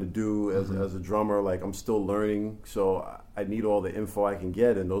trying to do as a drummer. Like, I'm still learning, so I need all the info I can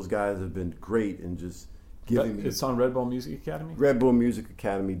get, and those guys have been great in just giving me... It's on Red Bull Music Academy? Red Bull Music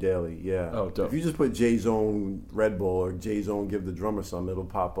Academy Daily, yeah. Oh, dope. If you just put J-Zone Red Bull or J-Zone Give the Drummer Some, it'll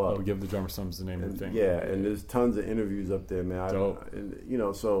pop up. Oh, Give the Drummer Some is the name of the thing. Yeah, and there's tons of interviews up there, man. Dope. You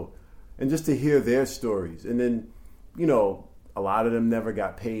know, so... And just to hear their stories. And then, you know, a lot of them never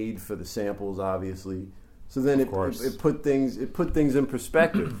got paid for the samples, obviously. So then it put things in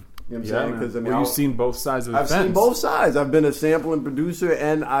perspective. You know what I'm saying? Because you've seen both sides of the fence. I've seen both sides. I've been a sampling producer,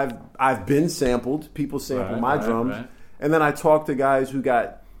 and I've been sampled. People sample my drums, and then I talked to guys who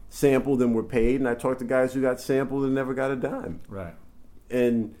got sampled and were paid, and I talked to guys who got sampled and never got a dime. Right.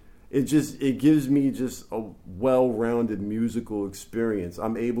 And it gives me just a well-rounded musical experience.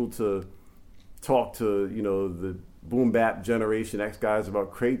 I'm able to talk to, you know, the boom bap Generation X guys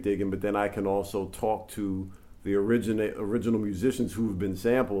about crate digging, but then I can also talk to the original musicians who've been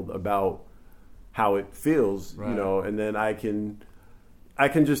sampled about how it feels, you know, and then I can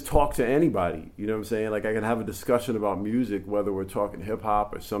just talk to anybody, you know what I'm saying? Like, I can have a discussion about music, whether we're talking hip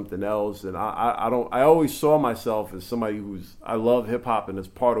hop or something else. And I always saw myself as somebody I love hip hop and it's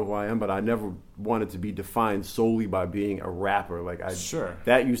part of who I am, but I never wanted to be defined solely by being a rapper. Like,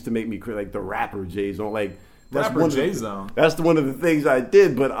 that used to make me like the rapper J-Zone, like. That's one of the things I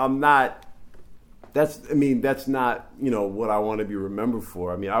did, but I'm not. That's not, you know, what I want to be remembered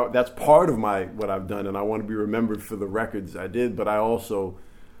for. I mean, that's part of what I've done, and I want to be remembered for the records I did. But I also,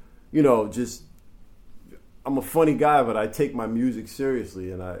 just I'm a funny guy, but I take my music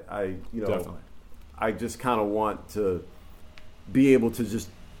seriously, and I Definitely. I just kind of want to be able to just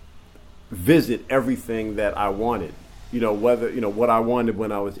visit everything that I wanted. Whether, what I wanted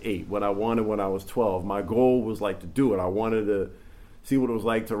when I was 8, what I wanted when I was 12. My goal was like to do it. I wanted to see what it was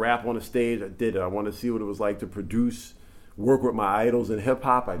like to rap on a stage. I did it. I wanted to see what it was like to produce, work with my idols in hip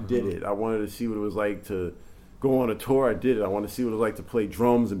hop. I did it. I wanted to see what it was like to go on a tour. I did it. I wanted to see what it was like to play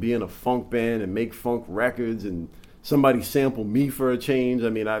drums and be in a funk band and make funk records and somebody sample me for a change. I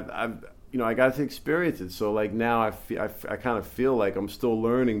mean, I got to experience it. So like now I kind of feel like I'm still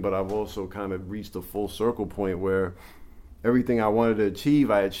learning, but I've also kind of reached a full circle point where everything I wanted to achieve,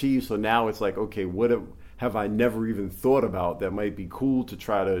 I achieved. So now it's like, okay, what have I never even thought about that might be cool to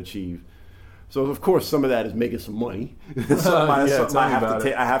try to achieve? So of course, some of that is making some money.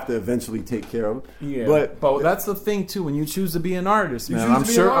 I have to eventually take care of. Yeah, but that's the thing too. When you choose to be an artist, man, I'm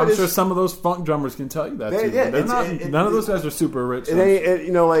sure some of those funk drummers can tell you that too. None of those guys are super rich. It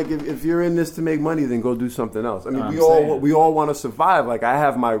ain't, like if you're in this to make money, then go do something else. I mean, we all want to survive. Like I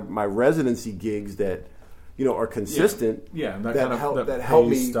have my residency gigs that are consistent. Yeah, that help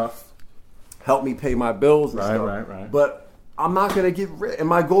me stuff. Help me pay my bills and stuff. Right. But I'm not gonna get rich, and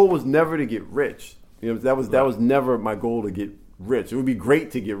my goal was never to get rich. That was never my goal to get rich. It would be great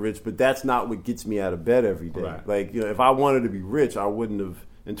to get rich, but that's not what gets me out of bed every day. Right. Like if I wanted to be rich, I wouldn't have.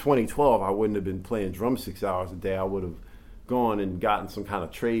 In 2012, I wouldn't have been playing drums 6 hours a day. I would have gone and gotten some kind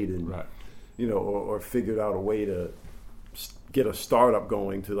of trade and or figured out a way to get a startup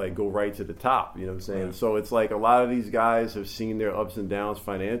going to like go right to the top. You know what I'm saying? Right. So it's like a lot of these guys have seen their ups and downs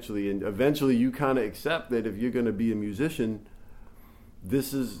financially, and eventually you kind of accept that if you're going to be a musician,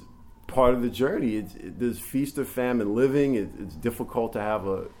 this is part of the journey. There's feast or famine living. It's difficult to have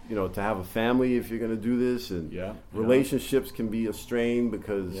a family if you're going to do this, and relationships can be a strain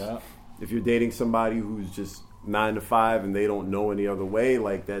because if you're dating somebody who's just 9 to 5 and they don't know any other way,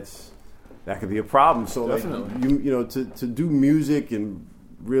 like that could be a problem. So definitely. Like to do music and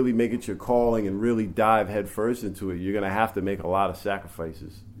really make it your calling and really dive headfirst into it, you're going to have to make a lot of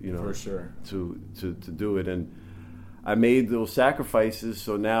sacrifices, for sure, to do it. And I made those sacrifices,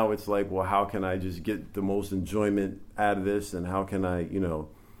 so now it's like, well, how can I just get the most enjoyment out of this, and how can I,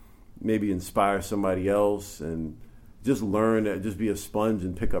 maybe inspire somebody else and just learn, just be a sponge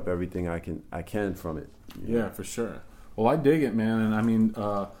and pick up everything I can from it. Yeah, for sure. Well, I dig it, man, and I mean,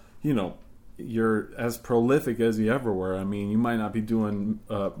 you're as prolific as you ever were. I mean, you might not be doing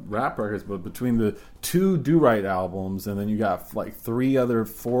rap records, but between the 2 Do Right albums, and then you got like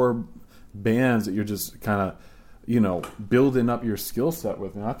 4 bands that you're just kind of building up your skill set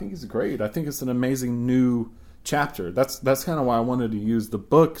with, and I think it's great. I think it's an amazing new chapter. That's kind of why I wanted to use the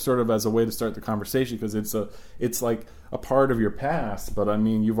book sort of as a way to start the conversation, because it's like a part of your past, but I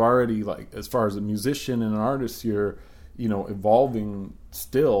mean, you've already, like, as far as a musician and an artist, you're evolving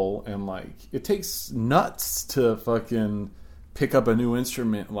still, and like it takes nuts to fucking pick up a new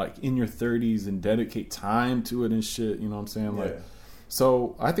instrument like in your 30s and dedicate time to it and shit. You know what I'm saying? Yeah. Like,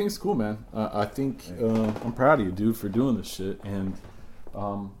 so I think it's cool, man. I think I'm proud of you, dude, for doing this shit. And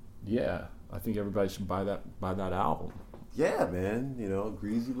I think everybody should buy that album. Yeah, man.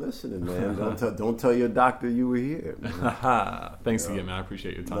 Greasy listening, man. Don't tell your doctor you were here. Thanks again, man. I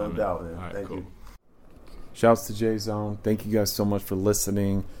appreciate your time. No doubt, man. All right, Thank cool. you. Shouts to J-Zone. Thank you guys so much for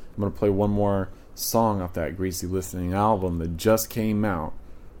listening. I'm going to play one more song off that Greasy Listening album that just came out.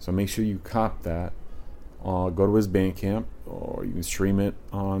 So make sure you cop that. Go to his Bandcamp, or you can stream it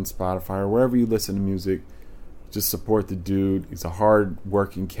on Spotify or wherever you listen to music. Just support the dude. He's a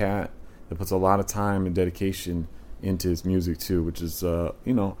hard-working cat that puts a lot of time and dedication into his music too, which is, I've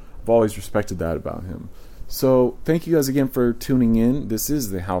always respected that about him. So thank you guys again for tuning in. This is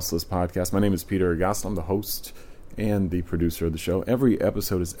the Houseless Podcast. My name is Peter Agaston. I'm the host and the producer of the show. Every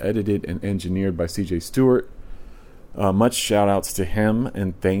episode is edited and engineered by CJ Stewart. Much shout outs to him,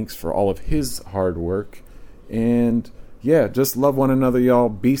 and thanks for all of his hard work. And yeah, just love one another, y'all.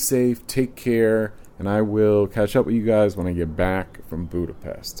 Be safe, take care, and I will catch up with you guys when I get back from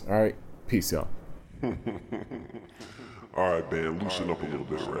Budapest. All right, peace, y'all. All right, man, loosen up a little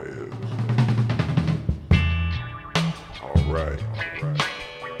bit right here. All right.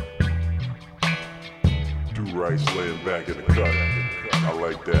 Do Rice laying back in the cut. I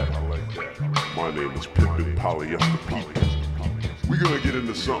like that. My name is Pippin Polyester Pete. We're gonna get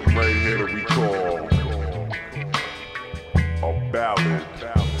into something right here that we call a ballad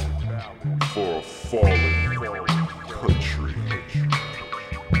for a fallen country.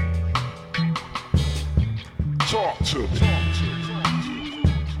 Talk to me.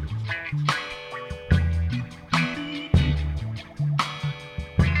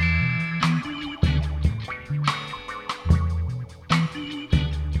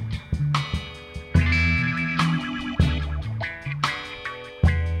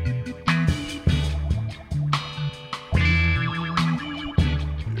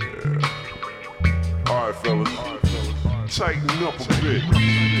 tighten up a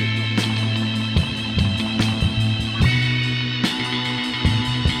bit.